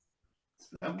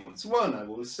 So that one's 1. I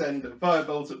will send a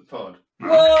firebolt at Pod.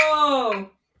 Whoa!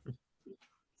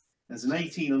 There's an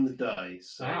 18 on the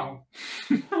dice. So Wow.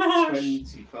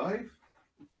 25.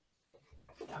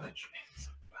 Damage is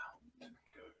about to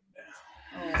go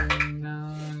Oh down.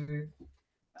 no!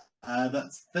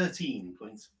 That's 13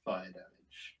 points of fire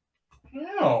damage.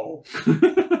 No.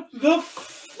 The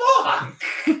fuck?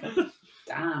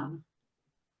 Damn.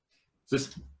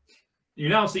 Just you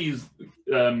now see his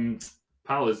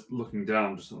Pal is looking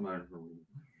down just at the moment.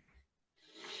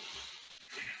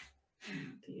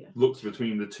 Dear. Looks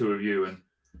between the two of you and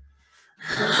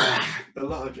The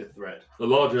larger threat. the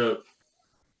larger,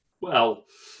 well,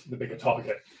 The bigger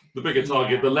target. the bigger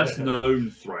target, Yeah. the less known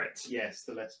threat, Yes,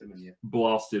 the less familiar.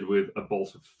 blasted with a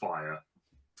bolt of fire.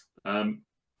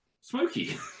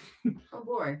 Smokey. Oh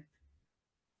boy.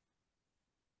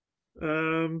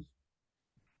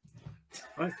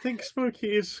 I think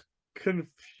Smokey is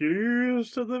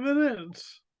confused at the minute.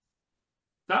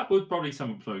 That would probably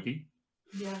sum up Smokey.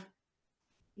 Yeah.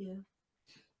 Yeah.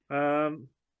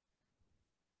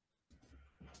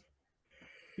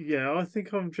 Yeah, I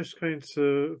think I'm just going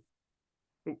to.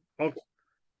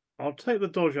 I'll take the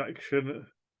dodge action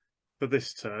for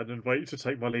this turn and wait to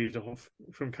take my lead off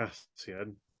from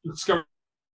Cassian. Scurrying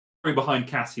behind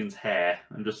Cassian's hair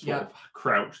and just sort Yeah. of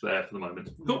crouch there for the moment.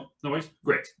 Cool. No worries.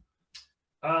 Great.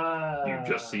 Uh, You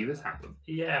just see this happen.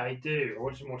 Yeah, I do. I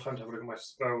wanted more time to have a look at my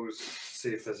spells,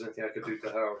 see if there's anything I could do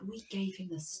to help. We gave him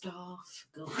the staff.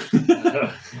 God.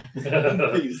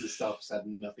 These the stuff's had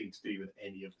nothing to do with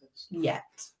any of this. Yet.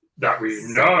 That we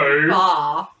know.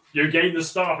 Far. You gained the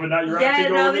staff, and now you're Yeah,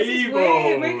 acting no, all this evil. is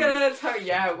weird. We're gonna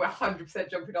tell we're 100%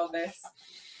 jumping on this.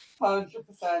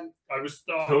 100%. I will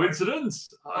start.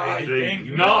 Coincidence? I think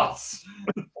not.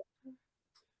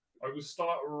 I will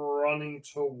start running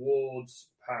towards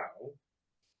Pal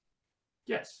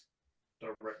Yes.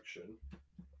 direction,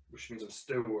 which means I'm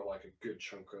still like a good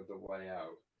chunk of the way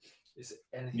out. Is it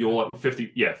anything? You're like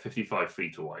 55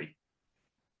 feet away.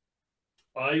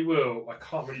 I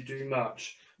can't really do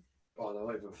much. Oh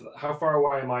no, even for that. How far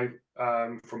away am I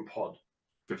from Pod?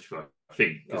 55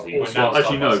 feet. Because Oh, he, well, well,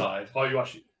 actually, no. Oh, you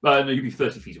actually. No, you'd be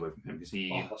 30 feet away from him because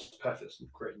he. Oh, that's perfect. That's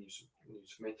great news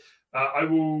for me. I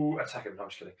will attack him. No, I'm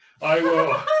just kidding. I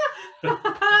will.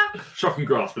 Shock and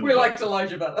grasp. We liked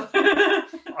Elijah better.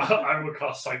 I will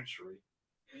cast Sanctuary.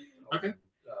 Okay.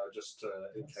 Just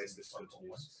in case this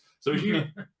continues. So as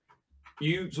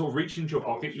you sort of reach into your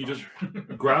pocket, you just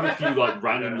grab a few like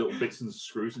random little bits and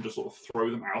screws and just sort of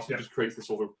throw them out. And it just creates this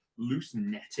sort of loose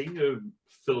netting of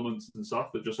filaments and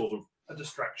stuff that just sort of a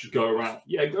distraction. Go around.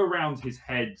 Yeah, go around his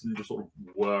head and just sort of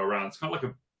whir around. It's kind of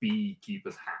like a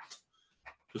beekeeper's hat.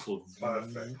 Just sort of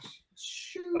perfect.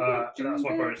 That's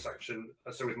my bonus action.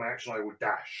 So with my action, I will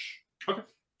dash. Okay.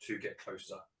 To get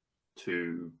closer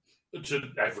to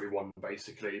everyone,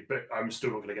 basically. But I'm still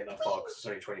not going to get that far because it's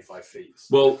only 25 feet.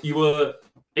 Well, you were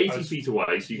 80 feet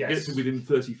away, so you can get to within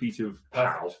 30 feet of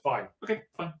Pal. Fine. Okay,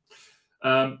 fine.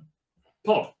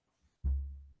 Pod.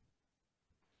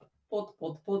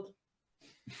 Pod.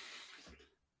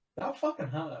 That fucking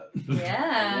hurt.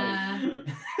 Yeah.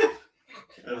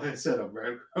 Like I said,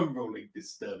 I'm rolling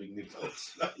disturbingly well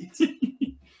tonight.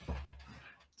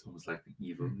 It's almost like the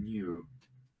evil new.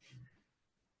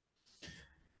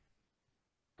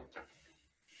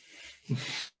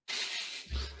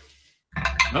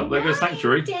 Oh, there goes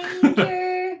Sanctuary.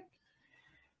 Danger.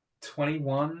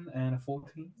 21 and a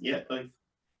 14. Yeah, both.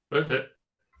 Both hit.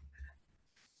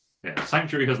 Yeah,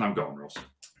 Sanctuary has now gone, Ross.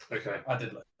 Okay. I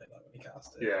did like that when he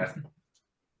cast it. Yeah.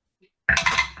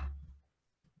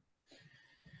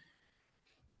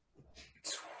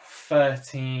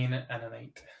 $13 and an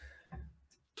 8.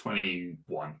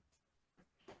 21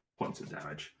 points of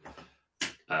damage.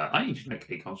 I need you to make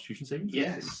a Constitution saving.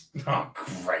 Yes. Oh,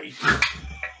 great.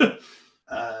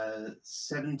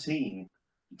 17.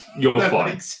 You're That fine.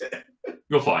 makes it.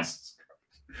 You're fine.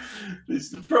 This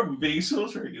is the problem being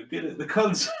sorcerer. You're good at the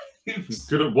concepts.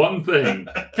 Good at one thing.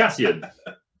 Cassian.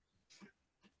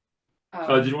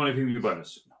 Did you want anything with your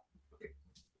bonus?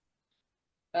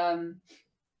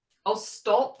 I'll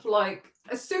stop like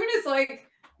as soon as like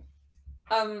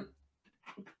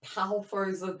Pal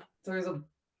throws a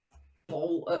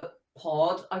ball at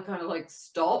Pod. I kind of like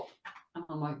stop and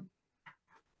I'm like,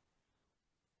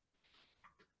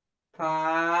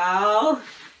 Pal.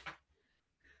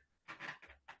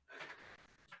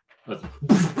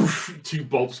 Two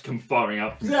bolts come firing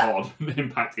out from Pod and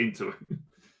impact into it.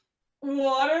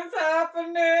 What is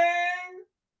happening?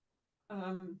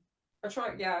 I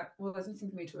try. Yeah. Well, there's nothing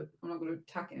for me to. I'm not going to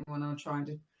attack anyone. I'm trying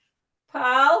to.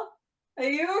 Pal, are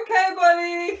you okay,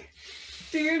 buddy?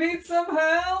 Do you need some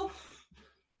help?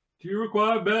 Do you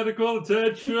require medical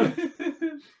attention?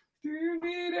 Do you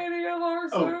need any of our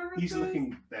Oh, services? he's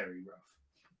looking very rough.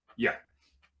 Yeah.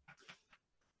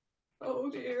 Oh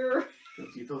dear.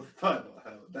 You thought the fire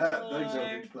those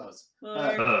are rich plus.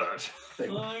 Hurt. They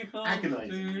were I can't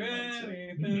agonizing. do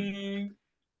anything.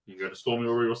 You go to Stormy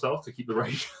Aurora yourself to keep the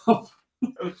rage up.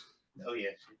 Oh yeah.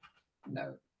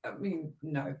 No, I mean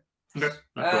no. Okay.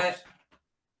 That drops.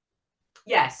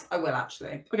 Yes, I will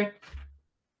actually. Okay.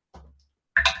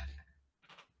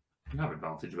 You have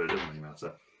advantage, but it doesn't really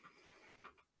matter.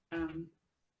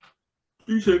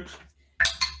 D6.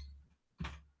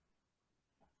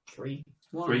 3.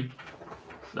 1. 3.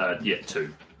 Yeah,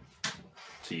 2.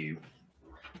 To you.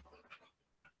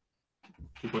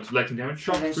 2 points of lightning damage.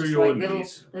 Shot There's through just, your like,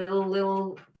 knees. little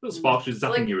Little sparks just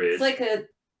zapping your ears. It's like a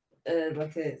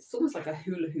it's almost like a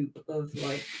hula hoop of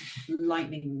like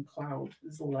lightning cloud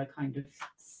is all I kind of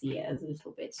see it as a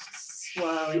little bit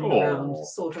swirling around,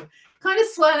 sort of kind of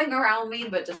swirling around me,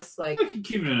 but just like a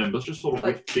cumulonimbus, just sort of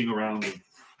like, drifting around.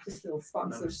 just little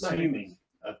sparks I'm of lightning.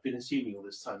 I've been assuming all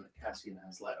this time that Cassian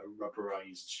has like a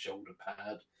rubberized shoulder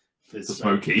pad for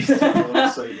Smoky.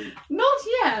 Not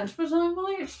yet, but I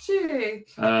might too.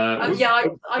 Yeah,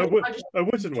 I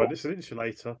wooden one. It's an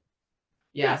insulator.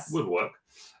 Yes, would work.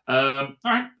 All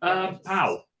right,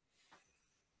 Pal.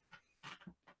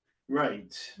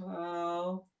 Right.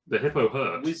 Well, The hippo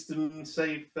hurt. Wisdom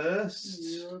save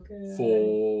first okay.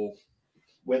 For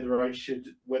whether I should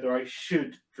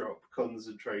drop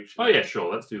concentration. oh yeah,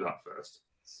 sure. Let's do that first.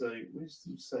 So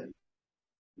wisdom save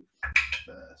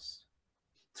first.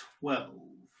 12.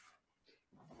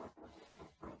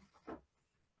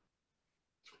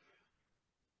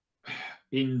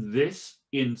 In this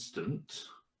instant,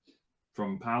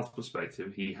 from Pal's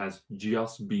perspective, he has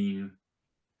just been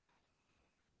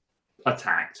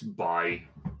attacked by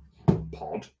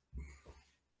Pod.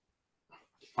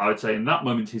 I would say in that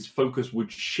moment his focus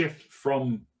would shift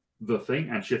from the thing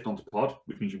and shift onto Pod,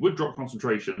 which means you would drop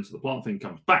concentration, so the plant thing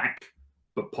comes back,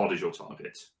 but Pod is your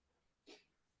target.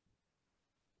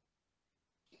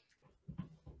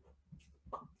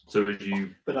 So as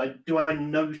you... But do I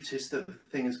notice that the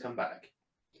thing has come back?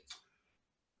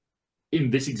 In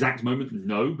this exact moment,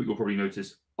 no, but you'll probably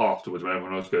notice afterwards when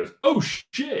everyone else goes, "Oh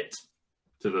shit!"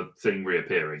 to the thing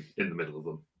reappearing in the middle of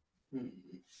them.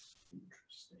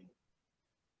 Interesting.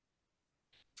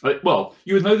 Well,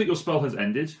 you would know that your spell has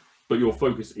ended, but your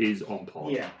focus is on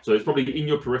Pod. Yeah. So it's probably in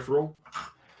your peripheral.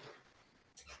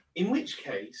 In which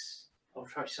case, I'll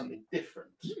try something different.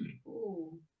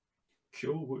 Ooh.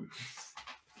 Cure wounds.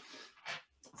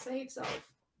 Save self.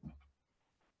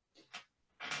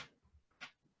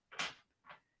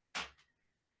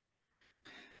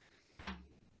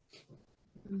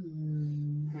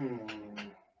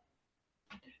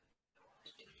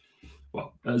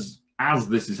 Well, as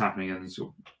this is happening and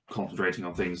you're concentrating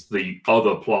on things, the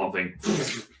other plant thing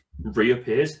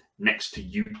reappears next to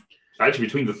you. Actually,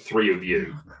 between the three of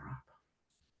you.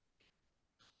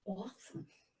 Awesome.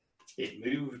 It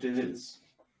moved in its.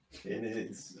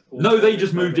 No, they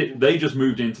just moved it. They just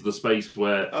moved into the space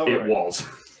where it was.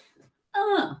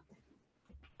 Ah.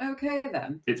 Okay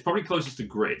then. It's probably closest to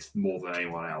Grit more than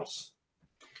anyone else.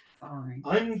 Fine.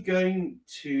 I'm going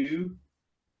to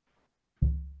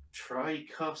try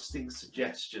casting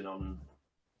suggestion on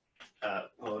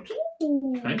Pod.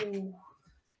 Okay.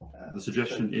 The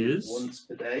suggestion is once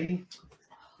per day.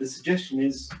 The suggestion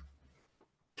is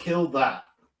kill that,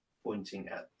 pointing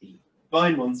at the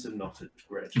vine monster, not at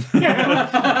Grit.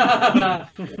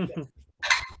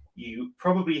 You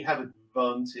probably have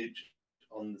advantage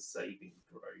on the saving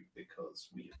throw because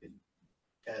we have been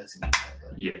hurting each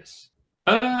other. yes.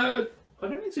 I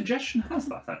don't think suggestion has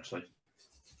that actually.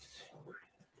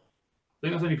 I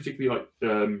think that's only particularly like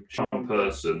charm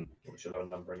person. What's your low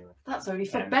number anyway? That's only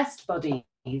for best buddies.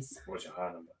 What's your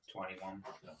high number? 21.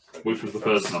 No. Which was the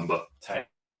first number? 10.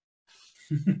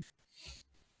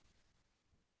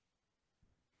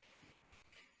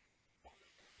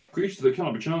 Creatures that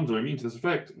cannot be charmed or immune to this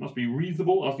effect must be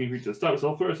reasonable, asking a creature to stab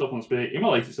itself, throw itself on a spear,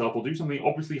 immolate itself, or do something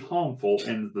obviously harmful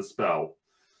ends the spell.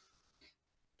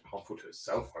 Harmful to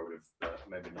itself, I would have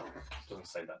maybe not. It doesn't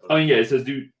say that. Does I mean, yeah, it says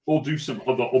do some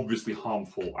other obviously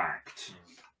harmful act.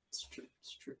 It's true.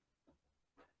 It's true.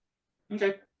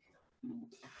 Okay.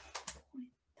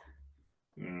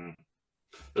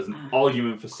 There's an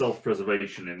argument for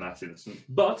self-preservation in that instance,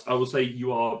 but I will say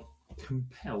you are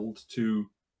compelled to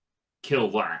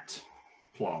kill that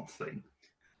plant thing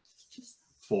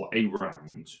for a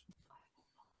round.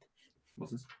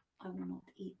 What's this? I will not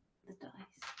eat the dice.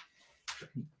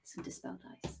 Some dispel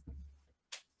dice.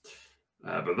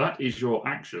 But that is your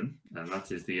action, and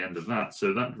that is the end of that.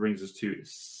 So that brings us to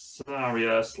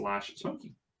Saria /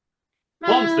 Smokey.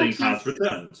 Plant thing has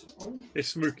returned.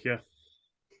 It's Smookia.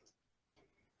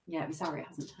 Yeah, sorry, it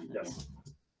hasn't turned up Yes.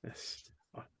 Yes.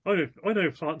 I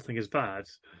know plant thing is bad.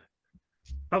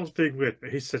 That was being weird,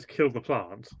 but he said kill the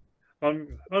plant.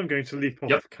 I'm going to leap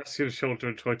off Cassian's shoulder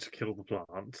and try to kill the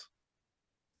plant.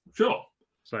 Sure.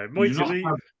 So mighty leap.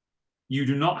 You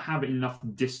do not have enough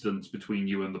distance between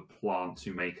you and the plant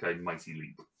to make a mighty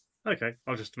leap. Okay,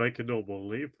 I'll just make a normal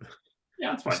leap.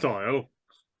 Yeah, that's fine. Style.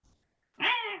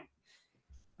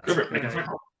 Go for it, make an Okay. attack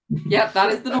roll. Yep,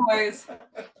 that is the noise.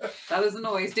 That is the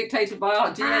noise dictated by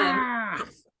our DM.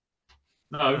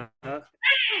 No.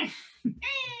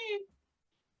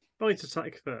 Bite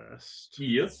attack first.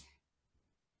 Yes.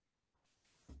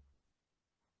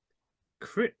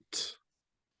 Crit.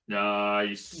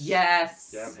 Nice.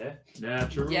 Yes. Yeah, I'm here.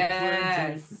 Natural.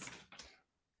 Yes.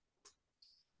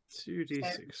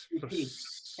 2d6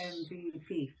 plus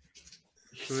MVP.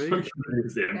 3. Smokey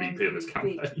is the MVP of this MVP.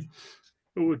 campaign.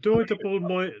 Oh, do I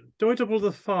double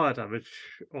the fire damage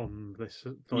on this?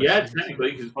 Yeah,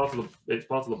 technically, because it's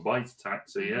part of the bite attack.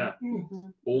 So yeah, Mm-hmm.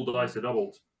 all dice are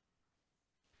doubled.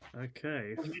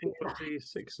 Okay,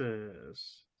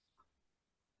 4d6s.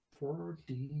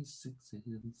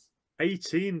 4d6s.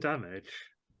 18 damage.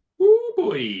 Oh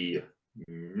boy!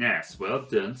 Yes, well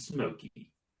done,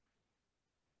 Smokey.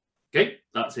 Okay,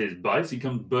 that's his bite. He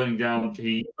comes burning down.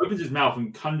 He opens his mouth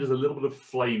and conjures a little bit of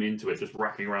flame into it, just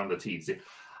wrapping around the teeth. It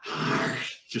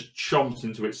just chomps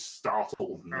into it,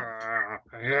 startled.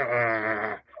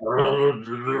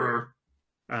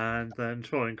 And then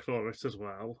try and claw it as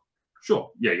well.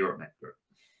 Sure. Yeah, you're up next.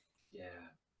 Yeah.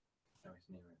 No, it's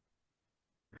near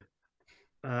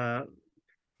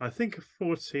I think a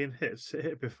 14 hits. It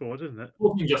hit before, didn't it?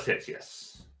 14 just hits,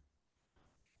 yes.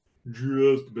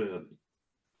 Just barely.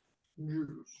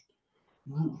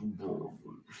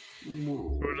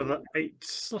 For another 8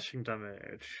 slashing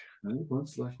damage. One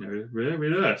slashing area.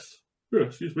 Very nice. Oh,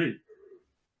 excuse me.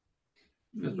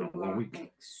 That's been a long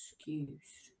week. Excuse.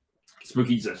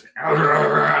 Spooky just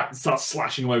starts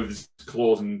slashing him over with his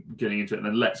claws and getting into it, and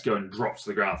then lets go and drops to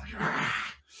the ground.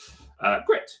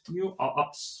 Grit, you are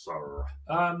up, sir.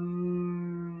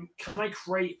 Can I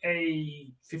create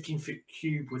a 15-foot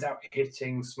cube without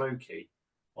hitting Smokey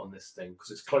on this thing?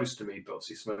 Because it's close to me, but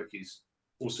obviously Smokey's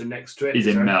also next to it. He's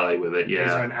in melee with it, Is there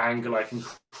yeah. an angle I can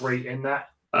create in that?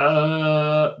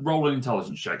 Roll an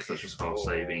intelligence check, such as spell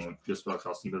saving, just spell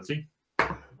casting ability.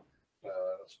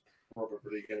 That's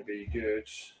probably going to be good.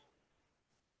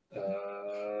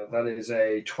 That is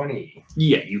a 20.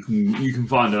 Yeah, you can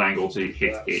find an angle to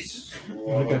hit it.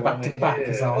 Want to go back to back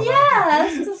as well?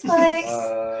 Yes, just like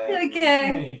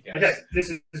Okay. Okay, this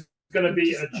is going to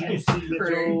be a juicy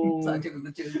little Starting with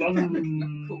the two fund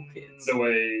kids.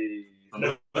 away.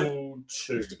 Level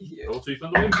 2. Roll 2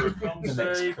 thunder wave for a con The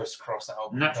next save. crisscross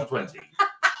album. Natural 20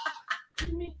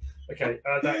 Okay,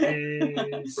 that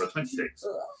is for a 26.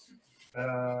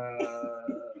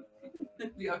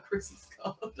 The our Christmas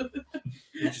card.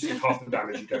 you just get half the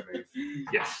damage. You don't move.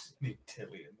 Yes. Need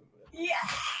Tilly in the Yeah.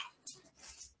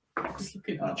 Just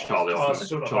looking And at Charlie Oh, off, it's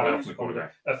still not Charlie bad. off in the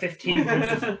corner. 15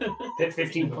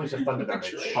 points of thunder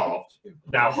damage. Halved.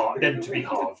 Now halved, then to be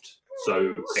halved.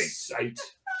 So 8.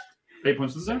 8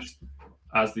 points of damage.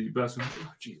 As the burst of...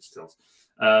 Oh, Jesus, Stills.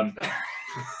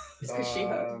 It's because she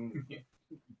heard.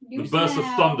 The burst of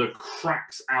thunder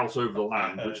cracks out over the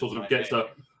land, which sort of gets a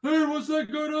 "Hey, what's that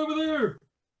going over there?"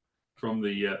 from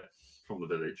the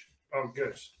village. Oh,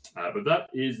 good. But that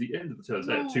is the end of the turn.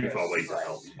 They're too far away to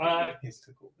help. He's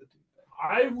took all the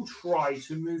I will try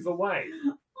to move away.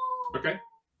 Okay.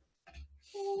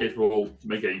 It will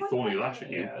make a thorny lash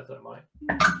at you. Yeah, that might.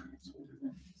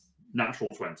 Natural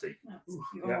 20. Yeah.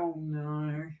 Oh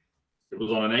no. It was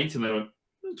on an 8 and they went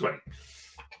 20.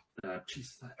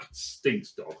 Jeez, that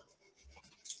stinks, dog.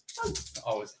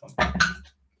 always fun.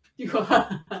 You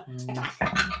are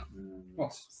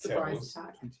What's surprise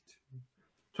attack.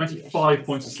 25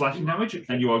 points of slashing damage,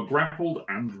 and you are grappled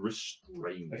and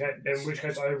restrained. Okay, in which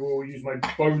case I will use my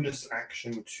bonus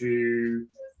action to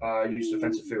use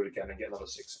defensive field again and get another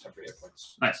 6 temporary hit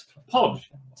points. Nice. Pod,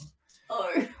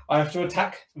 Oh, I have to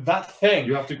attack that thing.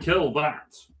 you have to kill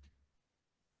that.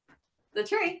 the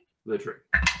tree. The tree.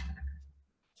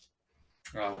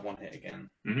 One hit again.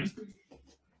 Nice.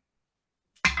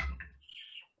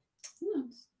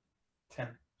 10.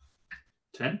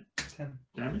 10 10.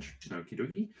 damage. Okie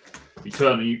dokie. You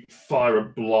turn and you fire a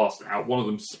blast out. One of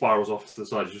them spirals off to the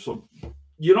side.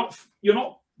 You're not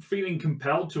feeling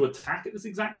compelled to attack at this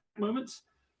exact moment,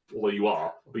 although you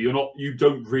are, but you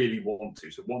don't really want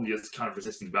to. So one is kind of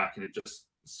resisting back, and it just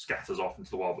scatters off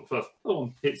into the wild. But first, the other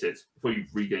one hits it before you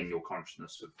regain your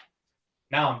consciousness.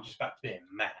 Now I'm just back to being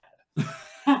mad.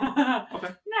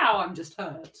 Okay. Now I'm just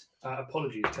hurt.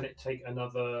 Apologies, can it take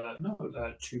another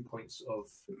 2 points of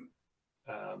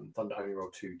thunder? Only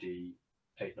roll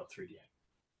 2d8, not 3d8.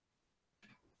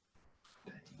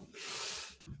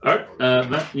 All right,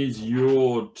 that is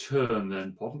your turn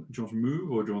then, Pod. Do you want to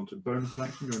move, or do you want to bonus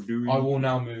action? Do you want to do? I will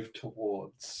now move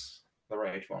towards the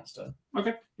rage monster.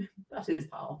 Okay. That is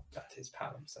pal. That is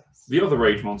palimpsest. The other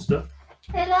rage monster.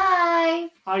 hello.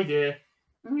 Hi, dear.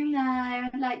 Hello,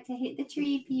 I'd like to hit the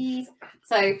tree, please.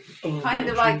 So, kind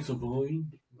of like. A vine.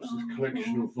 It's a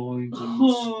collection of vines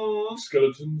Oh. and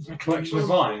skeletons. A collection of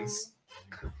vines.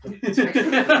 I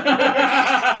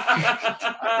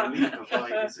believe a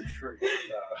vine is a tree.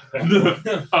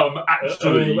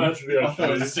 Actually, I thought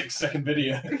it was a 6-second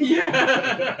video.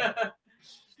 Yeah.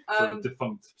 it's a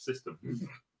defunct system.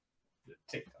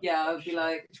 Yeah, I'd be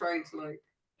like trying to like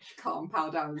calm pal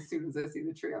down as soon as I see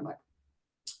the tree. I'm like,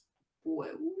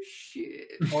 well, shit.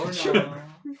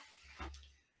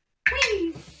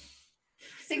 Whee!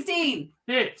 16.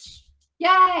 Hits.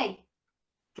 Yay!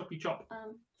 Choppy chop.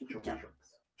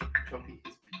 Choppy is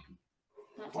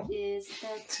That is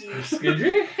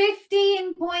 13.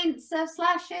 15 points of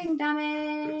slashing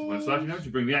damage. When slashing damage,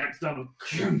 you bring the axe down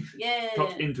and Yeah.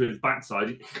 cut into his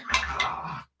backside.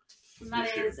 And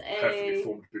that is Perfectly a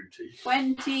formed booty.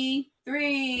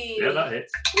 23. Yeah, that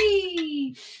hits.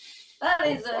 Whee! That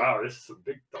is a Wow, this is a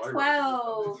big die roll.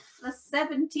 12. That's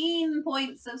 17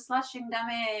 points of slashing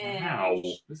damage. Wow.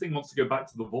 This thing wants to go back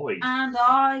to the void. And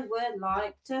I would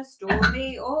like to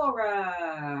Stormy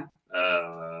Aura.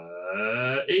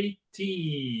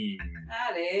 18.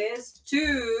 That is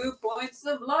 2 points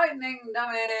of lightning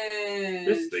damage.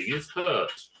 This thing is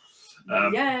hurt.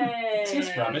 Yay! This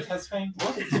rabbit has fainted.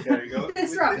 What is going on?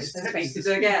 This with rabbit this has Texas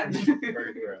fainted again.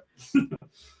 program?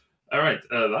 All right,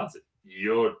 that's it.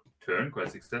 Your turn,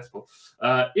 quite successful.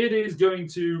 It is going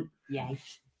to Yay.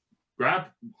 grab,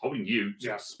 holding you, to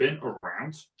Yeah. spin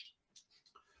around.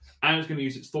 And it's going to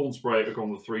use its thorn spray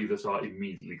upon the 3 that are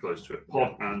immediately close to it.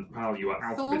 Pod and Pal, you are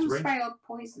out of its Thorn range. spray or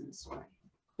poison spray?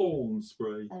 Thorn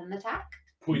spray. An attack?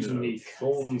 Poison No. leaf.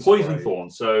 Thorn Poison spray. thorn.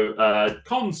 So,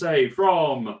 con save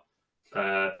from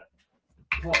I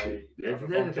have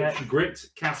advantage. Grit,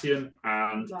 Cassian,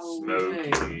 and That will Smoky.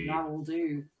 do. That will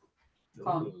do.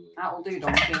 Come, that will do,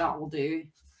 Donkey. That will do.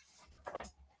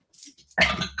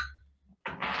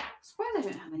 I swear they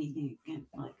don't have anything again.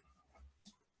 Like,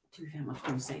 to be fair, my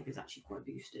con save is actually quite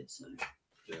boosted. So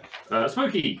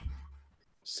Smoky.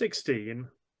 16.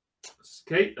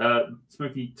 Okay,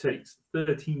 Smoky takes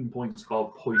 13 points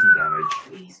of poison damage.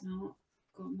 he's not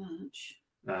got much.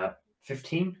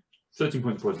 15? 13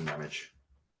 points of poison damage.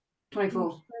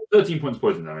 24. 13 points of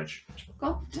poison damage.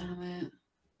 God damn it.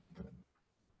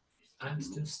 I'm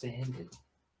still standing.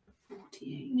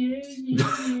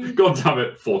 48. God damn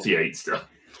it, 48 still.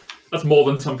 That's more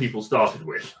than some people started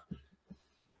with.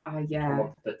 Yeah.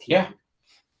 Yeah.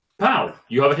 Pal,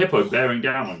 you have a hippo bearing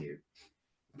down on you.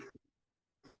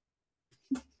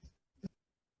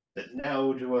 But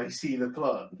now do I see the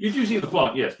plant? You do see the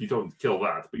plant, yes, you don't kill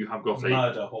that, but you have got a.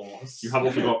 Murder horse. You have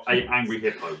also got a angry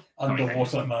hippo. coming at you.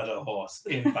 Underwater murder horse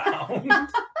inbound.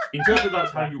 Interpret that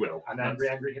how you will. An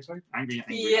angry hippo? Angry.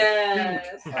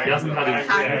 Yes. He hasn't had his,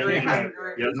 Angry, he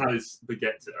angry. hasn't had his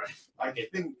baguette today. I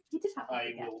think He did have a I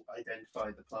baguette. will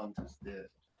identify the plant as the,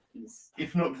 He's-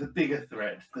 if not the bigger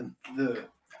threat, then the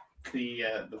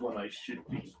one I should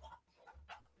be.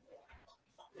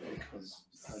 Because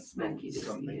I've Smoky rolled just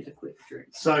something. needed a quick drink.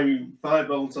 So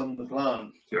firebolt on the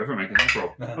plant. Go for making that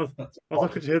roll. I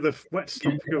could hear the wet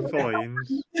stomping of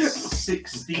vines.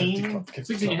 16.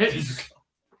 16 hits.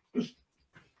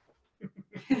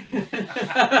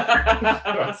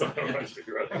 That's not much to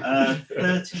go at.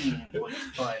 13 points of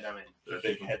fire damage.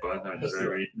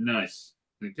 Very nice.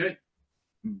 Okay.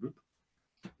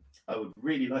 I would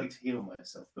really like to heal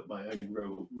myself, but my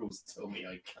own rules tell me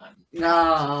I can.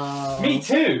 No. Me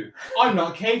too. I'm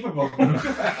not capable.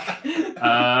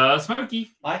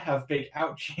 Smoky. I have big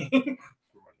ouchie.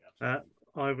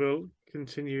 I will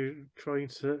continue trying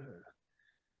to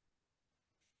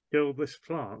kill this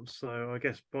plant, so I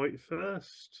guess bite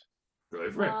first.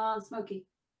 Go for it. Smoky.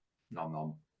 Nom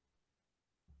nom.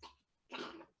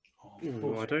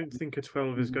 Ooh, I don't think a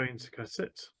 12 is going to cut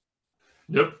it.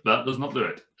 Nope, that does not do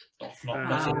it.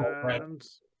 Not a lot, Brad. And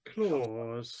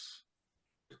claws.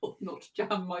 Not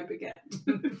jam my baguette.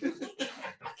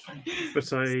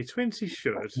 But a 20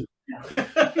 should.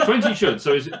 20 should.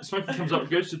 So as Smoky comes up,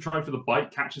 goes to try for the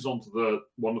bite, catches onto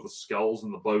one of the skulls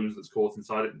and the bones that's caught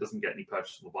inside it, and doesn't get any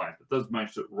purchase on the bite, but does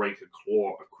manage to rake a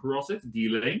claw across it,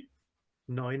 dealing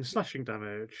 9 slashing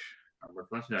damage.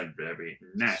 very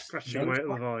nice. Scratching away at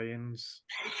the vines.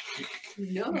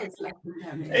 No, it's like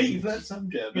damage. Hey, you've learned some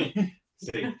German.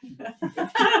 See,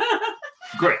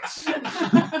 Great.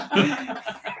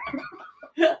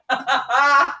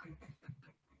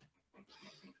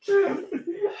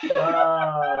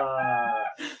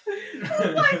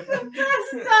 Like the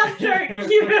best dad joke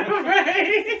you've ever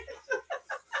made.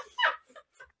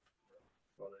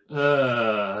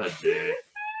 Dear.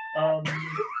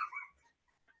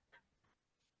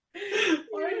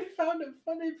 I found it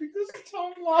funny because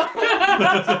Tom laughed.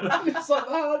 It's like the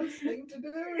hardest thing to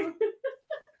do.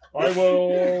 I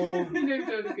will You've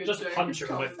done a good just joke. punch it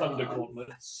with my Come thunder on.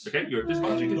 gauntlets. Okay, you're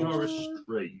disadvantaged because you are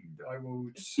restrained. I will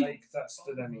take that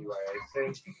still anyway. I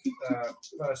think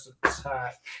first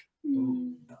attack.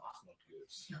 Ooh, that's not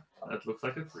good. That looks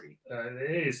like a 3.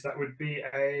 It is. That would be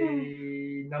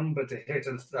a number to hit.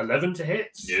 11 to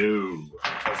hit. No.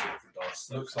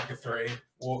 Looks like a 3.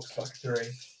 Walks like a 3.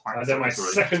 And then my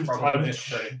second Probably a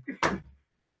punch. 3.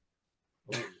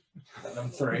 And I'm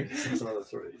 3. It's another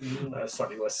 3.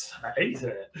 Slightly worse. 8 isn't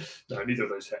it? No, neither of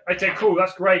those hit. Okay, cool.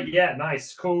 That's great. Yeah,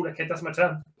 nice. Cool. Okay, that's my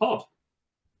turn. Pod.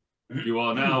 You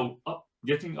are now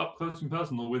getting up close and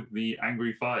personal with the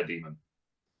angry fire demon.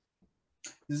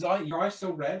 Is your eye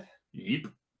still red? Yep.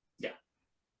 Yeah.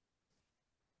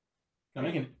 Can I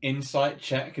make an insight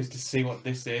check as to see what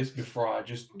this is before I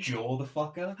just jaw the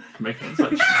fucker? Make an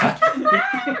insight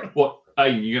check. What? Are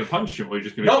you going to punch him or are you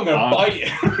just going to... No, I'm going to bite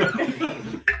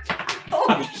it.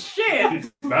 Oh shit!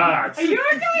 It's mad. Are you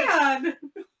okay, Anne?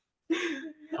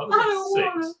 That was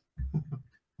a 6.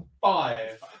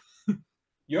 5.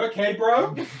 You okay,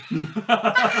 bro?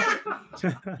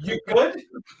 You good?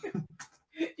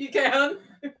 You can.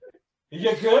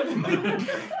 You good?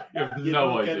 You have You're no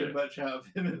not idea. getting much out of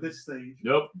him at this stage.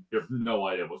 Nope. You have no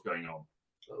idea what's going on.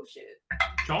 Oh shit.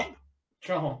 Chomp?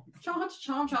 Chomp.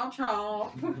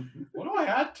 Chomp. What do I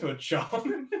add to a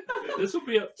chomp? This will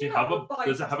be a... Do you have a... bite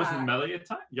Does it have a attack? melee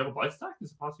attack? You have a bite attack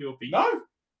as a part of your feat? No.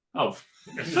 Oh.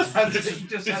 He just has, he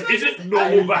just has, Is it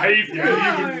normal behaviour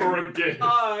No. even for a gift?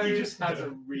 Oh. he just has a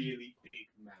really big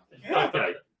mouth.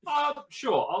 Okay.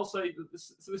 Sure. I'll say that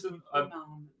this is an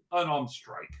unarmed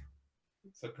strike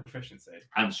So proficiency.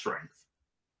 and strength.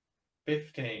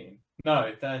 15.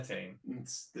 No, 13.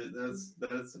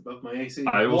 That's above my AC.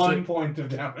 I will 1 say, point of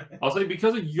damage. I'll say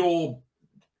because of your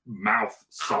mouth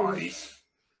size.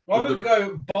 Well, I would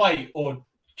go bite or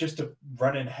just a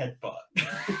running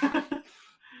headbutt.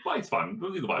 Bite's fine.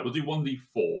 We'll do the bite. We'll do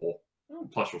 1d4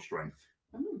 plus your strength.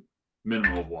 Mm.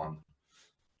 Minimum of 1.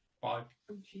 5.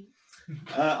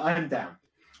 I am down.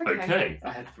 Okay. I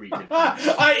had 3 hit points.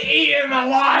 I eat him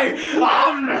alive!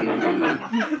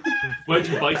 Where'd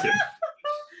you bite him?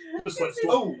 Just like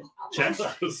Oh, Chest?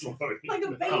 slowly. Like a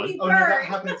Oh, baby oh no, that bird.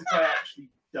 happens if I actually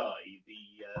die.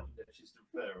 The just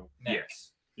referral.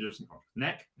 Yes. You're just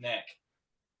neck. Neck.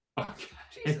 Okay.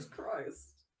 Jesus Christ.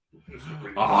 This is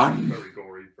really very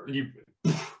gory. And you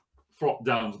flop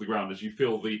down to the ground as you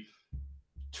feel the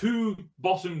 2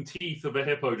 bottom teeth of a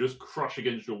hippo just crush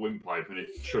against your windpipe and it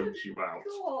chokes you out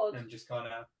God. And just kind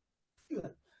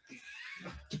of.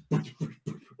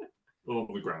 along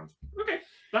the ground. Okay,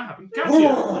 that happened.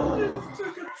 Katia. This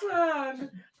took a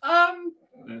turn.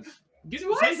 Yes. Do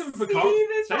Say I something for see Connor.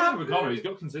 this Say something for happen? Connor. He's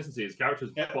got consistency. His character's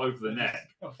Yeah. over the neck.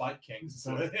 Got bite kings.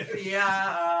 So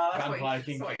Yeah, that's Vampire what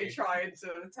King you're King. trying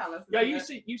to tell us. Yeah,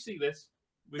 isn't it? you see this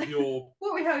with your.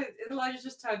 What we had, Elijah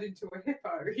just turned into a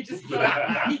hippo. He just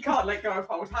Yeah. he can't let go of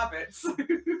old habits.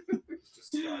 It's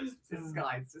just disguised. It's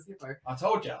disguised as hippo. I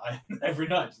told you, every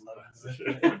night just love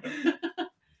it.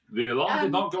 The alarm did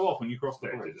Um, not go off when you crossed the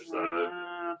bridge. So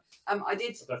I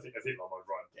did. I think I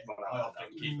might I run.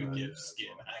 often keep a gift skin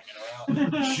hanging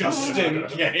around just in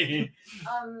case.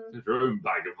 it's your own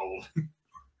bag of holding.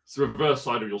 It's the reverse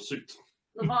side of your suit.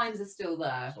 The vines are still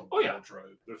there. Oh, yeah.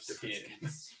 Wardrobe of Different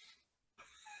skins.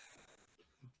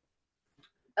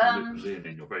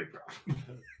 Leonin, you're very proud.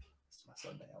 It's my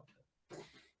Sunday outfit.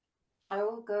 I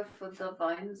will go for the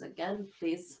vines again,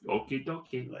 please. Okie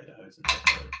dokie. Later hose and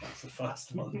Hippo. That's the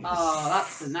first one. Oh,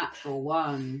 that's the natural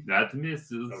one. That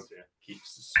misses. Oh dear.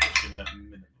 Keeps suspicion at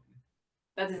minimum.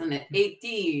 That isn't it.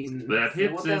 18. That So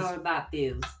hits whatever that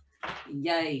is.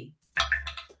 Yay.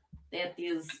 That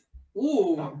is.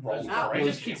 Ooh, That rolls that great.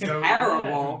 was Just keep going.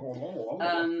 terrible.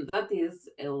 That is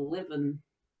 11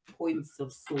 points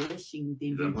of slashing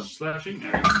Is that much damage. slashing?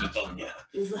 Lasagna.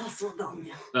 Is that so done?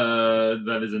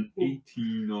 That is an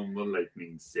 18 on the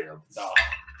lightning save. Ah.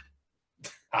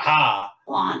 Aha!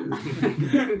 One.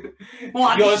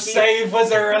 One Your sheep. save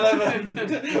was irrelevant.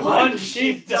 One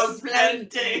sheep does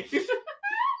plenty.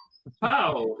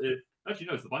 Wow! Actually,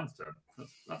 no, it's the vine's turn.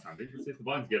 That's handy. Let's see if the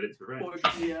vines get its revenge.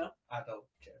 Oh dear. Adult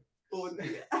joke. Oh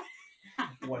dear.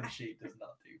 One sheep does not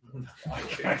do that.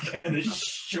 I can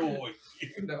assure you.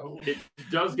 No. It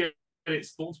does get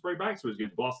its thorn spray back, so it's going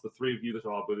to blast the 3 of you that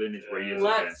are within its radius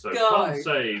Let's again. So go. con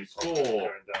saves Going for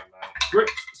down now. Grit,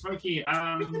 Smoky,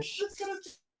 and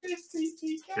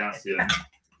Cassian.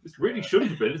 This really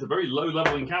shouldn't have been. It's a very low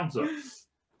level encounter.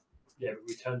 Yeah, but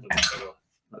we turned them so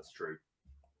That's true.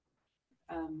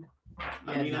 I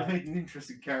mean, I made an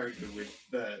interesting character with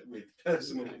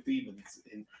personal demons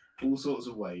in all sorts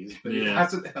of ways, but it Yeah.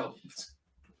 hasn't helped.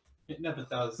 It never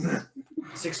does.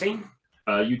 16.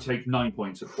 You take 9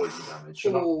 points of poison damage.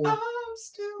 Oh. I'm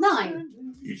still 9.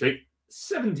 You take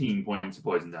 17 points of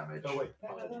poison damage. Oh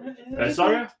wait.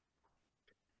 Saria?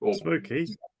 Or Smoky,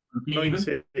 even?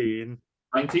 19.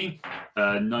 19?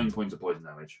 9 points of poison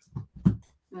damage.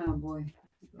 Oh boy.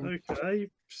 Okay,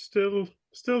 still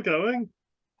going.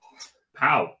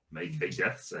 Pow! Make a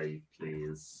death save,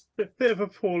 please. Bit of a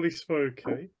poorly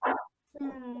Smoky.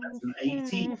 That's an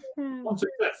 18. One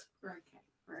success.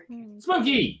 Okay.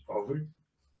 Smoky! Probably.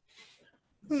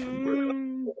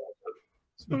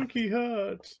 Smoky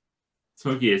hurt.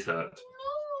 Smoky is hurt.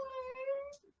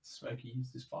 Smokey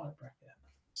used his fire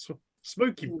bracket.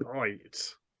 Smoky bright.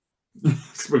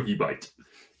 Smoky bite.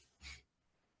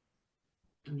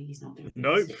 I mean, he's not doing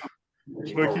Nope.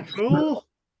 Smoky claw.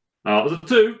 There's a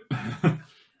 2.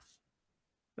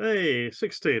 Hey,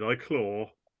 16. I claw.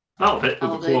 That'll hit with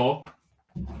That'll the do. claw.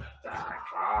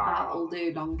 That'll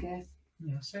do, donkey.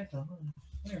 Yeah, say that.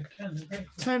 Yeah, can do.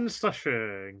 10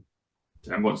 slashing.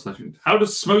 And what's that? How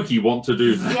does Smokey want to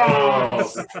do that?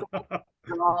 Yes.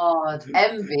 God,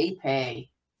 MVP.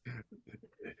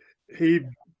 He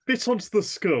bit onto the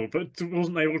skull, but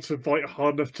wasn't able to bite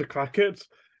hard enough to crack it.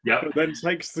 Yep. But then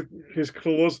takes his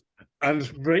claws and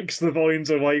rakes the vines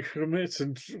away from it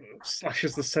and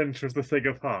slashes the centre of the thing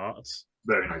apart.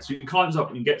 Very nice. He climbs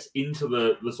up and gets into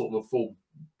the sort of the full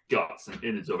guts and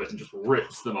innards of it and just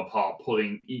rips them apart,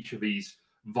 pulling each of these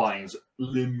vines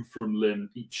limb from limb,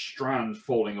 each strand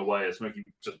falling away as Smokey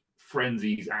just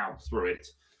frenzies out through it.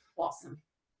 Awesome.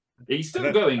 He's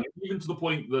still going, even to the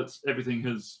point that everything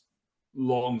has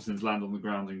long since landed on the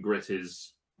ground and grit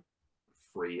is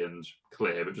free and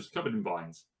clear, but just covered in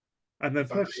vines. And then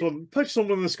perches on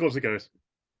one of the skulls and goes,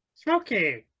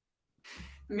 Smokey!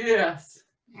 Yes.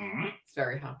 He's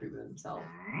very happy with himself.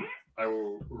 I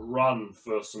will run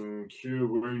for some cure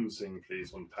wounding,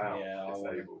 please, on pound. Yeah, if I'll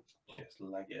able. just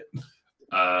leg it.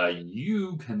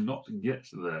 You cannot get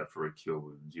there for a cure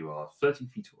wounds. You are 30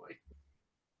 feet away.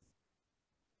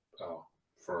 Oh,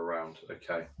 for a round.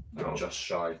 Okay. I'm Oh. just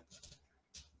shy.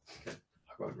 Okay.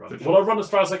 I won't run. Will I run as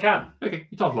far as I can? Okay,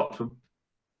 you tough luck to him.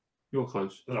 You're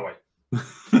close. No, wait.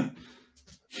 An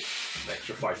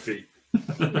extra 5 feet.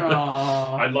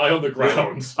 Aww. I lie on the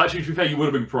ground. Actually, to be fair, you would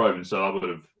have been prone, so I would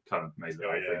have kind of made the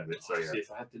whole thing of it. So, See, yeah.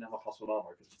 if I didn't have my +1 armor,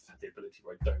 I could have had the ability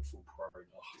where I don't fall prone.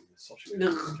 Oh, it's such a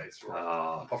No. good case, right?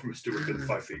 Apart from it's still within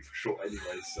 5 feet for sure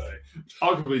anyway, so.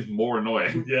 Arguably, it's more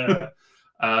annoying. Yeah.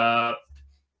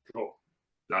 Cool.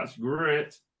 That's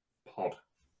great. Pod.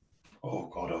 Oh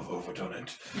god, I've overdone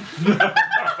it.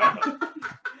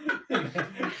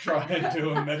 Try and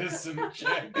do a medicine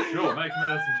check. Sure, make a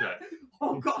medicine check.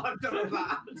 Oh god, I've done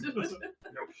that.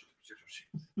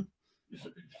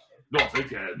 Not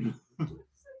again.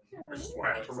 This is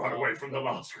why I had to run away from the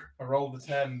last group. I rolled a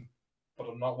 10, but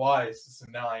I'm not wise. It's a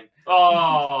 9.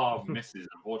 Oh, misses,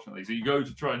 unfortunately. So you go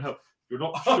to try and help. You're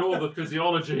not sure the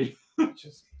physiology.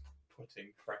 Just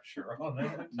putting pressure on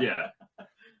it. Yeah.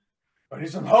 I need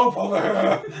some help over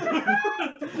here!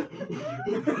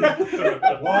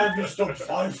 Why have you stopped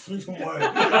 5 feet away?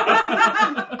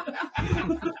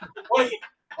 Wait,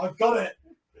 I've got it!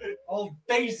 I'll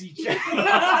daisy check.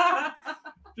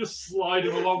 Just slide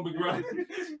him along the ground.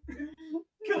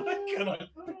 Can I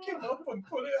pick him up and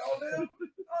put it on him?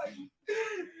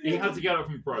 He had to get up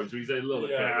from prone, so he's a little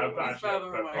bit. Yeah, careful. that's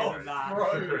further away Oh, than that. bro.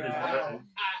 Yeah.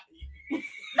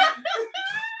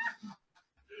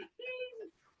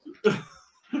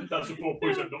 That's the 4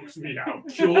 points that knocks me out.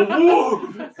 Sure.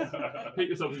 Woo! Hit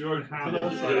yourself with your own hand.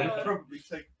 I'd Yeah. probably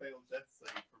take a failed death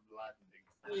save from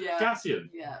landing. Yeah. Cassian,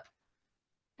 Yeah.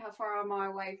 How far am I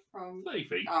away from? 30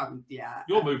 feet. Yeah.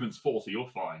 Your movement's 40, you're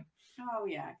fine. Oh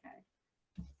yeah, okay.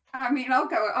 I mean, I'll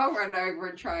run over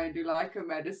and try and do like a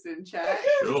medicine check.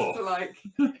 Sure. To like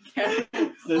get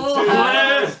The all two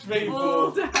hands, worst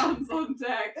all people. hands on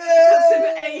deck. That's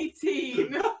an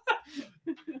 18.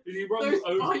 He runs Those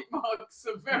over. bite marks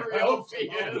are very Oh,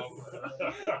 obvious.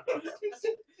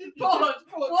 God,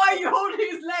 why are you holding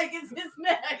his leg? It's his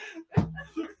neck.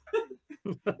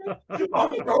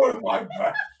 I'm going my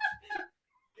best.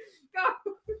 Go.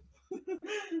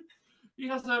 He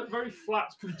has a very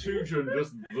flat contusion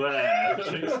just there,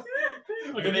 which is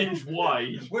like an inch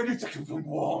wide. We need to keep them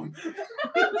warm.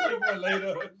 Take my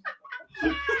later.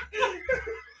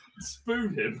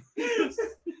 Spoon him.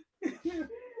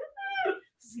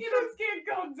 Skin on skin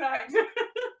contact.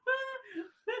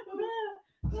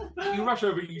 You rush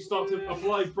over, you start to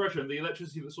apply pressure, and the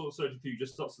electricity that's sort of surging through you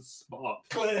just starts to spark.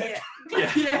 Click.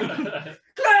 Yeah.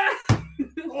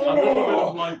 A little bit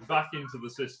of life back into the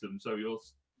system, so you're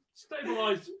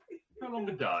stabilized, no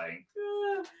longer dying.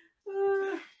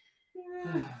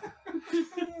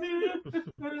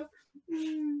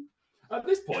 At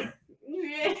this point,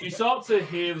 you start to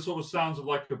hear the sort of sounds of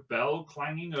like a bell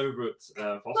clanging over at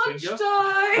Fosfinger.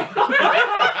 Lunchtime.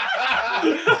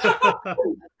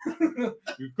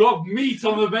 You've got meat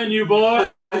on the menu, boy.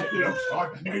 Looks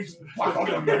like meat's back on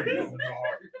the menu.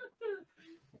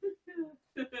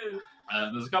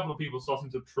 And there's a couple of people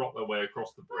starting to trot their way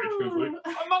across the bridge.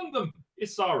 Among them,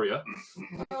 Isaria.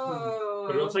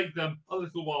 But it'll take them a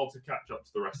little while to catch up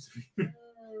to the rest of you.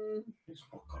 He's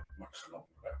not got much long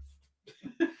left.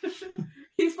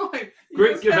 He's fine. He's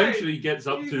Grit okay. eventually gets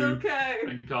up He's to okay.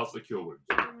 and casts the cure wounds.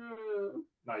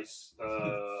 Nice.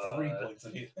 3 points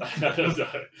of healing.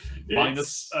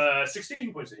 Minus- It's,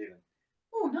 16 points of healing.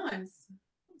 Oh, nice.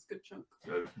 That's a good chunk.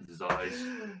 So opens his eyes.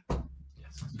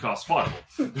 Cast Fireball.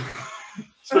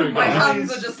 My eyes-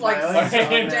 hands are just like my eyes are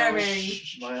now- staring.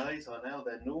 My eyes are now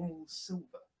their normal silver.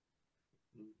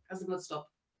 Has the blood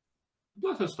stopped?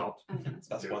 Blood has stopped.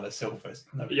 That's why they're silver.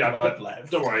 No Yeah, blood but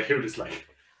left. don't worry, I healed his leg.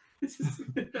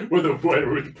 with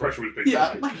the pressure was big.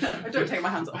 Yeah, I don't take my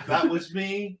hands off. That was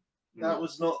me. That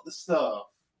was not the staff.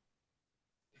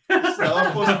 The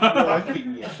staff wasn't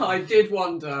working yet. I did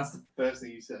wonder. That's the first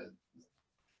thing you said.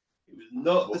 It was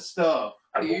not the staff.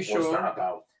 Are you What's sure? that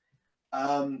about?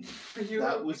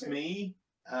 That was me.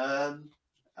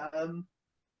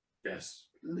 Yes.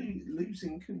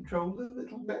 Losing control a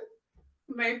little bit.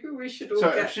 Maybe we should all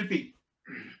Sorry, it get. should be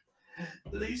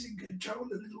losing control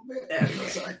a little bit There we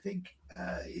because I think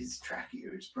his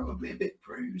trachea is probably a bit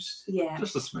bruised. Yeah.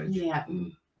 Just a smidge. Yeah.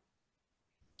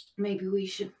 Maybe we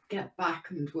should get back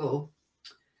and we'll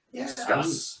Yeah.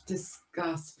 discuss.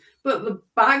 But the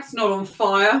bag's not on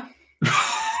fire.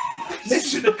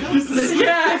 Mission accomplished.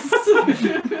 Yes.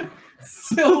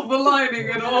 Silver lining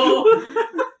and all.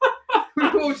 We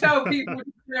will tell people to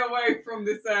stay away from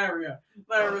this area.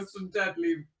 There are some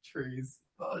deadly trees.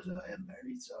 But I am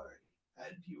very sorry,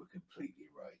 and you were completely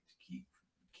right to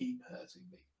keep hurting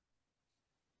me.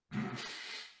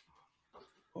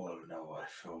 Oh no, I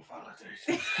feel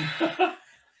validated.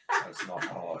 That's not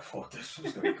how I thought this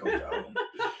was going to go down.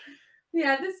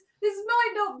 Yeah, this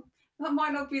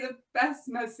might not be the best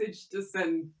message to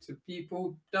send to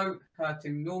people. Don't hurt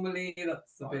him normally.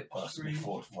 That's a I bit. personally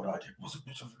thought what I did was a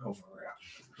bit of an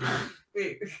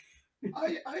overreaction.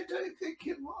 I don't think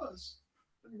it was.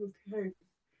 Okay.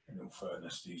 In all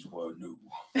fairness, these were new.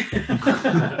 They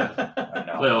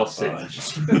Now are they're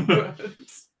singed. burnt.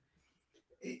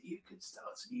 You could start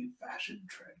a new fashion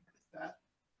trend with that.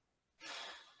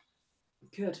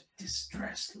 Good.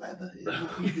 Distressed leather. It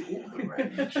would be all the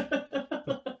rage.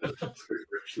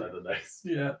 Rich leather nice.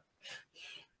 Yeah.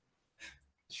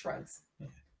 Shreds.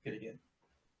 Gonna get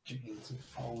jeans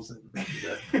with holes in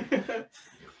them.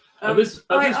 At this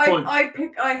point,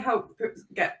 I help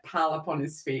get Pal up on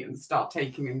his feet and start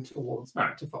taking him towards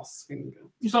back to Fosfinger.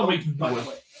 you start making By your the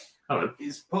way. way, Hello.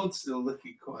 is Pod still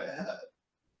looking quite hurt?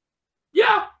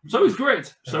 Yeah, so is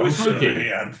Grit. So is Smokey.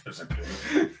 Emotionally and physically.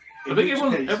 I think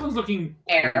everyone's looking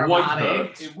white Everybody.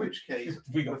 hurt. In which case,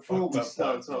 We got before fucked we up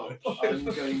start by off, it. I'm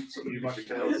going to might be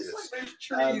go- jealous. It's like those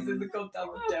trees in the goddamn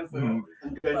desert. Mm.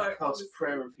 I'm going to Like, cast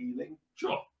Prayer of Healing.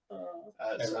 Sure.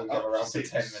 Everyone up go around to for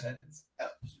 10 6. minutes.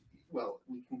 Well,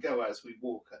 we can go as we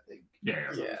walk, I think. Yeah.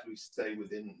 As long as we stay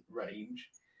within range.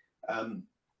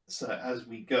 So as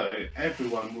we go,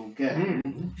 everyone will get.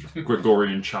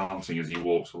 Gregorian chanting as he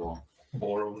walks along.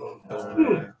 Moral of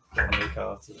Johnny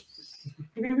Carter.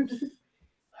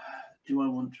 Do I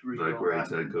want to read The all that?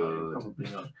 greater No, good. Probably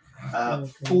not.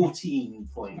 14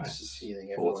 points of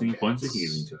healing. everyone 14 points of gets.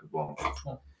 healing to everyone.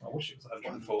 I wish it was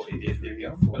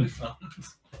 140 but it's not.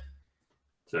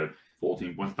 So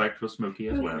 14 points back for Smokey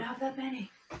as We well. don't have that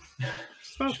many.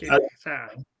 Smoky.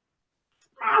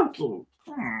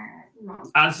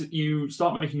 As you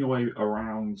start making your way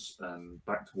around and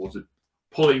back towards it,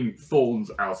 pulling thorns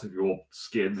out of your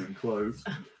skin and clothes,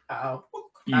 Ow.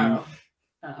 you, Ow.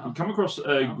 you Ow. come across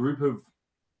a group of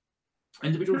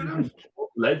individuals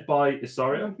led by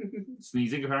Isaria,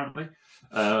 sneezing apparently.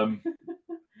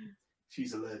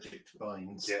 She's allergic to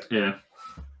vines. Yeah.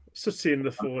 Sooty in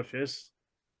the forges.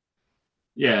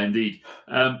 Yeah, indeed.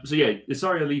 So yeah,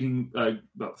 Isaria leading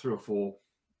about 3 or 4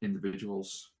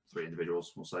 individuals, 3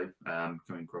 individuals, we'll say,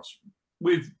 coming across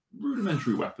with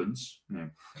rudimentary weapons. You know,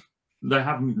 they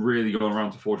haven't really gone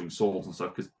around to forging swords and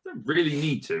stuff because they really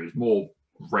need to. It's more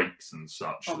rakes and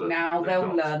such. Oh, that now they've they'll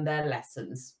got. learn their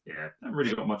lessons. Yeah, they haven't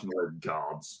really got much in the way of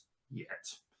guards yet.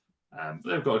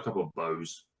 They've got a couple of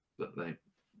bows that they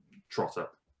trot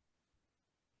up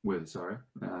with. Sorry.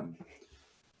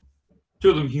 2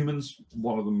 of them humans,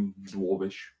 1 of them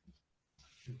dwarvish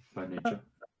by nature.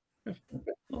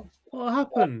 What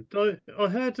happened? I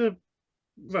heard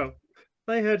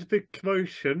they heard a big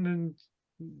commotion and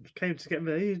came to get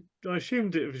me. I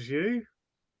assumed it was you.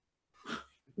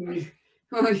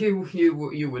 Well,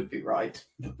 you would be right.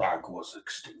 The bag was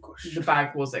extinguished. The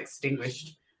bag was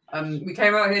extinguished. We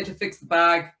came out here to fix the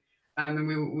bag, and then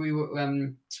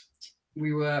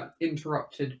we were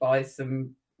interrupted by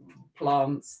some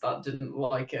plants that didn't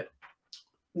like it.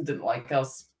 Didn't like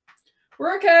us.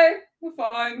 We're okay. We're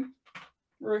fine.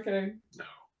 We're okay. No.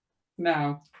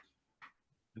 Now.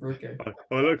 We're okay.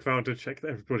 I look round to check that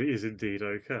everybody is indeed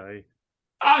okay.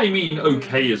 I mean,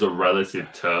 okay is a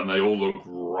relative term. They all look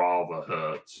rather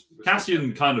hurt.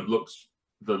 Cassian kind of looks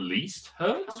the least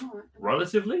hurt,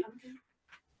 relatively.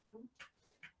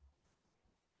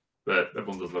 but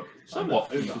everyone does look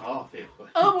somewhat. Over half it. But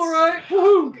I'm all right.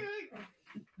 Woohoo!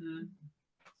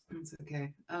 It's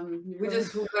okay. We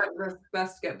just will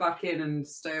best get back in and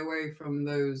stay away from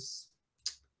those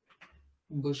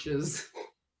bushes.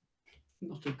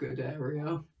 Not a good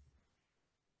area.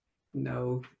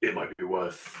 No. It might be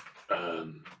worth.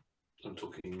 I'm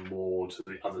talking more to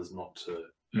the others, not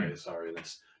to sorry,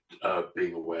 this.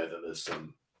 Being aware that there's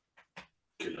some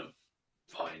killer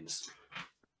vines.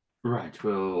 Right,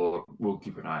 we'll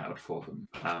keep an eye out for them.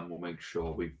 We'll make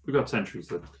sure we've got sentries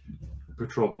that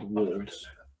patrol the walls.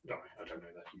 No, I don't know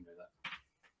that. You know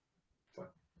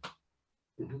that.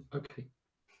 Fine. Okay.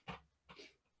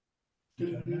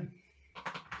 Mm-hmm.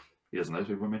 He doesn't know, so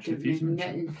we won't mention it. If you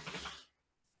mention.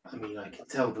 I mean, I can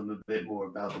tell them a bit more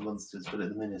about the monsters, but at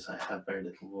the minute I have very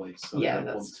little voice. So Yeah, I don't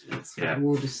that's- want to. Yeah.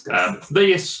 We'll discuss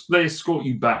They escort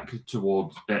you back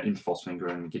towards into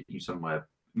Fosfinger and get you somewhere,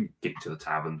 get you to the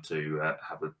tavern to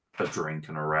have a drink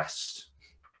and a rest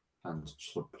and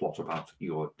sort of plot about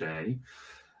your day.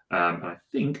 I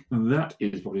think that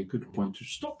is probably a good point to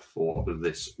stop for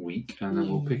this week, and then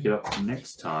we'll pick it up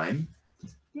next time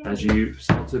as you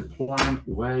start to plan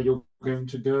where you're going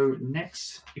to go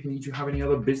next. If you have any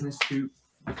other business to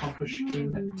accomplish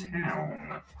in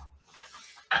town.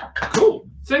 Cool.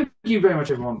 Thank you very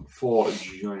much, everyone, for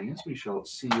joining us. We shall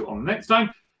see you on next time.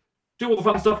 Do all the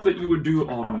fun stuff that you would do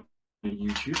on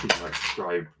YouTube. Please like,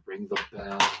 subscribe, ring the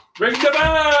bell. Ring the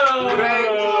bell! Ring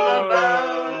the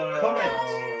bell!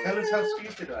 Comment. Tell us how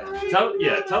stupid I am.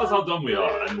 Tell us how dumb we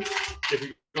are and if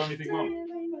we got anything wrong.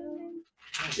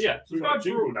 Yeah, We've got a subscribe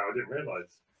jingle for now. I didn't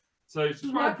realise. So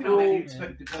subscribe Working for on What do all. you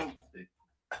expect a dog to do?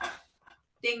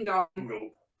 Ding dong. Tingle,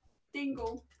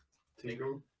 Dingle.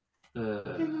 tingle.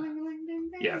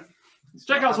 Yeah. It's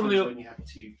Check what out some of the happens when you have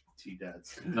two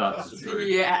dads. No, that's true.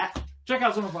 Yeah. Check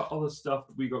out some of our other stuff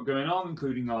that we got going on,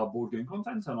 including our board game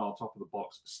content and our top of the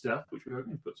box stuff, which we're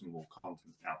hoping to put some more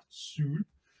content out soon.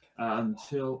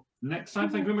 Until next time,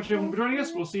 thank you very much everyone for joining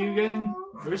us. We'll see you again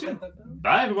very soon.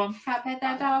 Bye everyone. Cat pet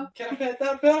that dog. Can I pet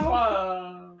that bell?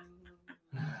 Bye.